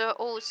add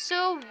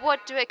also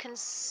what do I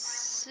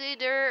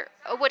consider,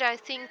 what I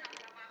think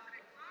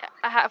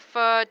have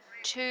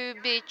to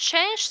be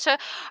changed.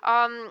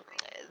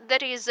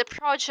 That is a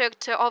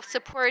project of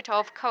support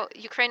of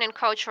Ukrainian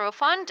Cultural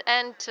Fund,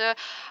 and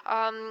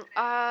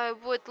I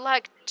would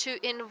like to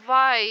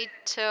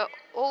invite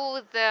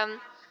all the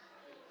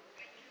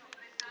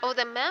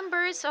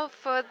members of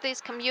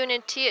this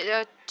community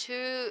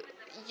to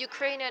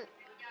Ukrainian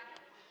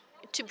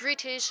to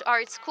British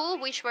Art School,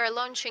 which we're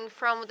launching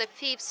from the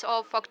 5th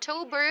of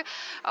October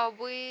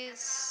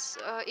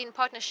in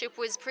partnership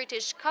with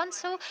British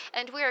Council,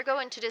 and we are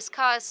going to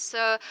discuss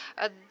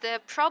the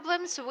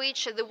problems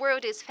which the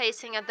world is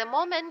facing at the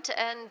moment,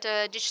 and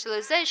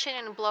digitalization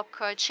and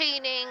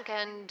blockchaining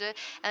and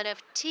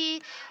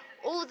NFT,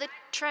 all the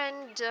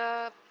trend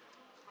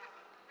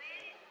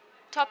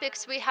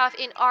topics we have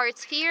in art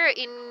sphere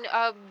in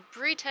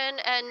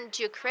Britain and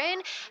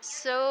Ukraine.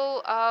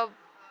 So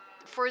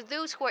for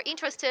those who are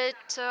interested,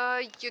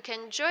 you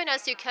can join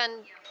us. You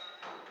can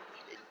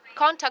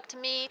contact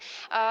me.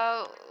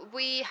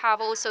 We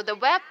have also the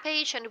web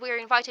page, and we're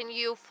inviting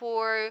you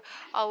for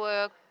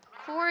our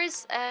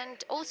course.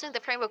 And also in the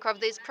framework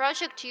of this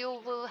project, you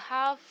will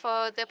have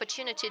the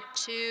opportunity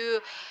to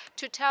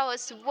tell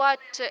us what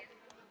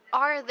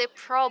are the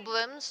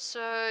problems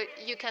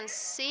you can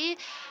see,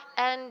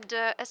 and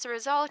as a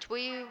result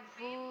we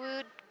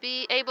would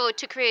be able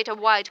to create a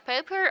white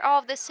paper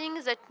of the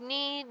things that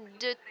need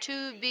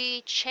to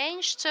be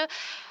changed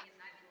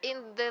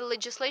in the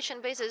legislation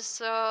basis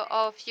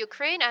of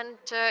Ukraine, and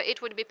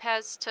it would be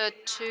passed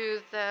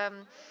to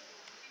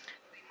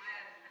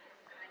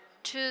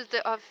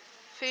the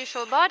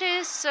official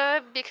bodies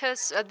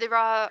because there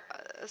are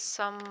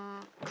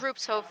some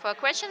groups of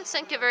questions.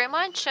 Thank you very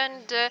much,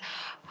 and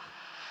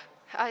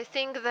I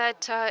think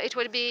that it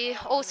would be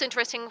also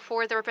interesting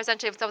for the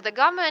representatives of the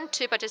government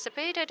to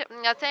participate. I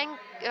think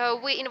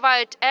we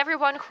invite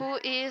everyone who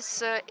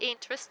is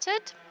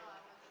interested.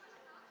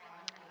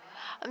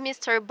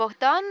 Mr.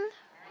 Bogdan,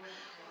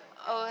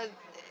 uh,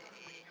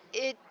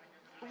 it,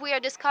 we are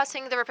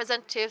discussing the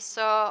representatives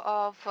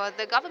of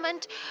the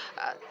government.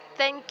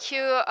 Thank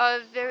you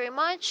very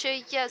much.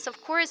 Yes,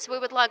 of course, we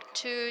would like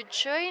to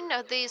join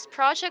these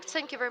projects.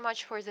 Thank you very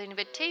much for the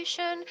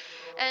invitation.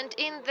 And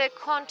in the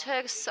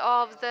context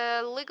of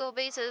the legal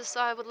basis,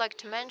 I would like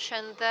to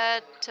mention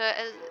that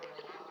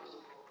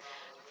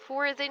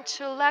for the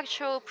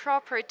intellectual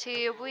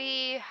property,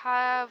 we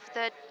have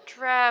the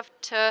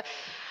draft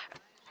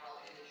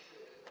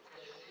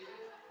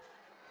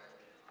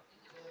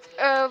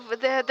of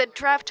the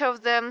draft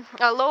of the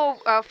law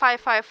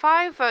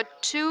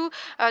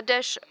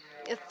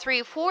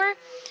 555-2-34,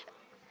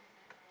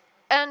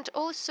 and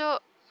also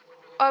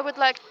I would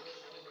like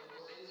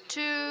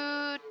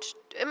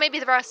maybe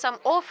there are some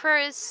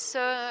offers,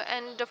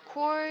 and of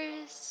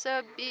course,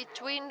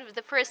 between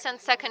the first and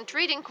second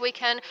reading, we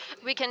can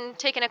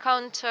take in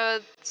account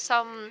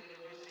some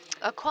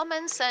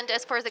comments. And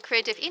as for the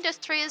creative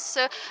industries,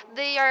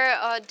 they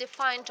are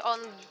defined on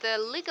the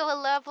legal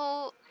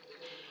level,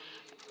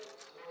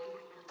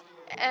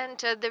 and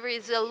there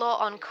is a law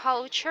on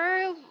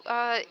culture.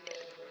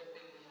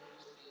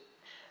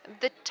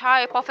 The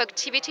type of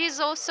activity is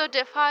also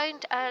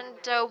defined, and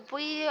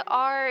we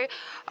are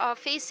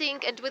facing,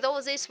 and with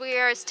all this, we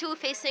are still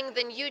facing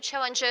the new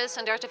challenges,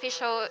 and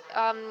artificial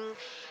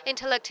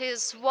intellect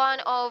is one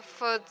of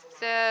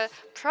the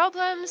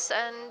problems.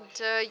 And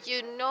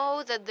you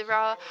know that there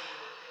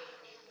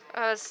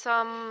are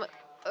some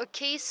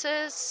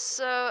cases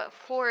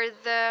for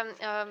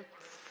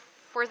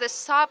the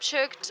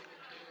subject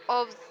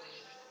of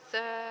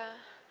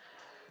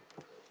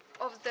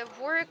the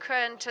work,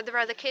 and there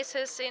are the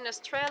cases in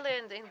Australia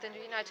and in the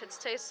United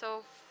States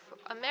of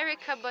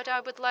America. But I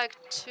would like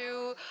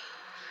to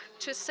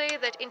say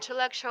that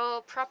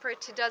intellectual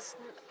property does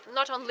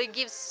not only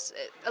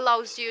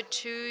allows you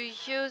to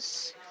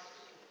use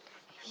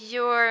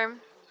your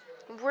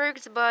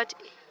works, but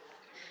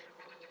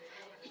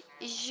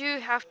you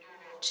have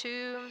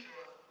to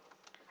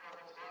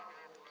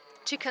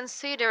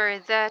consider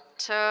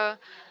that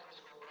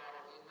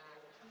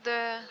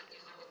the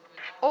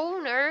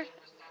owner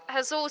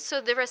has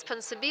also the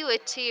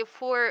responsibility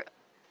for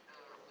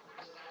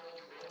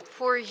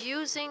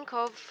using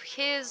of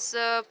his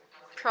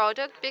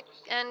product,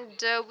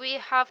 and we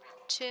have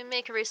to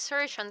make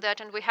research on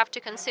that, and we have to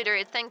consider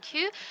it. Thank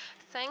you.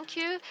 Thank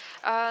you.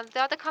 The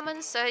other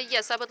comments?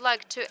 Yes, I would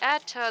like to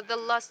add the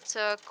last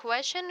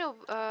question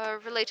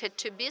related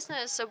to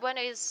business. Where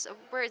is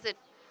the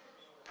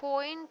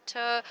point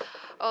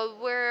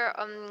where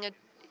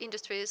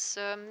industries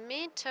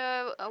meet?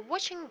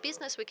 Watching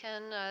business, we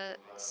can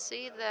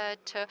see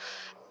that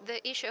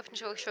the issue of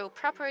intellectual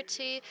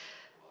property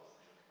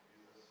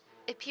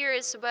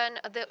appears when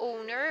the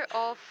owner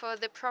of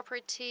the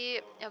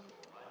property uh,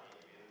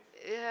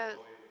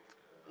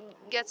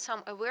 gets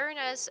some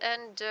awareness,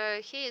 and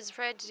he is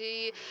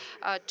ready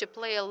to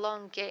play a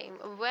long game.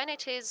 When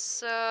it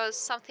is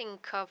something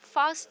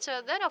fast,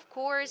 then of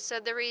course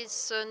there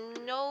is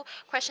no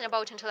question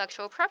about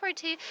intellectual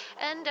property.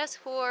 And as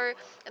for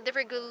the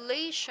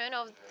regulation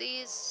of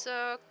this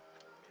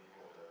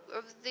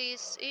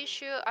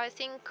issue, I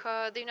think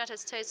the United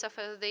States of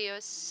the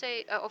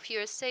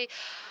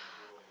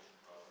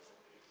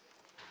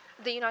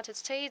United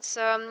States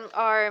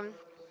are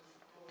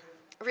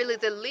really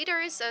the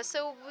leaders.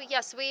 So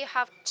yes, we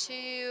have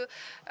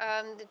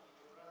um,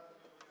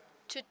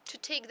 to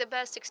take the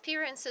best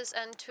experiences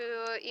and to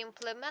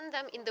implement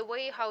them in the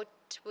way how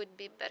it would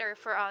be better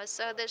for us.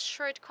 The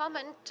short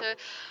comment.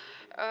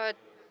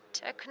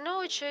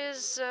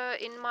 Technologies,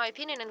 in my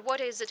opinion, and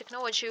what is the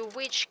technology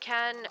which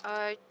can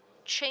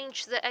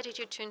change the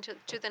attitude to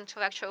the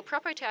intellectual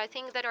property? I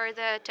think that are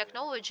the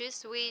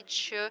technologies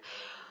which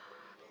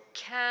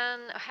can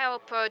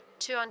help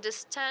to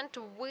understand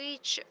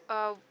which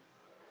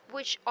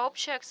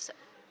objects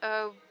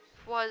uh,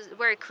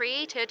 were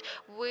created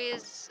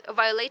with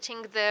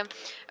violating the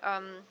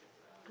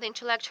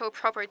intellectual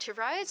property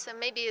rights, and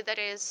maybe that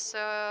is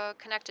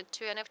connected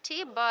to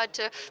NFT. But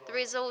there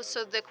is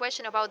also the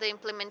question about the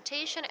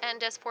implementation.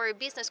 And as for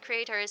business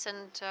creators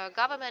and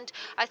government,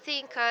 I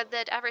think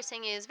that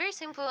everything is very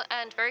simple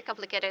and very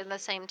complicated at the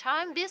same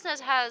time. Business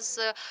has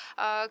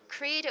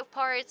creative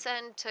parts,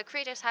 and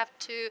creators have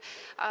to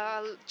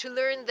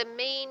learn the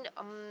main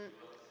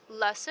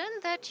lesson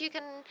that you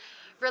can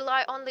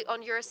rely only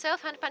on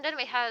yourself, and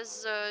pandemic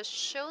has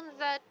shown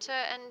that,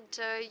 and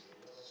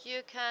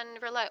you can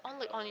rely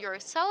only on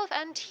yourself.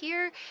 And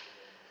here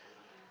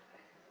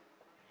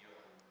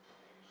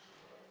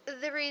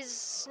there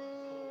is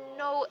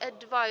no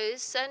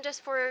advice. And as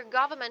for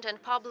government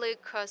and public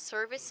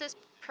services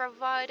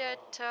provided,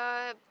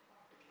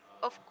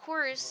 of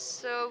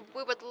course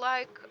we would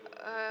like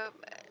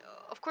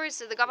of course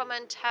the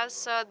government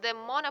has the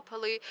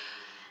monopoly,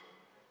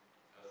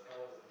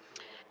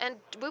 and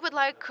we would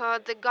like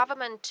the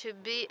government to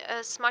be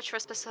as much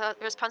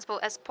responsible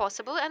as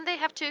possible, and they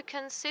have to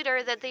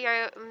consider that they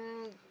are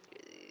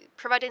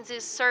providing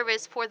this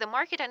service for the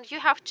market, and you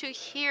have to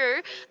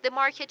hear the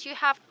market, you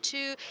have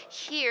to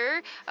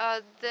hear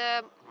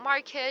the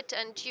market,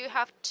 and you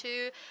have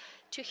to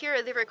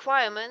hear the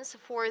requirements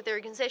for the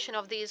organization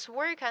of this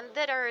work, and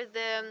that are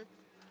the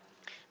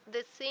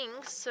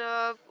things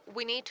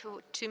we need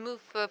to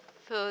move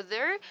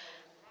further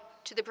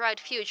to the bright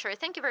future.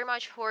 Thank you very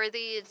much for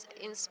this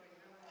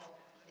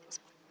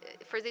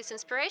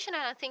inspiration,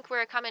 and I think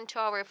we're coming to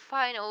our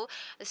final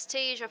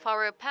stage of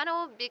our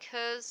panel,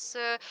 because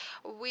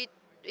we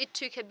it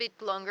took a bit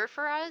longer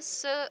for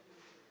us.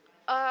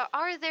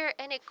 Are there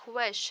any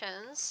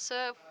questions?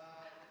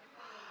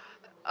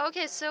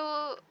 Okay,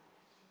 so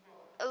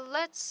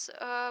let's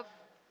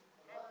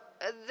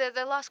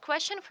the last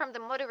question from the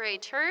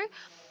moderator.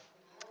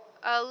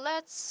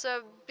 Let's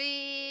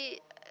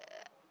be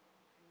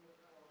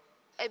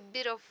a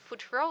bit of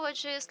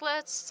futurologist.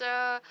 Let's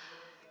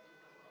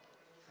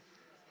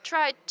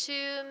try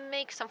to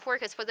make some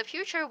forecasts for the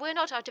future. We're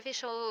not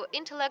artificial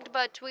intellect,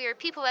 but we are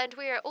people, and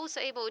we are also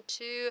able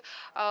to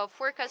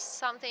forecast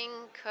something.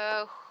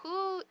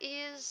 Who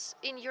is,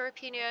 in your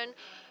opinion,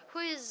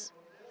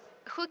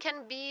 who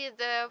can be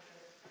the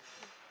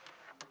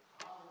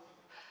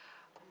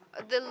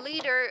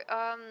leader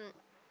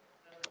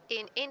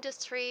in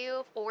industry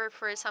or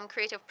for some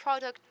creative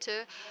product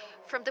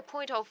from the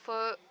point of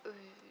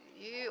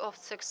view of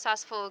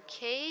successful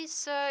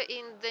case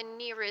in the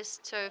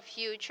nearest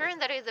future? And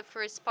that is the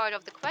first part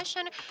of the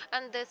question.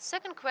 And the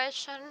second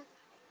question,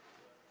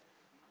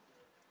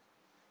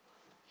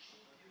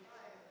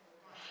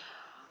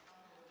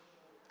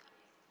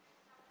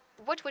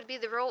 what would be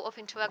the role of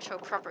intellectual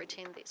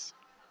property in this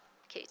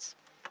case?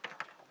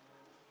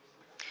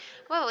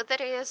 Well,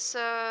 that is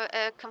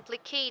a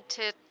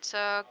complicated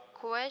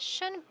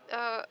question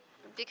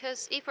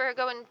because if we're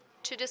going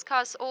to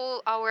discuss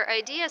all our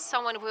ideas,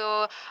 someone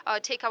will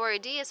take our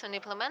ideas and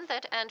implement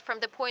that. And from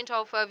the point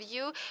of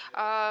view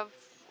of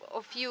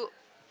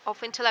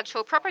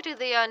intellectual property,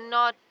 they are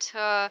not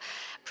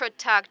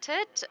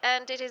protected,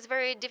 and it is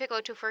very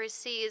difficult to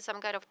foresee some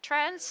kind of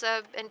trends.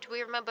 And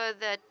we remember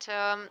that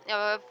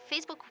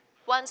Facebook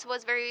once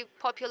was very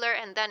popular,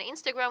 and then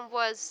Instagram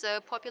was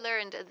popular,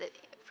 and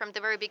from the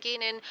very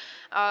beginning,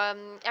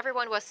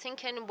 everyone was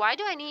thinking, why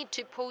do I need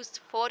to post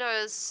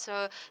photos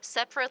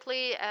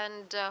separately?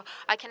 And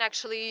I can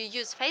actually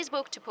use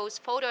Facebook to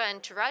post photo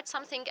and to write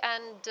something.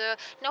 And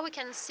now we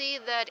can see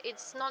that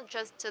it's not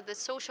just the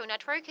social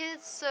network,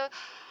 it's a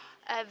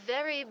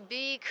very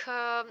big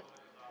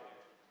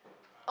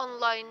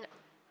online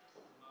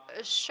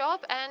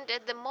shop. And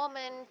at the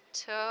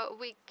moment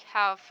we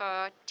have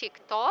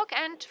TikTok,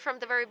 and from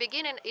the very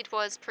beginning it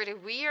was pretty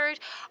weird.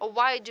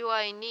 Why do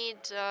I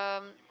need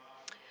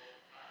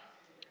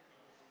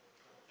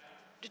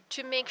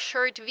to make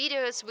short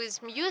videos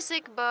with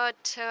music?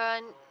 But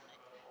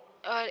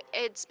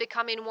it's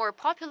becoming more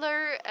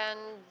popular,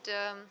 and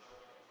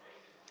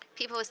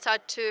people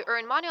start to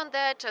earn money on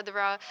that.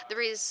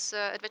 There is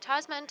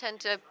advertisement,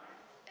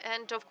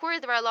 and of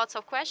course there are lots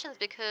of questions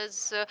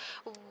because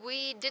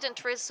we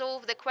didn't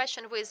resolve the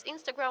question with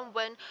Instagram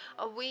when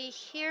we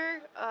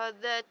hear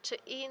that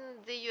in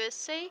the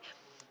USA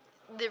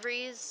there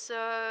is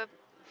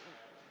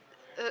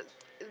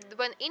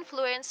when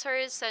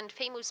influencers and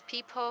famous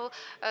people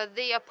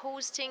they are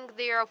posting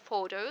their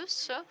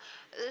photos,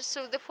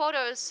 so the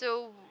photos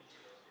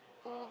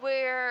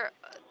where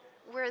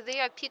where they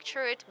are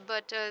pictured,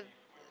 but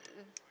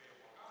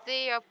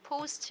they are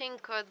posting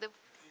the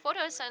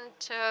photos, and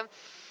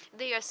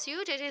they are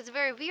sued. It is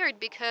very weird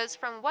because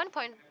from one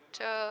point,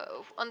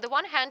 on the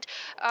one hand,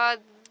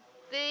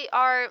 they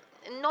are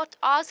not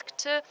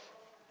asked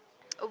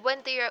when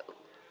they are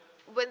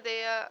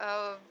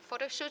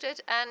photo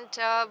shooted, and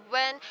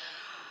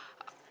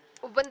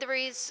when there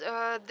is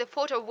the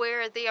photo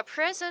where they are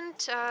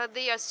present,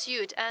 they are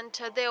sued. And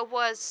there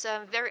was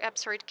a very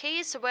absurd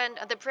case when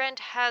the brand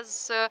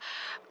has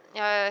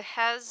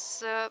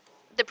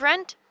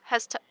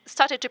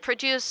started to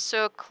produce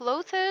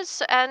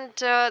clothes, and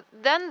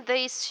then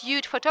they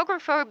sued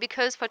photographer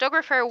because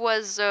photographer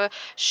was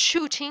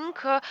shooting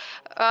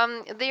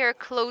their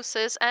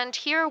clothes. And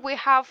here we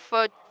have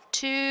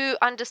to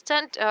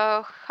understand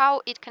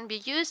how it can be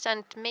used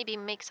and maybe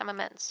make some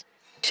amends.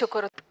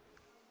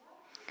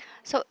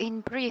 So, in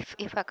brief,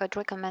 if I could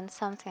recommend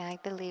something, I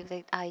believe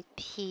that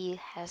IP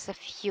has a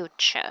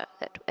future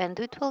and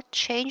it will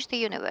change the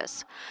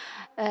universe.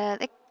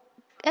 The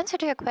answer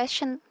to your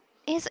question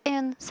is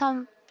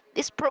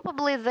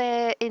probably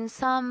there in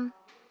some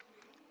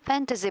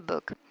fantasy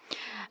book.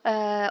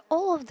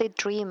 All of the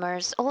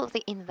dreamers, all of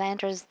the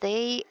inventors,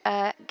 they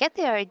get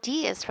their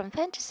ideas from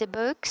fantasy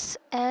books,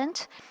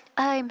 and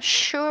I'm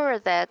sure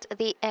that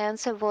the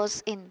answer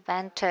was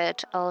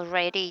invented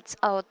already. It's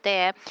out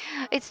there.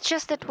 It's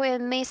just that we're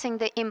missing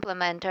the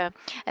implementer.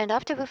 And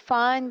after we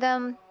find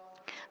them,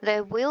 they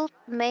will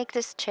make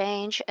this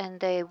change, and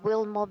they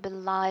will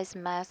mobilize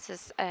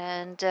masses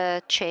and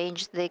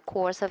change the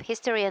course of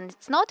history. And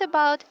it's not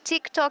about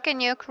TikTok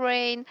in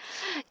Ukraine,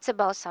 it's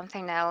about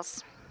something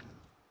else.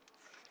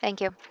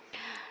 Thank you.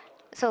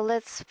 So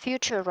let's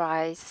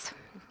futuristic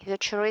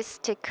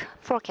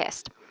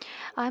forecast.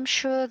 I'm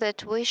sure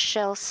that we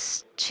shall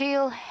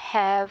still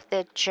have the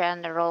a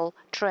general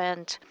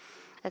trend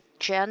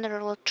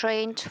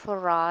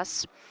for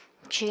us,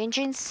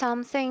 changing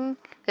something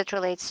that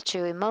relates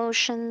to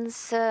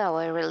emotions,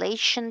 our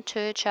relation to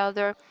each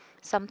other,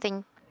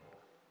 something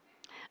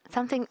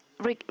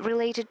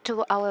related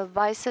to our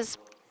vices,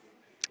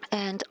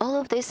 and all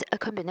of this a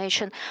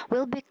combination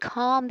will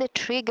become the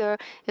trigger.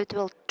 It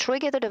will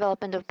trigger the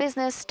development of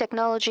business,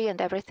 technology,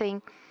 and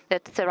everything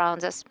that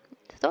surrounds us.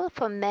 So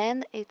for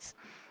men, it's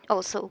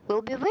also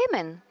will be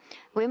women.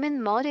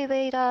 Women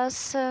motivate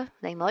us.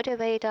 They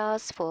motivate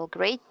us for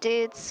great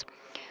deeds,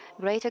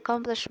 great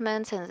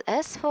accomplishments. And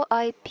as for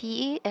the IP,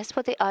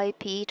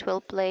 it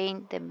will play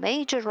the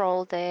major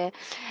role there,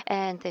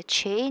 and the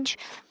change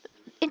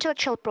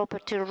intellectual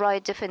property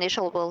right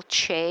definition will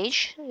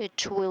change.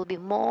 It will be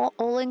more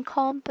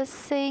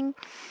all-encompassing,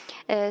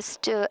 as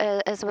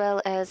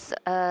well as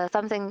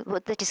something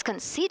that is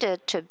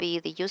considered to be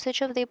the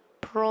usage of the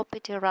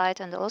property right,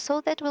 and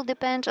also that will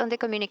depend on the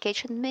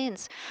communication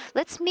means.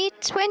 Let's meet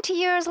 20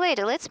 years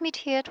later. Let's meet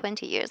here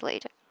 20 years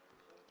later,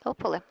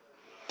 hopefully.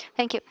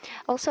 Thank you.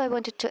 Also, I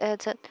wanted to add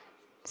that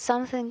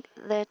something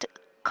that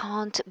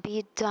can't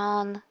be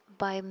done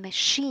by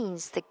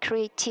machines, the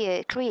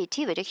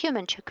creativity,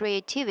 human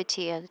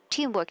creativity and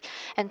teamwork.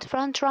 And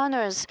front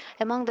runners,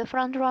 among the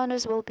front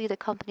runners will be the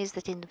companies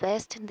that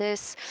invest in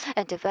this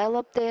and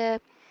develop their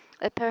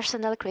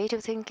personal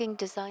creative thinking,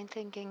 design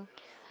thinking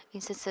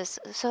instances.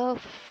 So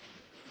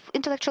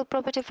intellectual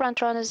property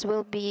front runners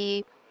will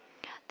be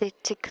the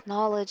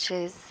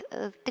technologies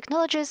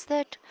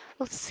that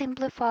will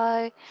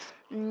simplify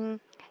mm,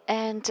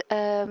 and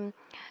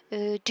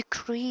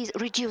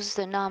reduce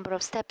the number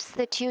of steps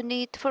that you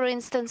need, for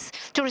instance,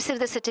 to receive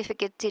the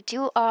certificate that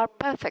you are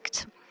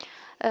perfect.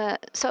 Yeah,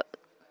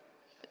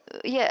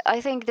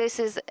 I think this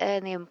is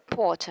an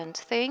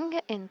important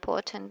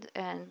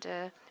and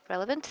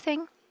relevant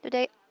thing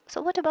today.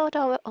 So what about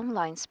our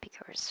online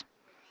speakers?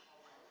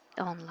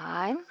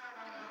 Online.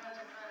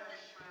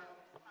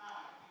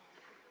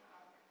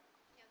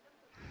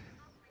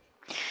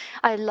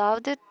 I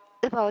loved it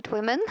about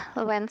women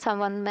when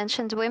someone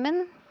mentioned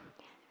women,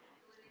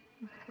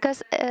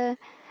 because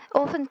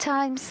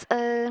oftentimes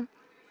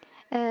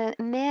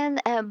men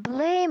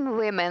blame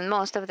women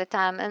most of the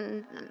time,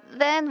 and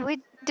then we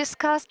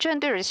discuss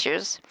gender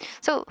issues.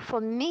 So for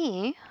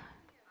me,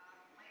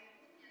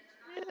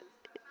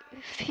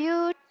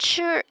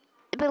 future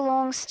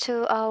belongs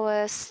to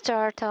our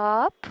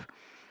startup,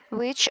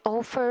 which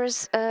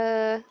offers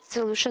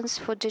solutions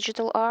for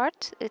digital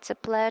art. It's a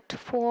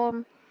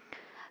platform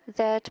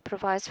that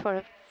provides for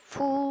a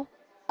full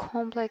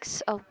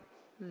complex of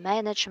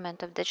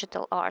management of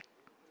digital art.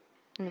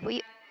 And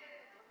we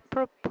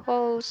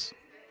propose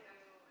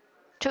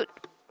to,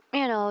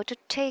 to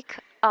take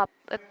up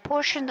a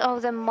portion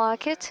of the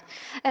market,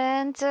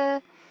 and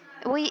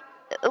we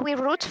we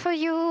root for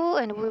you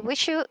and we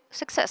wish you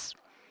success.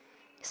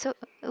 So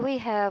we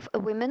have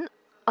women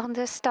on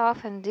the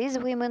staff, and these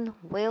women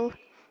will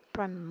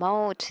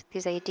promote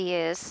these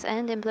ideas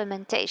and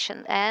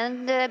implementation,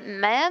 and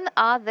men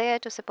are there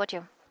to support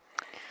you.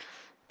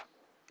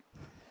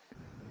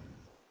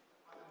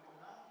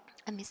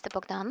 Mr.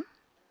 Bogdan.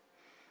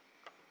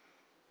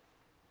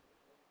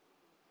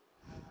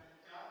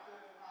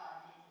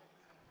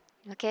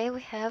 Okay,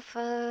 we have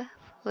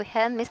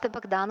Mr.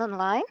 Bogdan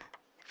online.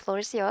 Floor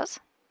is yours.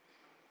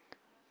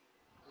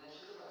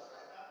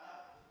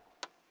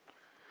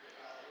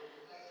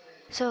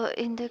 So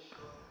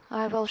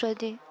I've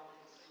already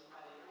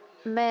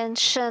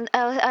mentioned.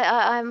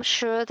 I'm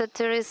sure that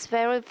there is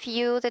very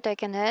few that I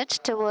can add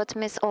to what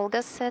Miss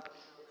Olga said.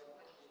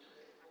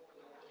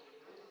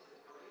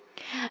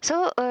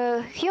 So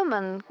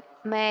human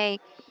may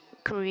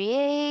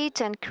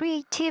create, and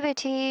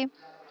creativity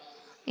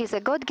is a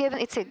God-given.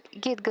 It's a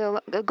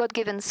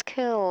God-given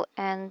skill,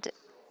 and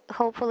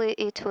hopefully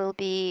it will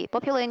be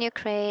popular in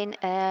Ukraine,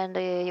 and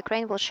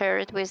Ukraine will share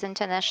it with the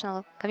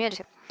international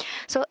community.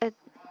 So at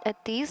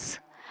this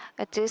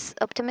at this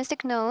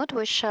optimistic note,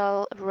 we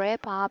shall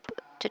wrap up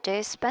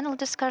today's panel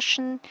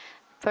discussion.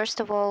 First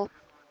of all,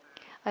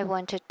 I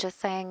wanted to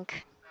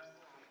thank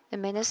the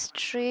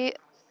Ministry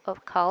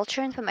of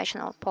Culture and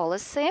Informational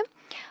Policy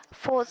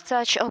for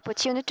such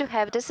opportunity to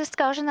have this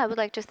discussion. I would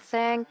like to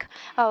thank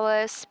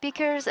our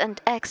speakers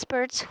and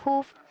experts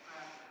who've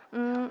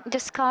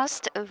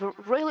discussed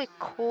really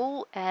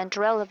cool and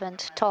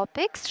relevant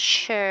topics,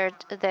 shared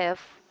their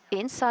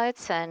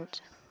insights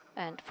and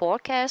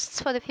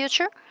forecasts for the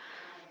future.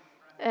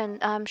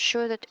 And I'm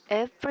sure that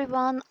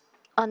everyone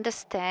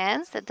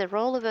understands that the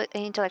role of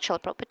intellectual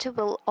property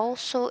will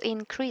also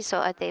increase.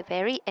 So at the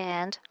very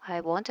end,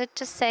 I wanted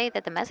to say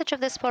that the message of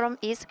this forum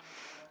is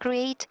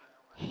create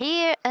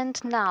here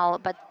and now,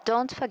 but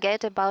don't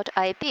forget about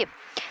IP.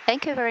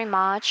 Thank you very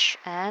much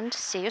and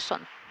see you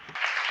soon.